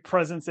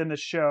presence in the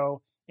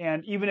show,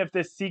 and even if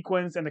this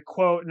sequence and the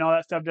quote and all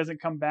that stuff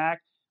doesn't come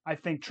back, I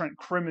think Trent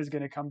Crimm is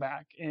going to come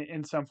back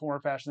in some form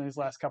or fashion in these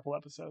last couple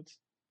episodes.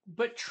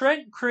 But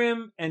Trent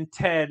Crimm and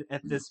Ted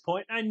at this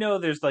point, I know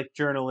there's like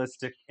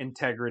journalistic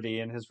integrity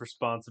and his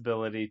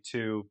responsibility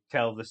to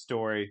tell the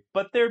story,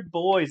 but they're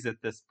boys at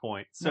this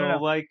point. So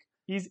like,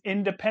 he's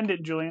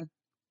independent, Julian.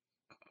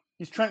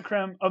 He's Trent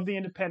Crimm of the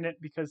Independent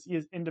because he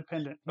is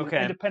independent. He's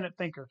an independent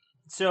thinker.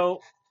 So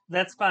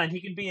that's fine.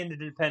 He can be an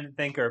independent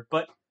thinker,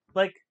 but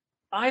like,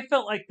 I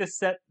felt like this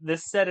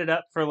set it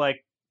up for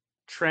like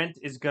Trent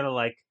is gonna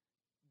like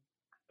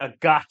a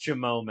gotcha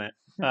moment.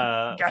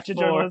 Gotcha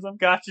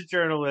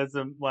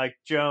journalism, like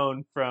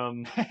Joan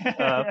from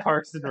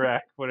Parks and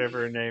Rec,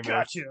 whatever her name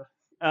is.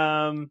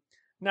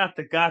 Not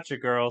the Gotcha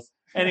Girls.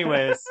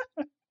 Anyways,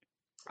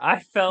 I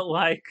felt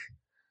like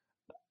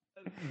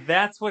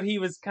that's what he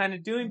was kind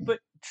of doing, but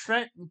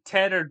Trent and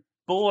Ted are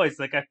boys.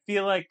 Like, I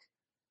feel like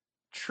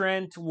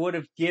Trent would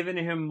have given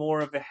him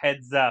more of a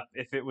heads up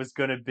if it was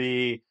going to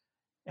be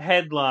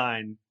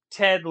headline,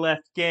 Ted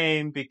left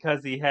game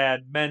because he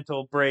had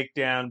mental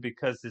breakdown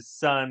because his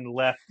son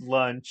left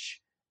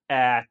lunch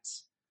at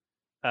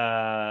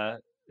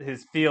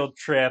his field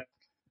trip.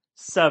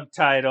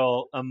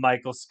 Subtitle: A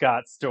Michael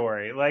Scott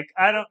story. Like,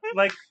 I don't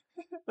like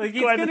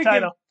he's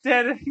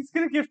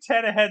gonna give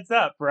Ted a heads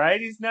up,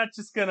 right? He's not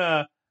just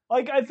gonna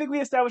like. I think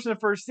we established in the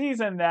first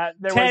season that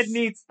Ted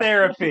needs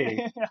therapy.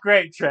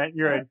 Great, Trent,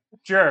 you're a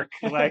jerk.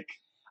 Like,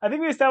 I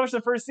think we established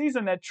the first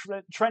season that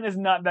Trent is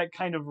not that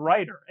kind of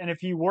writer. And if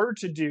he were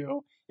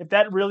to if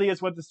that really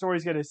is what the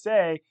story's going to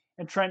say,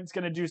 and Trent's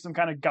going to do some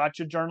kind of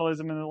gotcha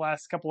journalism in the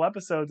last couple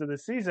episodes of the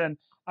season,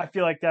 I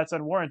feel like that's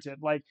unwarranted.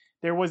 Like,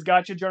 there was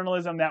gotcha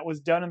journalism that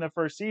was done in the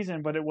first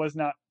season, but it was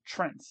not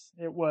Trent's.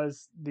 It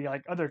was the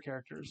like other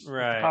characters,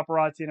 right? Like the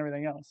paparazzi and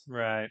everything else.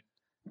 Right.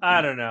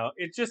 I don't know.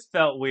 It just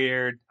felt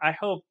weird. I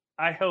hope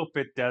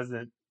it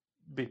doesn't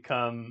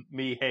become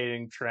me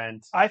hating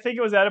Trent. I think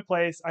it was out of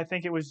place. I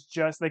think it was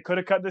just they could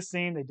have cut this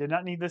scene. They did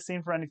not need this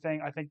scene for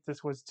anything. I think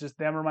this was just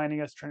them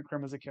reminding us Trent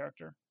Crimm is a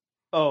character.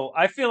 Oh,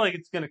 I feel like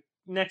it's gonna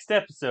next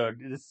episode.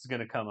 This is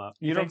gonna come up.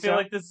 You don't feel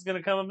like this is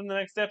gonna come up in the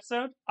next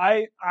episode?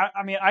 I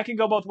mean, I can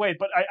go both ways,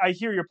 but I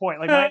hear your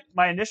point. Like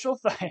my initial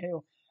thought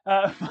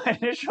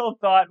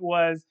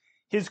was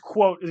his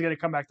quote is gonna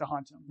come back to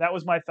haunt him. That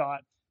was my thought.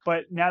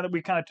 But now that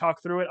we kind of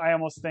talked through it, I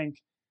almost think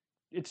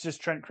it's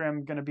just Trent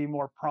Crimm going to be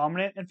more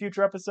prominent in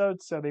future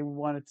episodes, so they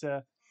wanted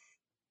to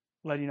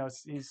let you know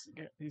he's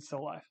still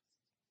alive.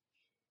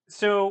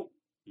 So,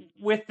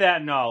 with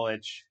that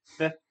knowledge,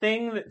 the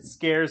thing that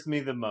scares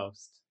me the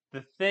most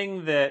the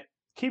thing that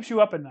Keeps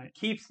you up at night.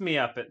 keeps me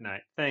up at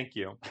night, thank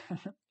you,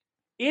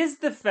 is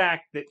the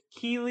fact that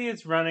Keeley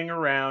is running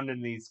around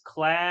in these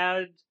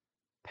clad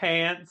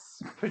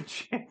pants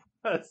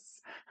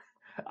pajamas.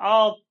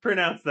 I'll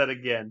pronounce that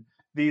again.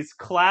 These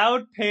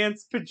cloud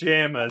pants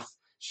pajamas.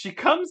 She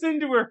comes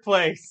into her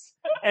place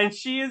and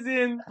she is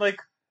in, like,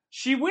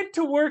 she went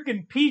to work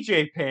in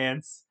PJ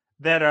pants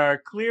that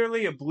are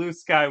clearly a blue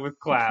sky with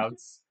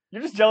clouds.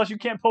 You're just jealous you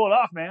can't pull it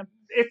off, man.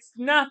 It's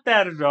not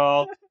that at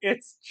all.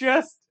 It's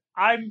just,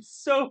 I'm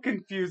so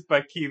confused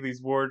by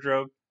Keeley's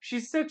wardrobe.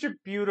 She's such a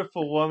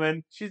beautiful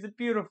woman. She's a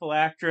beautiful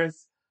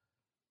actress.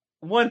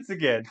 Once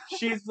again,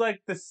 she's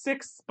like the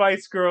sixth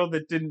Spice Girl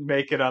that didn't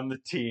make it on the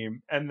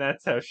team, and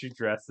that's how she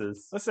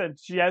dresses. Listen,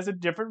 she has a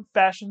different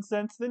fashion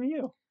sense than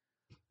you.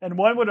 And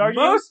one would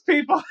argue Most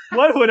people,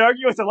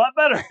 it's a lot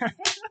better.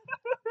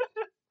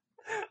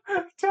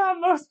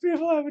 Tom, most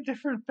people have a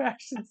different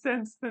fashion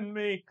sense than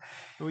me.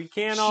 We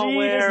can't all She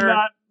wear. does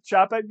not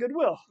shop at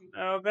Goodwill.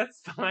 Oh,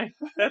 that's fine.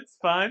 That's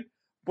fine.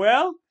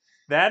 Well,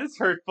 that is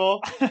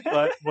hurtful,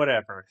 but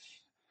whatever.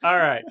 All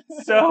right,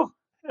 so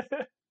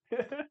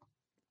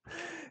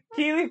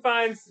Keeley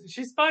finds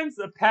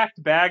a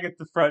packed bag at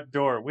the front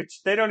door,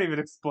 which they don't even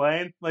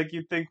explain. Like,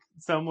 you'd think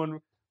someone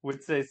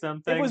would say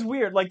something. It was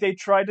weird. Like, they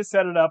tried to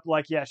set it up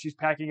like, yeah, she's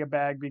packing a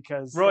bag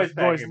because Roy's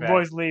packing a bag.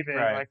 Roy's leaving,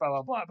 Right. like, blah,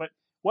 blah, blah. But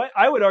what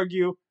I would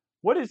argue,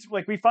 what is,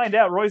 like, we find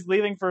out Roy's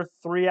leaving for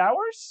 3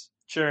 hours?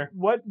 Sure.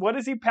 What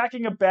is he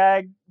packing a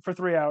bag for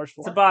 3 hours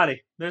for? It's a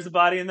body. There's a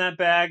body in that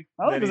bag.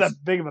 I don't think it's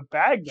that big of a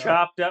bag, though.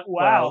 Chopped up.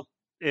 Wow. Well,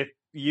 if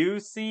you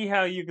see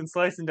how you can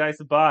slice and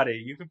dice a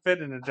body, you can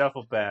fit in a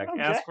duffel bag.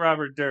 Okay. Ask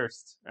Robert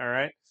Durst. All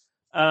right.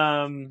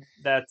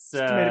 That's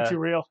You made it too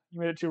real. You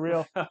made it too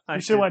real. I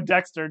You should have went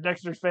Dexter.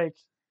 Dexter's fake.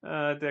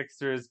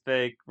 Dexter is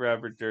fake.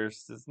 Robert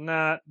Durst is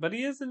not, but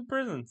he is in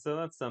prison, so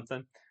that's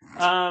something.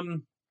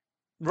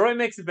 Roy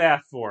makes a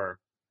bath for her.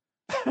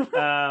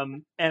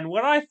 And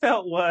what I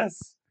felt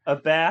was a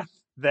bath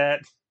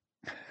that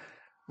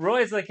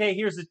Roy's like, hey,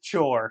 here's a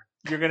chore.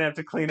 You're going to have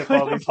to clean up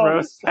all these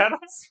rose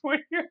petals when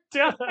you're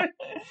done.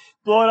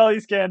 Blowing all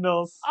these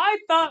candles. I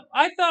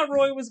thought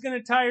Roy was going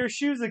to tie her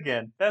shoes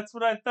again. That's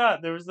what I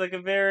thought. There was like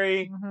a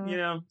very,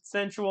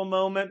 sensual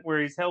moment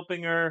where he's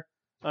helping her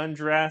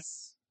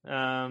undress. It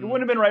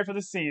wouldn't have been right for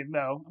the scene,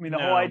 though. I mean, the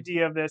whole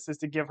idea of this is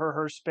to give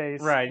her space.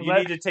 Right. You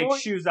need to take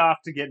shoes off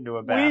to get into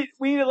a bath.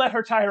 We need to let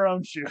her tie her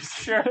own shoes.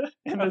 Sure.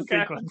 In this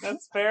sequence.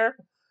 That's fair.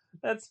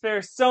 That's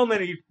fair. So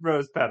many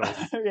rose petals.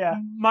 Yeah.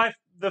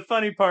 The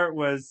funny part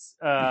was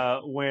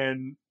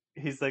when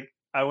he's like,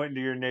 I went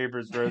into your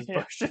neighbor's rose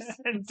bushes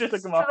and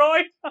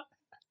destroyed them.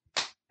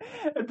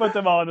 And put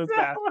them all in his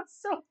bath. That was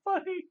so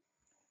funny.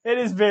 It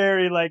is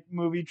very like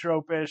movie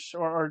trope-ish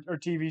or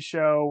TV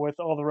show with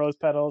all the rose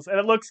petals. And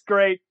it looks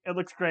great. It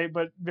looks great,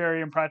 but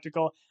very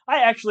impractical.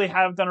 I actually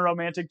have done a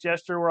romantic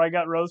gesture where I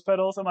got rose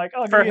petals. I'm like,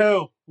 oh, for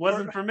who?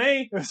 Wasn't for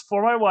me. It was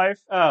for my wife.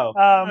 Oh,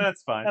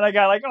 that's fine. And I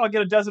got like, I'll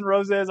get a dozen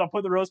roses. I'll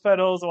put the rose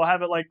petals. I'll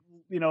have it like,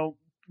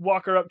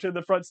 walk her up to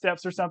the front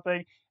steps or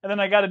something. And then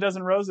I got a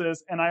dozen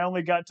roses and I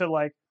only got to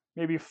like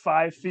maybe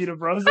 5 feet of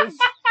roses.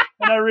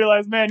 And I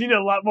realized, man, you need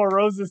a lot more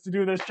roses to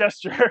do this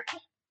gesture.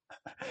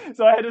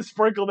 So I had to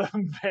sprinkle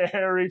them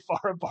very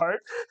far apart.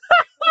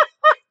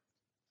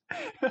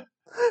 To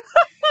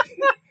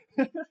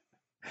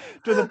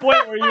the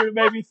point where you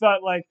maybe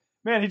thought like,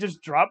 man, he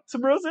just dropped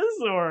some roses,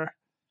 but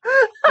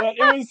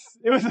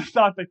it was a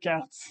thought that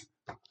counts.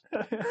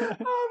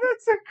 Oh,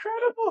 that's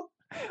incredible.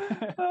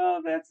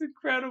 Oh, that's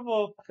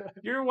incredible.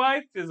 Your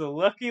wife is a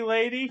lucky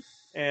lady,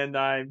 and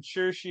I'm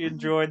sure she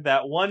enjoyed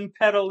that one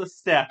petal a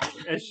step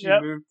as she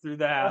moved through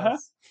the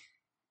house.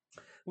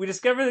 We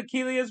discover that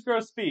Keeley has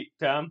gross feet,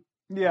 Tom.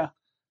 Yeah.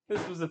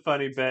 This was a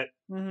funny bit.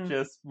 Mm-hmm.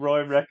 Just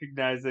Roy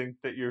recognizing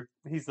that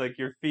he's like,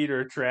 your feet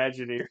are a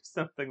tragedy or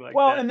something like that.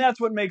 Well, and that's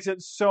what makes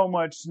it so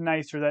much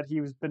nicer that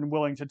he's been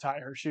willing to tie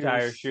her shoes.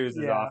 Tie her shoes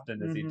as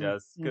often as he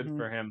does. Good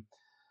for him.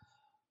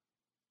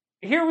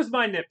 Here was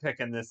my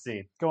nitpick in this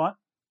scene. Go on.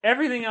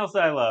 Everything else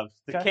I loved.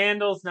 The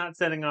candles not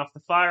setting off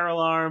the fire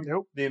alarm.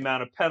 Nope. The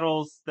amount of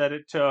petals that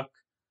it took.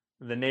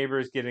 The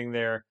neighbors getting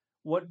there.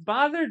 What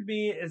bothered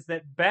me is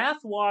that bath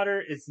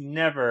water is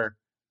never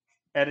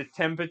at a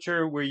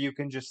temperature where you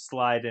can just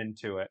slide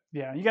into it.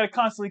 Yeah, you got to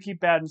constantly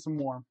keep adding some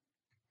warm.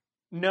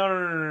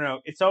 No.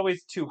 It's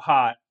always too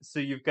hot, so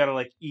you've got to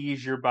like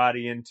ease your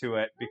body into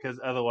it because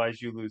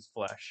otherwise you lose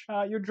flesh.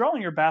 You're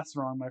drawing your baths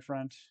wrong, my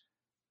friend.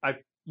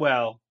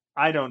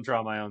 I don't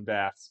draw my own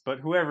baths, but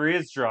whoever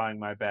is drawing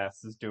my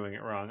baths is doing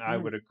it wrong. I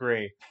would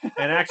agree.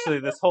 And actually,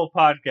 this whole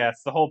podcast,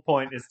 the whole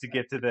point is to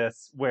get to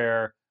this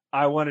where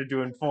I wanted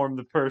to inform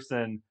the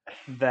person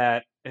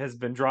that has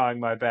been drawing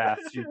my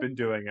baths, you've been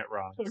doing it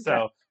wrong. Okay.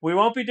 So we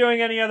won't be doing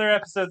any other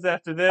episodes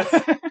after this.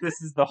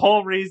 This is the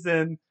whole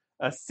reason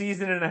A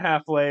season and a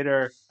half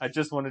later, I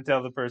just want to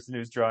tell the person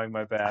who's drawing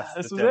my bats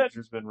the This was it.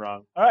 temperature's been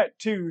wrong. All right,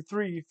 2,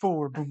 3,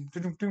 4. Boom,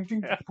 boom, boom,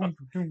 boom, boom,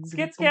 boom,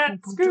 Skit boom, scat, boom,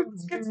 boom, scoot, boom,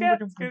 skit boom, scat,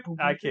 boom, scoot. boom,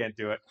 I boom, can't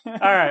do it. All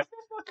right.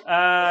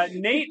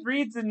 Nate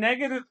reads a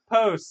negative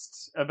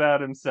post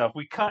about himself.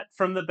 We cut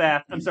from the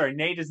bath. I'm sorry,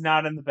 Nate is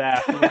not in the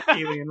bath with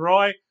Keely and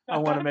Roy. I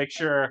want to make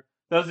sure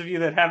those of you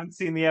that haven't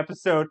seen the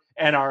episode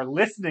and are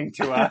listening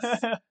to us,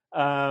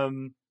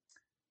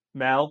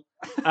 Mel,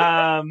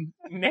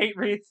 Nate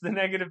reads the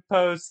negative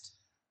post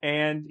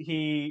and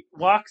he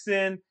walks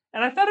in.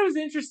 And I thought it was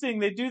interesting.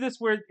 They do this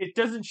where it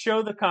doesn't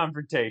show the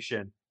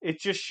confrontation. It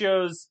just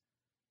shows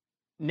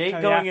Nate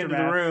Kinda the going into the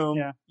aftermath, room.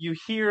 yeah. You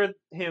hear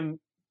him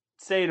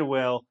say to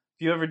Will,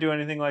 if you ever do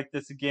anything like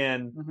this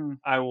again, Mhm.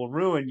 I will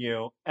ruin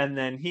you. And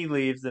then he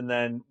leaves, and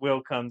then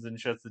Will comes and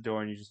shuts the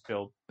door, and you just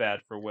feel bad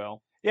for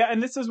Will. Yeah,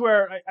 and this is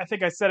where I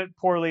think I said it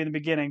poorly in the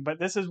beginning, but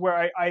this is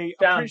where I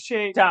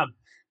appreciate. Tom,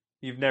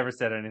 you've never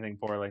said anything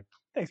poorly.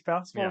 Thanks, pal.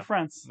 It's Yeah.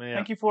 friends. Yeah.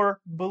 Thank you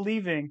for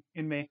believing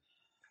in me.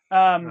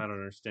 I don't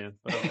understand.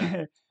 But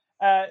okay.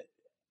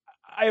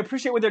 I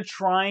appreciate what they're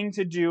trying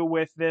to do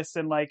with this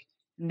and like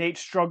Nate's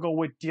struggle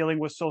with dealing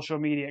with social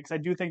media, because I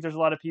do think there's a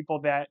lot of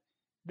people that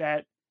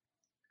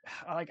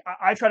like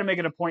I try to make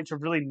it a point to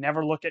really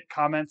never look at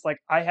comments. Like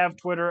I have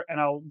Twitter and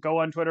I'll go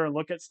on Twitter and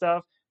look at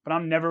stuff, but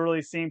I'm never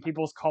really seeing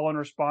people's call and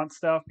response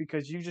stuff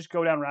because you just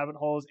go down rabbit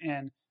holes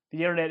and the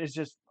internet is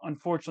just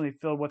unfortunately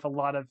filled with a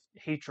lot of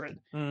hatred.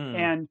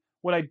 And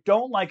what I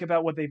don't like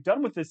about what they've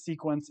done with this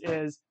sequence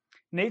is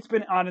Nate's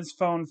been on his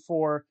phone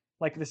for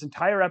like this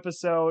entire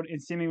episode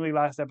and seemingly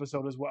last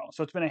episode as well.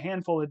 So it's been a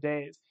handful of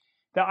days.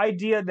 The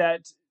idea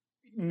that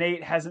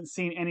Nate hasn't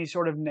seen any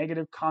sort of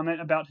negative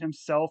comment about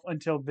himself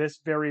until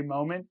this very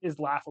moment is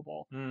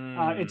laughable.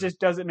 It just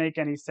doesn't make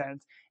any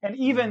sense. And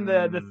even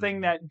the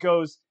thing that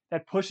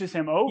pushes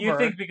him over. You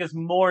think because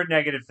more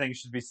negative things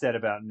should be said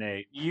about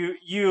Nate.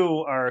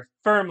 You are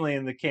firmly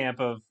in the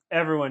camp of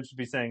everyone should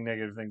be saying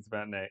negative things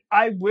about Nate.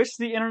 I wish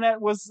the internet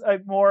was a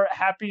more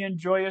happy and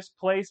joyous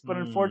place, but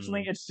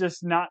unfortunately it's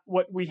just not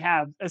what we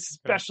have,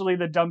 especially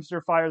the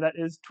dumpster fire that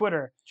is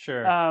Twitter.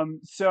 Sure.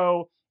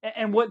 So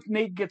and what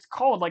Nate gets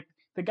called, like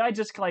the guy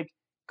just like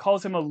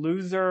calls him a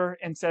loser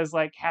and says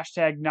like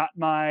hashtag not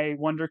my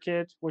wonder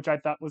kid, which I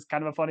thought was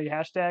kind of a funny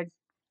hashtag.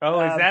 Oh,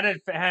 is that a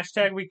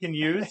hashtag we can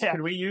use? Yeah.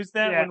 Could we use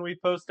that when we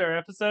post our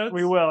episodes?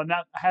 We will.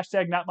 Not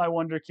hashtag not my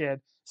wonder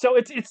kid. So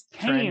it's tame.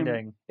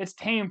 Trending. It's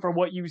tame for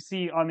what you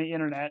see on the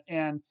internet.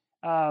 And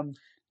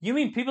you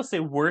mean people say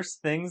worse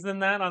things than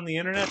that on the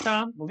internet,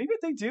 Tom? Believe it,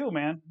 they do,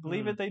 man.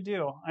 Believe it, they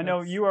do. I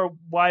know you are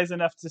wise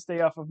enough to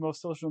stay off of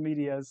most social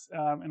medias,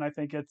 and I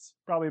think it's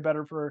probably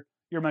better for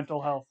your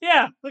mental health.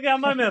 Yeah, look how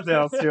my mental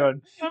health's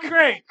doing. I'm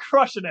great.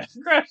 Crushing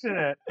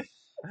it.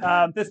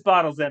 This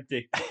bottle's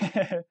empty.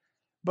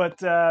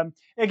 But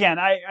again,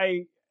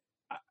 I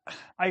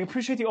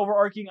appreciate the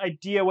overarching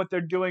idea what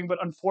they're doing, but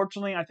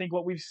unfortunately, I think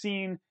what we've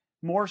seen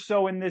more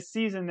so in this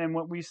season than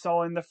what we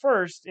saw in the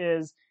first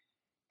is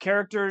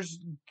characters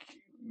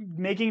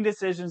making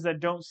decisions that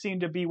don't seem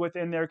to be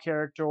within their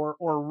character,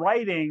 or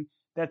writing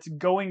that's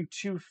going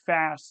too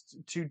fast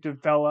to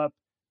develop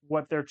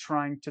what they're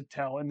trying to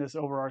tell in this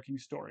overarching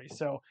story.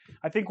 So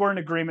I think we're in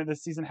agreement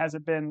this season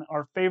hasn't been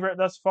our favorite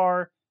thus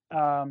far,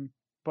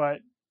 but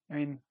I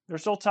mean,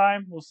 there's still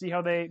time. We'll see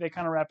how they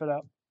kind of wrap it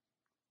up.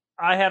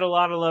 I had a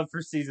lot of love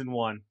for season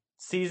one.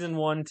 Season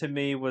one to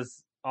me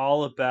was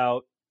all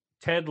about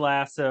Ted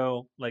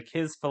Lasso, like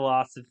his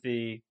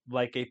philosophy,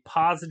 like a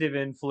positive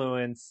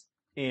influence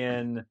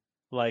in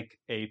like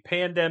a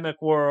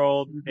pandemic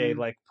world, a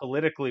like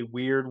politically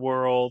weird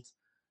world.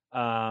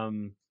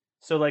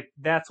 So like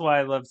that's why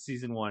I love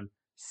season one.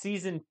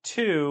 Season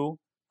two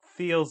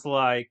feels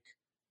like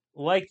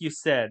you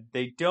said,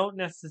 they don't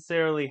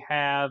necessarily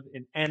have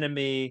an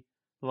enemy.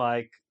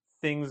 Like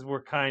things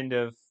were kind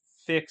of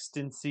fixed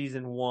in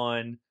season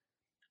one.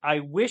 I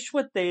wish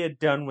what they had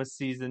done with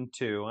season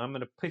two, I'm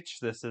going to pitch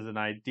this as an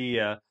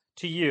idea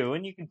to you,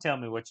 and you can tell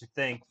me what you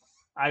think.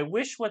 I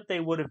wish what they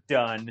would have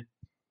done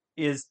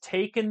is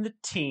taken the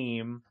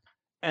team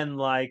and,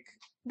 like,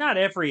 not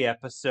every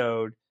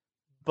episode,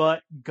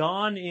 but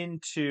gone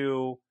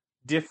into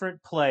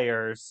different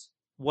players,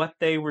 what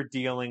they were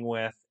dealing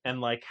with, and,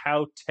 like,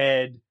 how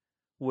Ted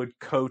would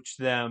coach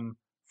them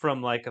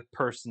from, like, a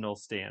personal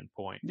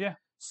standpoint. Yeah.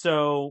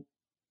 So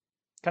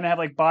kind of have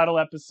like bottle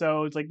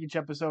episodes, like each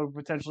episode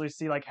would potentially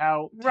see like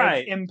how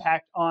Ted's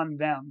impact on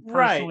them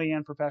personally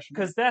and professionally.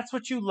 Because that's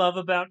what you love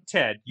about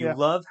Ted. You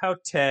love how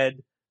Ted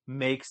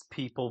makes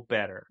people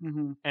better.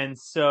 And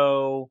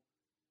so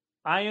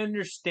I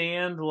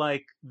understand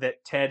like that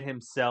Ted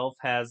himself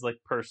has like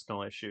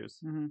personal issues.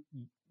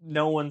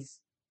 No one's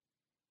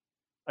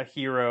a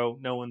hero.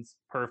 No one's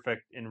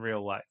perfect in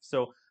real life.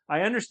 So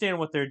I understand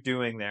what they're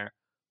doing there.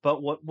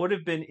 But what would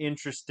have been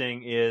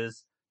interesting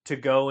is to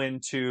go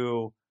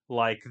into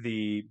like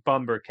the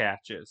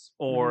Bumbercatches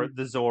or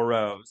the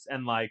Zorros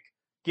and like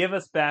give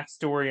us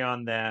backstory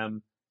on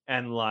them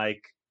and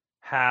like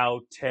how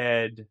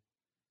Ted,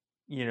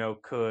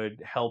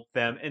 could help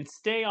them and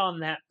stay on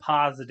that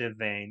positive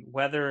vein,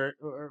 rather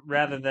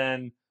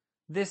than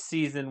this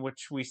season,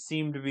 which we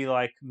seem to be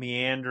like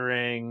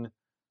meandering,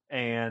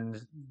 and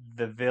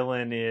the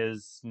villain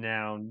is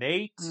now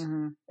Nate,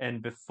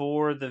 and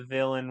before the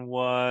villain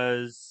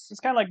was It's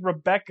kind of like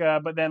Rebecca,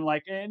 but then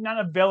like not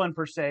a villain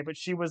per se, but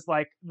she was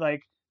like the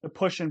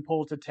push and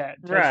pull to Ted.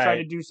 Ted's trying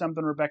to right. do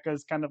something.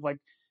 Rebecca's kind of like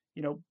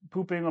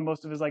pooping on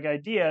most of his like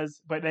ideas,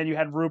 but then you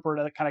had Rupert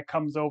that kind of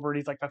comes over and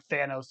he's like the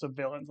Thanos of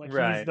villains. Like he's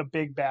Right. the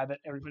big bad that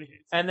everybody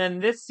hates. And then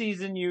this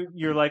season,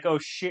 you're like, oh,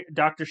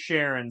 Dr.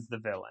 Sharon's the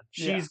villain.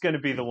 Yeah. She's going to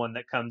be the one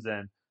that comes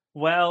in.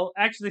 Well,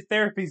 actually,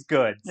 therapy's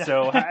good. Yeah.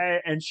 So,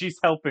 and she's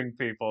helping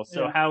people.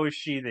 So, Yeah. how is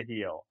she the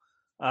heel?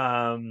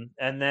 And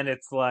then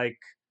it's like,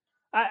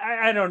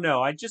 I don't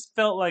know. I just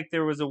felt like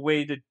there was a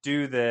way to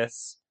do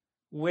this,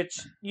 which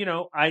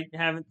I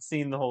haven't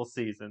seen the whole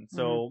season.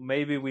 So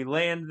maybe we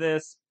land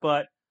this,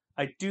 but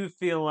I do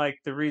feel like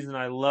the reason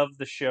I love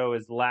the show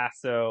is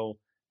Lasso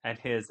and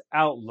his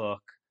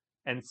outlook.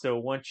 And so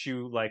once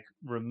you like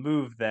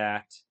remove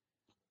that,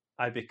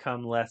 I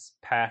become less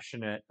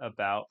passionate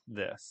about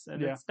this. And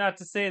Yeah. it's not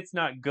to say it's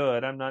not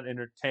good. I'm not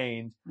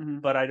entertained,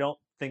 but I don't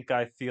think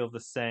I feel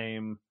the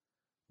same,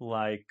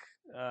 like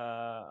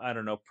I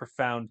don't know,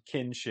 profound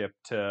kinship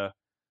to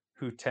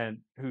who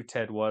Ted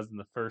was in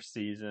the first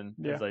season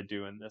as I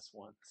do in this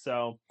one.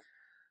 So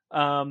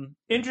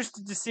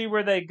interested to see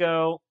where they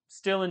go.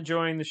 Still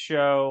enjoying the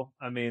show.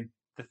 I mean,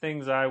 the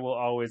things I will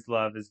always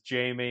love is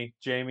Jamie.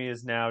 Jamie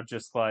is now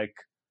just like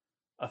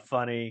a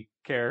funny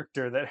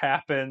character that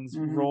happens.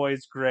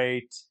 Roy's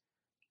great.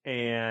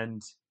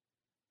 And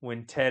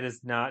when Ted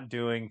is not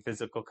doing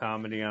physical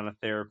comedy on a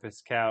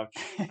therapist's couch,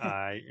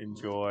 I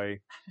enjoy.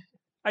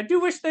 I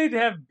do wish they'd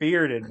have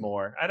Bearded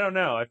more. I don't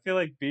know. I feel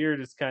like Beard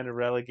is kind of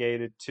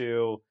relegated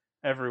to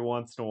every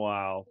once in a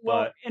while.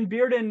 Well, But and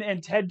Beard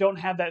and Ted don't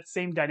have that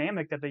same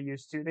dynamic that they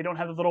used to. They don't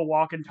have the little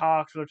walk and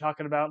talks where they're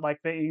talking about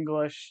like the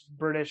English,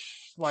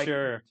 British, like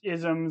sure.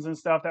 isms and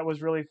stuff. That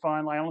was really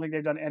fun. Like, I don't think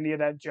they've done any of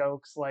that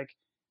jokes. Like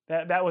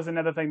that was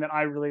another thing that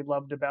I really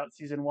loved about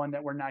season one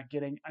that we're not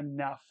getting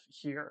enough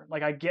here.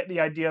 Like I get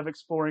the idea of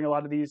exploring a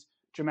lot of these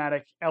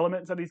dramatic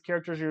elements of these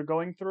characters you're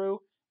going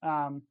through.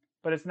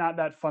 But it's not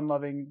that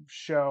fun-loving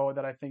show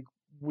that I think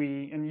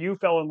we and you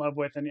fell in love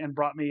with and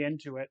brought me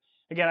into it.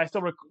 Again, I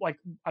still I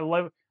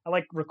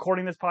like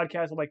recording this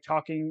podcast. I like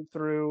talking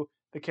through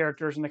the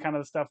characters and the kind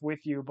of the stuff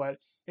with you, but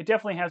it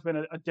definitely has been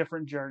a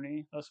different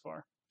journey thus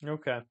far.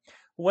 Okay.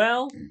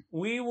 Well,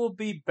 we will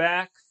be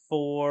back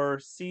for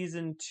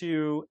season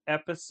 2,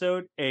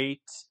 episode 8,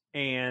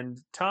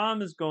 and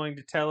Tom is going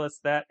to tell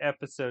us that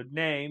episode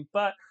name.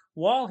 But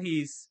while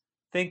he's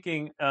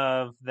thinking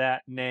of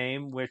that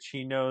name, which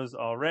he knows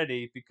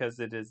already because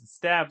it is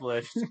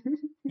established,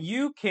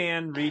 you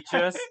can reach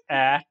us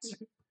at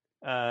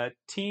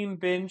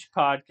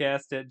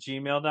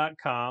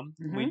teambingepodcast@gmail.com.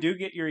 We do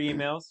get your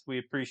emails. We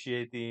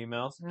appreciate the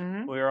emails.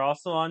 We are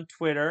also on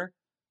Twitter.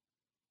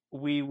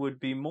 We would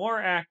be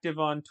more active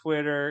on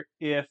Twitter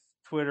if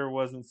Twitter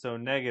wasn't so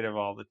negative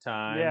all the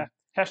time. Yeah.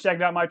 Hashtag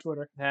not my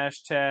Twitter.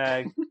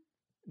 Hashtag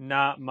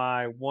not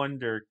my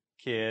wonder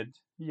kid.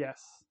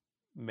 Yes.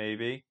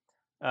 Maybe.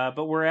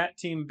 But we're at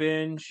Team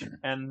Binge,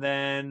 and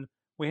then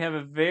we have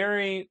a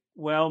very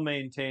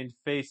well-maintained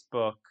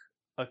Facebook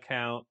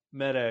account,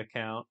 meta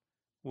account,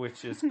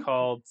 which is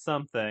called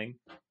something.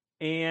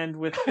 And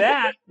with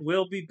that,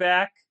 we'll be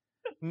back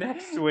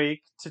next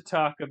week to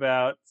talk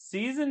about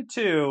season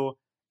 2,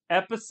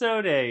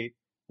 episode 8,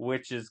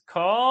 which is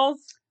called,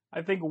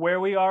 I think, Where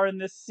We Are in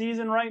This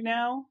Season right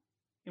now,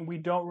 and we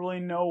don't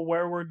really know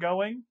where we're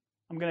going.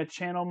 I'm going to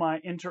channel my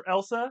inner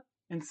Elsa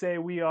and say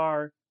we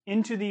are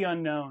Into the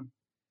Unknown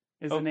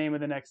is the name of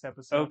the next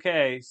episode.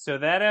 Okay, so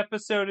that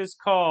episode is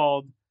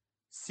called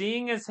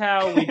Seeing as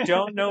How We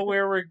Don't Know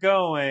Where We're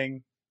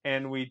Going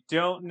and We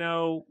Don't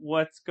Know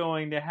What's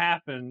Going to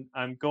Happen,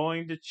 I'm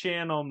going to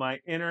channel my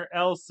inner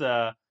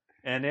Elsa,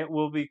 and it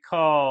will be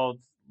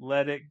called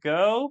Let It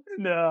Go?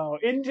 No,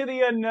 Into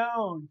the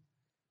Unknown.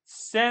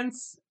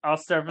 I'll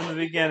start from the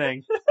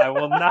beginning. I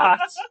will not.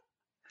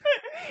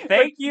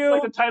 Thank you.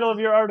 It's like the title of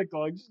your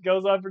article. It just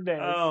goes on for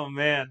days. Oh,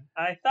 man.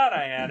 I thought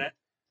I had it.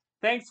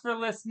 Thanks for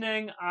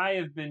listening. I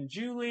have been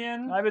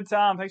Julian. I've been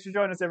Tom. Thanks for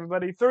joining us,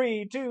 everybody.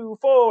 3, 2,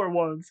 4,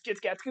 1. Skit,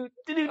 scat, scoot.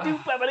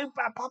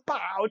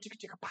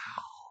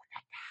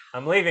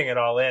 I'm leaving it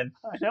all in.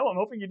 I know. I'm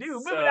hoping you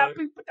do.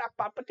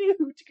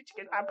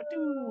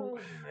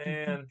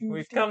 Man,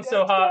 we've come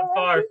so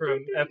far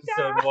from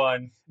episode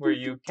 1 where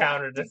you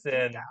counted us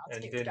in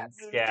and didn't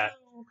scat.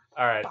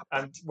 All right,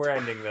 we're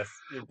ending this.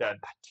 You're done.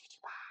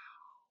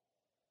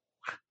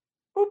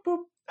 Boop,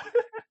 boop.